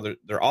right now.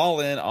 They're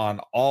all in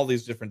on all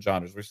these different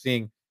genres. We're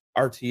seeing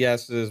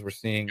RTSs. We're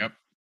seeing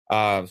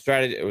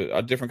strategy,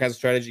 different kinds of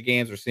strategy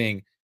games. We're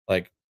seeing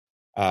like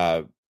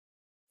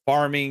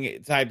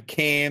farming type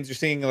games. You're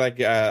seeing like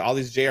all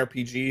these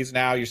JRPGs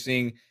now. You're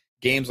seeing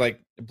games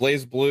like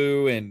Blaze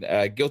Blue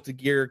and Guilty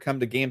Gear come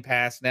to Game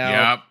Pass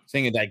now. Yep.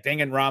 Seeing like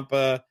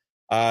Danganronpa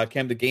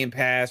come to Game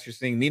Pass. You're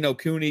seeing Ni no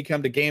Kuni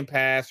come to Game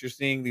Pass. You're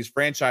seeing these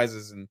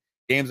franchises and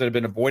games that have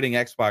been avoiding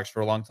Xbox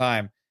for a long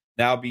time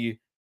now be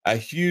a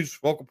huge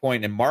focal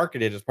point and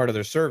marketed as part of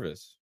their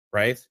service,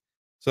 right?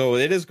 So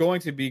it is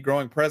going to be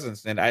growing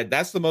presence, and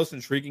that's the most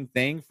intriguing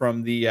thing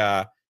from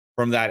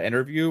that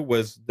interview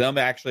was them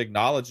actually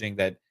acknowledging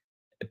that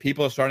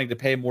people are starting to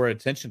pay more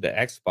attention to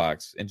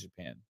Xbox in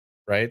Japan,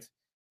 right?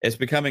 It's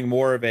becoming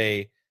more of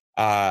a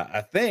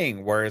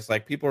thing where it's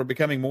like people are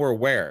becoming more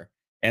aware,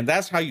 and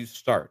that's how you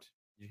start.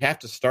 You have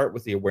to start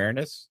with the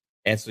awareness,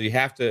 and so you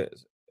have to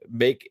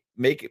make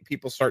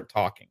people start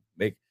talking.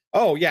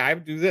 Oh yeah, I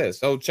do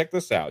this. Oh, check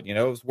this out.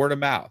 It's word of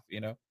mouth.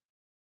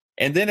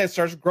 And then it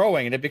starts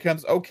growing, and it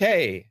becomes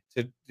okay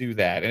to do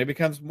that, and it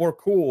becomes more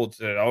cool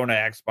to own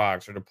an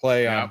Xbox or to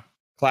play on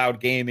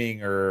cloud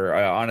gaming or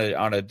on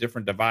a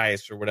different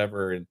device or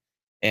whatever.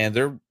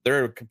 And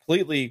they're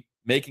completely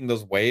making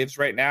those waves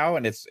right now,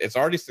 and it's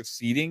already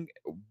succeeding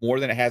more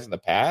than it has in the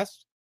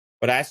past.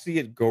 But I see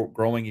it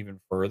growing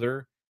even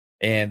further,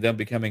 and them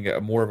becoming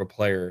more of a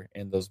player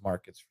in those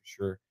markets for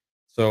sure.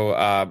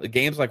 So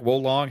games like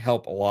Wolong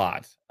help a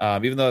lot,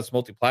 even though it's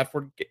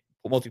multi-platform.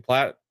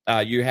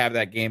 You have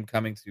that game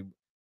coming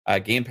to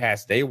Game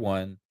Pass day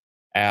one.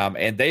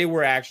 And they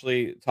were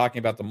actually talking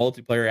about the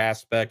multiplayer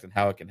aspect and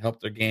how it can help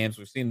their games.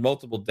 We've seen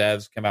multiple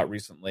devs come out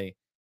recently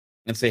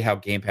and say how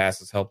Game Pass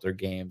has helped their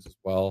games as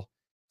well.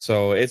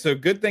 So it's a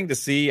good thing to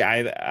see.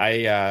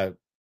 I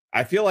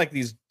feel like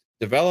these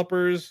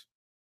developers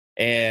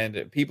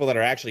and people that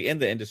are actually in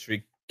the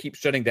industry keep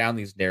shutting down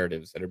these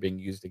narratives that are being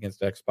used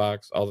against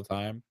Xbox all the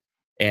time.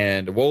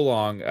 And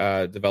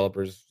Wolong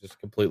developers just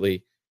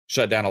completely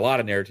shut down a lot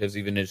of narratives,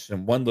 even just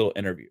in one little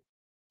interview.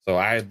 So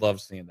I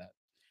love seeing that.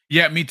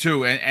 Yeah, me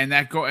too. And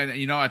I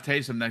tell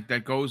you something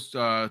that goes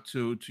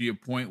to your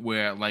point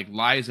where like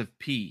Lies of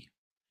P,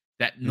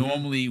 that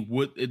normally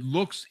it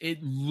looks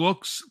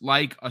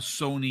like a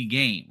Sony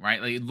game,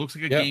 right? Like it looks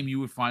like a game you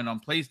would find on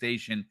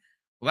PlayStation.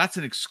 Well, that's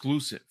an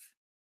exclusive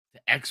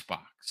to Xbox.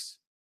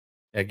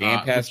 Yeah, Game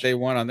Pass day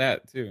one on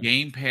that too.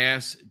 Game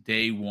Pass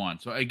day one.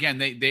 So again,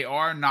 they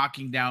are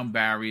knocking down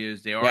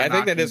barriers. They are. I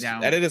think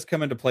that it is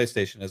coming to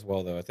PlayStation as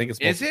well, though. I think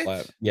it's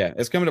it? Yeah,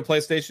 it's coming to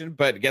PlayStation.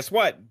 But guess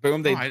what?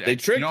 Boom! They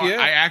tricked you.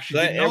 I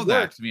actually didn't know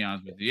that. To be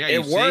honest with you, yeah,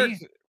 it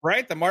works,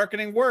 right? The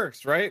marketing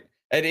works, right?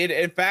 And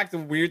in fact, the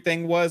weird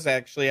thing was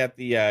actually at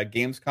the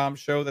Gamescom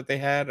show that they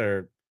had,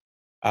 or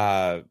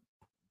I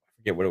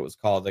forget what it was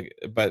called,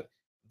 but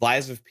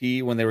Lies of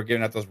P, when they were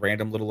giving out those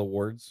random little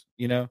awards,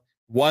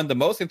 won the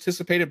most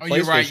anticipated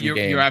PlayStation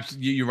game. You're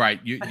absolutely you're right.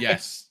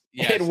 Yes.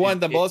 It won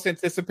the most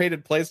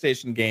anticipated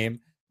PlayStation game,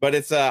 but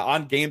it's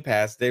on Game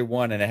Pass day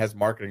one, and it has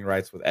marketing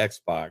rights with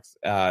Xbox.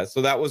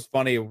 So that was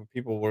funny.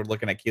 People were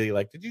looking at Keely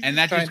like, "Did you?" And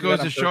that just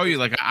goes to show you,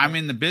 like, I'm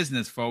in the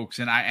business, folks,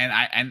 and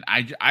I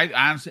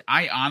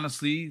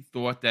honestly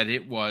thought that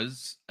it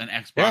was an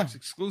Xbox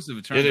exclusive.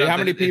 It turns out how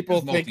many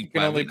people think you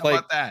can only play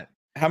that?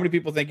 How many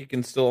people think you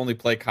can still only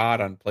play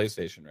COD on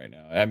PlayStation right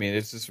now? I mean,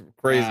 it's just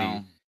crazy.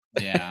 Wow.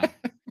 Yeah.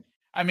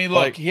 I mean,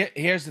 look,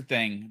 here's the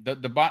thing.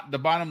 The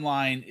bottom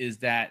line is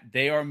that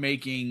they are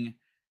making,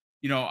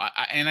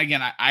 and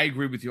again, I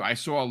agree with you. I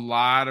saw a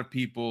lot of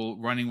people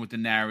running with the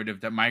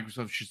narrative that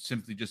Microsoft should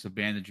simply just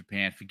abandon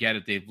Japan, forget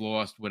it, they've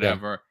lost,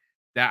 whatever.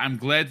 Yeah. That I'm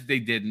glad that they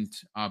didn't,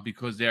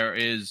 because there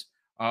is,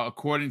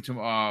 according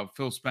to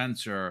Phil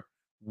Spencer,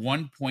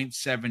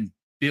 1.7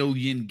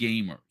 billion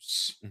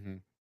gamers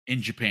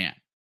in Japan.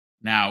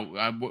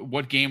 Now,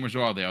 what gamers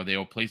are they? Are they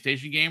all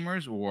PlayStation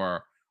gamers,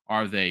 or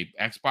are they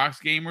Xbox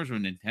gamers or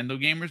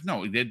Nintendo gamers?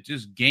 No, they're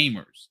just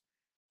gamers.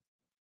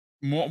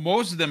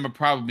 Most of them are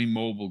probably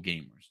mobile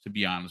gamers, to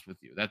be honest with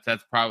you.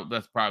 That's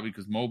probably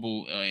because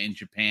mobile in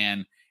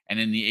Japan and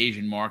in the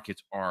Asian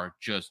markets are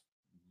just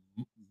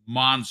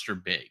monster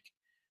big.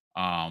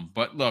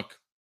 But look,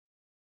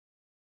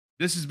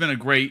 this has been a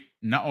great,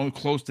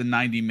 close to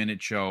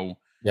 90-minute show.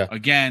 Yeah.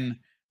 Again,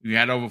 we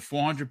had over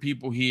 400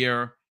 people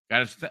here.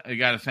 I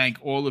got to thank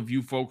all of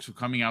you folks for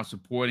coming out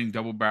supporting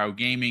Double Barrel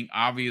Gaming.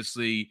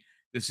 Obviously,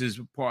 this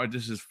is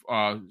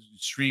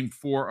stream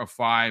 4 of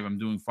 5. I'm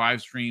doing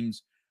 5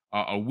 streams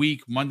a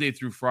week, Monday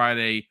through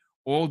Friday,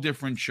 all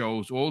different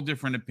shows, all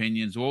different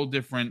opinions, all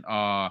different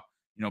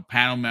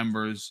panel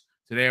members.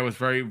 Today, I was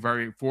very,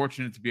 very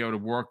fortunate to be able to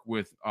work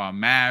with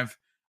Mav,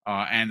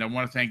 and I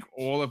want to thank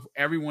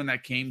everyone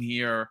that came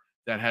here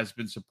that has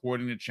been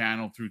supporting the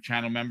channel through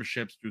channel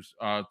memberships,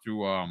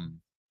 through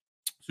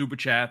super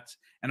chats.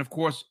 And of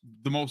course,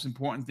 the most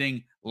important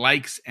thing,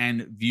 likes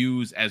and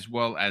views, as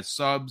well as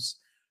subs.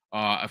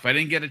 If I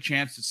didn't get a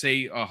chance to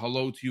say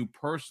hello to you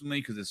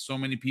personally, because there's so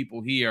many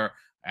people here,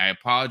 I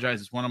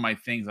apologize. It's one of my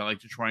things. I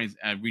like to try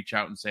and reach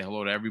out and say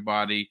hello to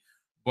everybody.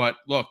 But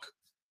look,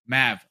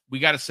 Mav, we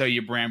got to sell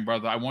your brand,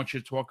 brother. I want you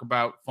to talk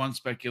about Fun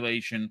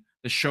Speculation,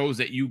 the shows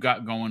that you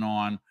got going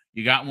on.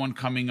 You got one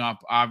coming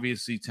up,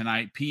 obviously,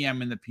 tonight,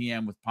 PM in the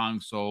PM with Pong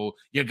Soul.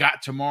 You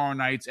got tomorrow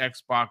night's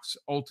Xbox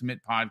Ultimate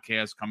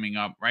podcast coming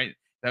up, right?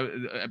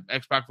 That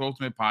Xbox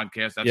Ultimate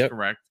Podcast. That's Yep.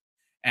 correct.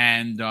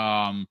 And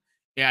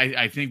yeah,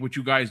 I think what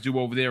you guys do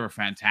over there are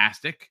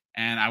fantastic,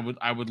 and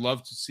I would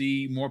love to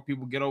see more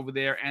people get over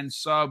there and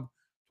sub.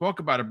 Talk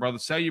about it, brother.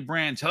 Sell your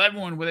brand. Tell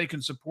everyone where they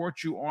can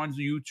support you on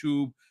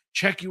YouTube.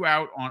 Check you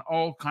out on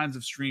all kinds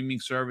of streaming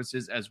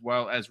services, as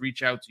well as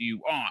reach out to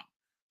you on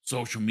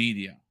social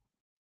media.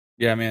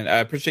 Yeah, man. I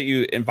appreciate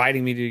you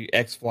inviting me to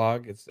X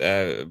Vlog. It's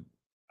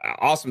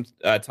awesome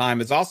time.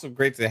 It's also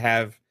great to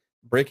have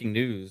breaking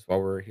news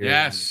while we're here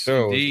on the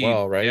show indeed. As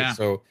well, right? Yeah.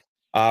 So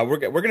we're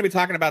going to be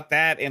talking about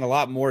that and a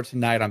lot more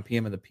tonight on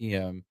PM of the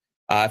PM.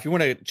 If you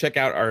want to check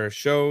out our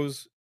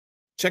shows,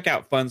 check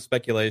out Fun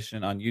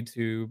Speculation on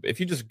YouTube. If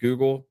you just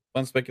Google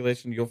Fun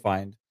Speculation, you'll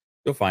find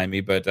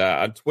me. But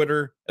on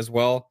Twitter as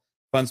well,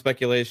 Fun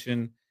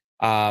Speculation.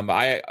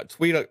 I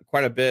tweet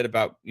quite a bit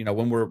about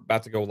when we're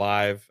about to go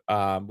live.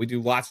 We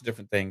do lots of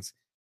different things,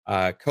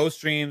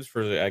 co-streams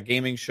for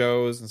gaming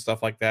shows and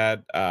stuff like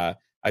that. I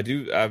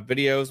do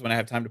videos when I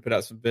have time to put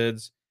out some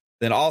vids.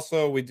 Then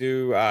also we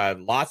do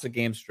lots of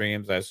game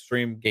streams. I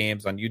stream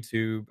games on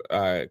YouTube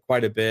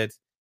quite a bit.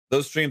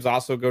 Those streams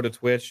also go to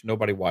Twitch.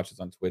 Nobody watches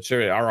on Twitch.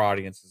 Our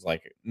audience is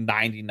like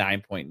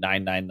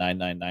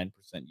 99.99999%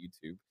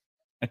 YouTube,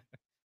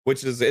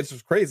 which is it's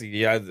crazy.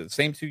 Yeah, the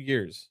same 2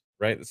 years.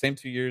 Right, the same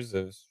 2 years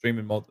of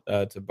streaming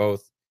to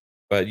both,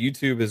 but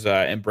YouTube has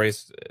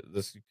embraced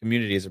this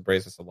community has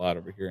embraced us a lot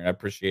over here, and I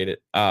appreciate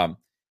it.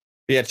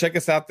 Yeah, check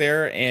us out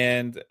there,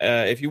 and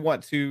if you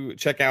want to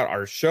check out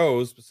our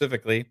shows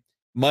specifically,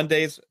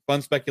 Mondays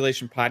Fun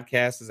Speculation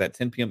Podcast is at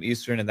 10 p.m.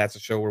 Eastern, and that's a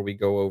show where we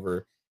go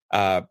over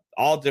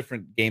all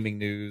different gaming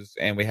news,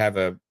 and we have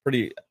a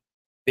pretty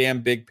damn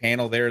big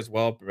panel there as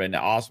well, an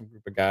awesome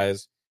group of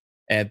guys.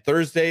 And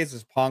Thursdays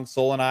is Pong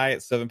Soul and I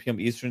at 7 p.m.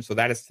 Eastern, so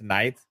that is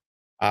tonight.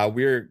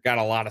 We're got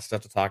a lot of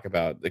stuff to talk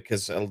about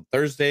because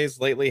Thursdays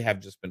lately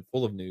have just been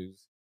full of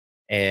news,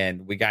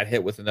 and we got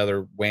hit with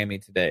another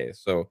whammy today.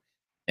 So,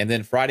 and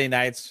then Friday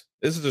nights,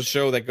 this is a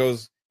show that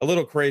goes a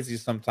little crazy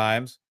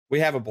sometimes. We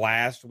have a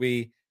blast.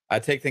 We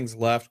take things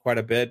left quite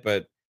a bit,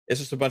 but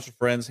it's just a bunch of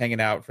friends hanging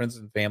out, friends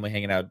and family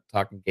hanging out,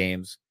 talking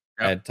games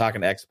and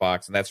talking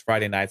Xbox. And that's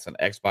Friday nights on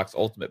Xbox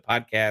Ultimate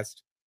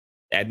Podcast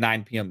at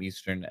 9 p.m.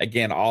 Eastern.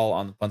 Again, all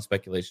on the Fun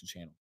Speculation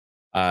channel.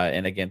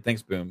 And again,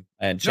 thanks, Boom.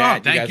 And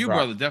chat. Thank you,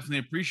 brother. Definitely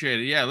appreciate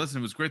it. Yeah, listen,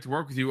 it was great to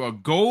work with you. A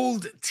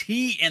Gold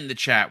T in the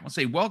chat. I want to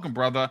say welcome,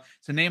 brother.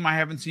 It's a name I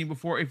haven't seen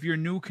before. If you're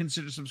new,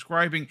 consider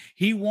subscribing.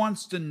 He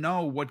wants to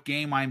know what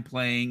game I'm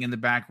playing in the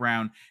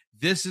background.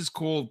 This is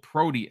called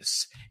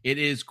Proteus. It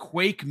is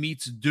Quake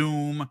meets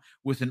Doom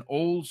with an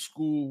old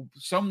school,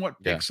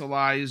 somewhat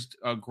pixelized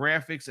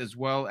graphics, as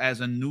well as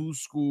a new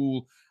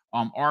school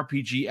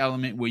RPG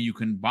element where you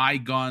can buy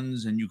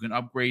guns and you can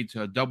upgrade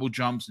to double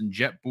jumps and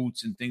jet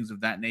boots and things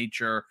of that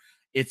nature.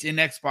 It's in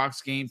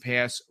Xbox Game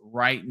Pass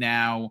right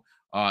now.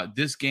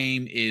 This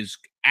game is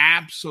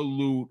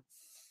absolute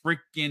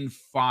freaking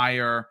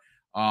fire.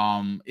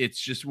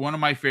 It's just one of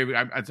my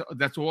favorite.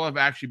 That's all I've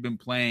actually been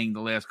playing the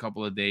last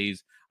couple of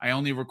days. I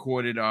only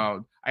recorded. I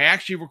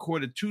actually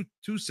recorded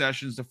two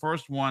sessions. The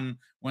first one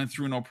went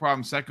through no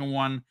problem. Second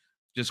one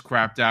just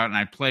crapped out, and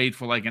I played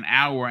for like an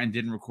hour and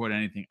didn't record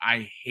anything.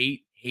 I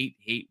hate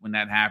when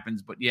that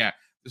happens. But yeah,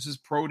 this is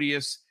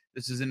Proteus.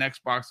 This is an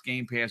Xbox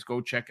Game Pass.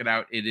 Go check it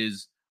out. It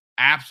is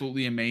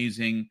absolutely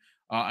amazing.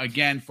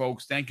 Again,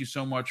 folks, thank you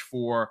so much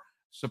for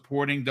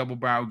supporting Double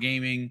Barrel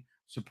Gaming,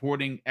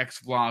 supporting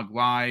XVlog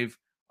Live.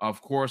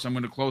 Of course, I'm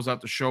going to close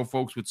out the show,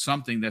 folks, with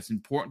something that's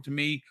important to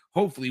me.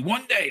 Hopefully,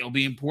 one day it'll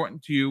be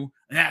important to you.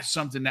 And that's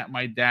something that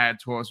my dad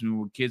taught us when we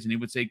were kids. And he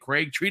would say,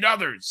 Craig, treat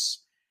others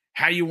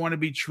how you want to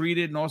be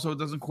treated. And also, it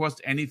doesn't cost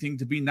anything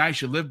to be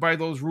nice. You live by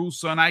those rules,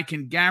 son. I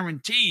can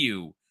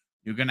guarantee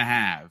you're going to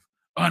have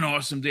an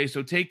awesome day.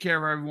 So take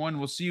care, everyone.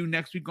 We'll see you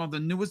next week on the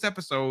newest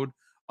episode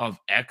of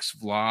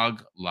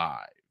XVlog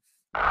Live.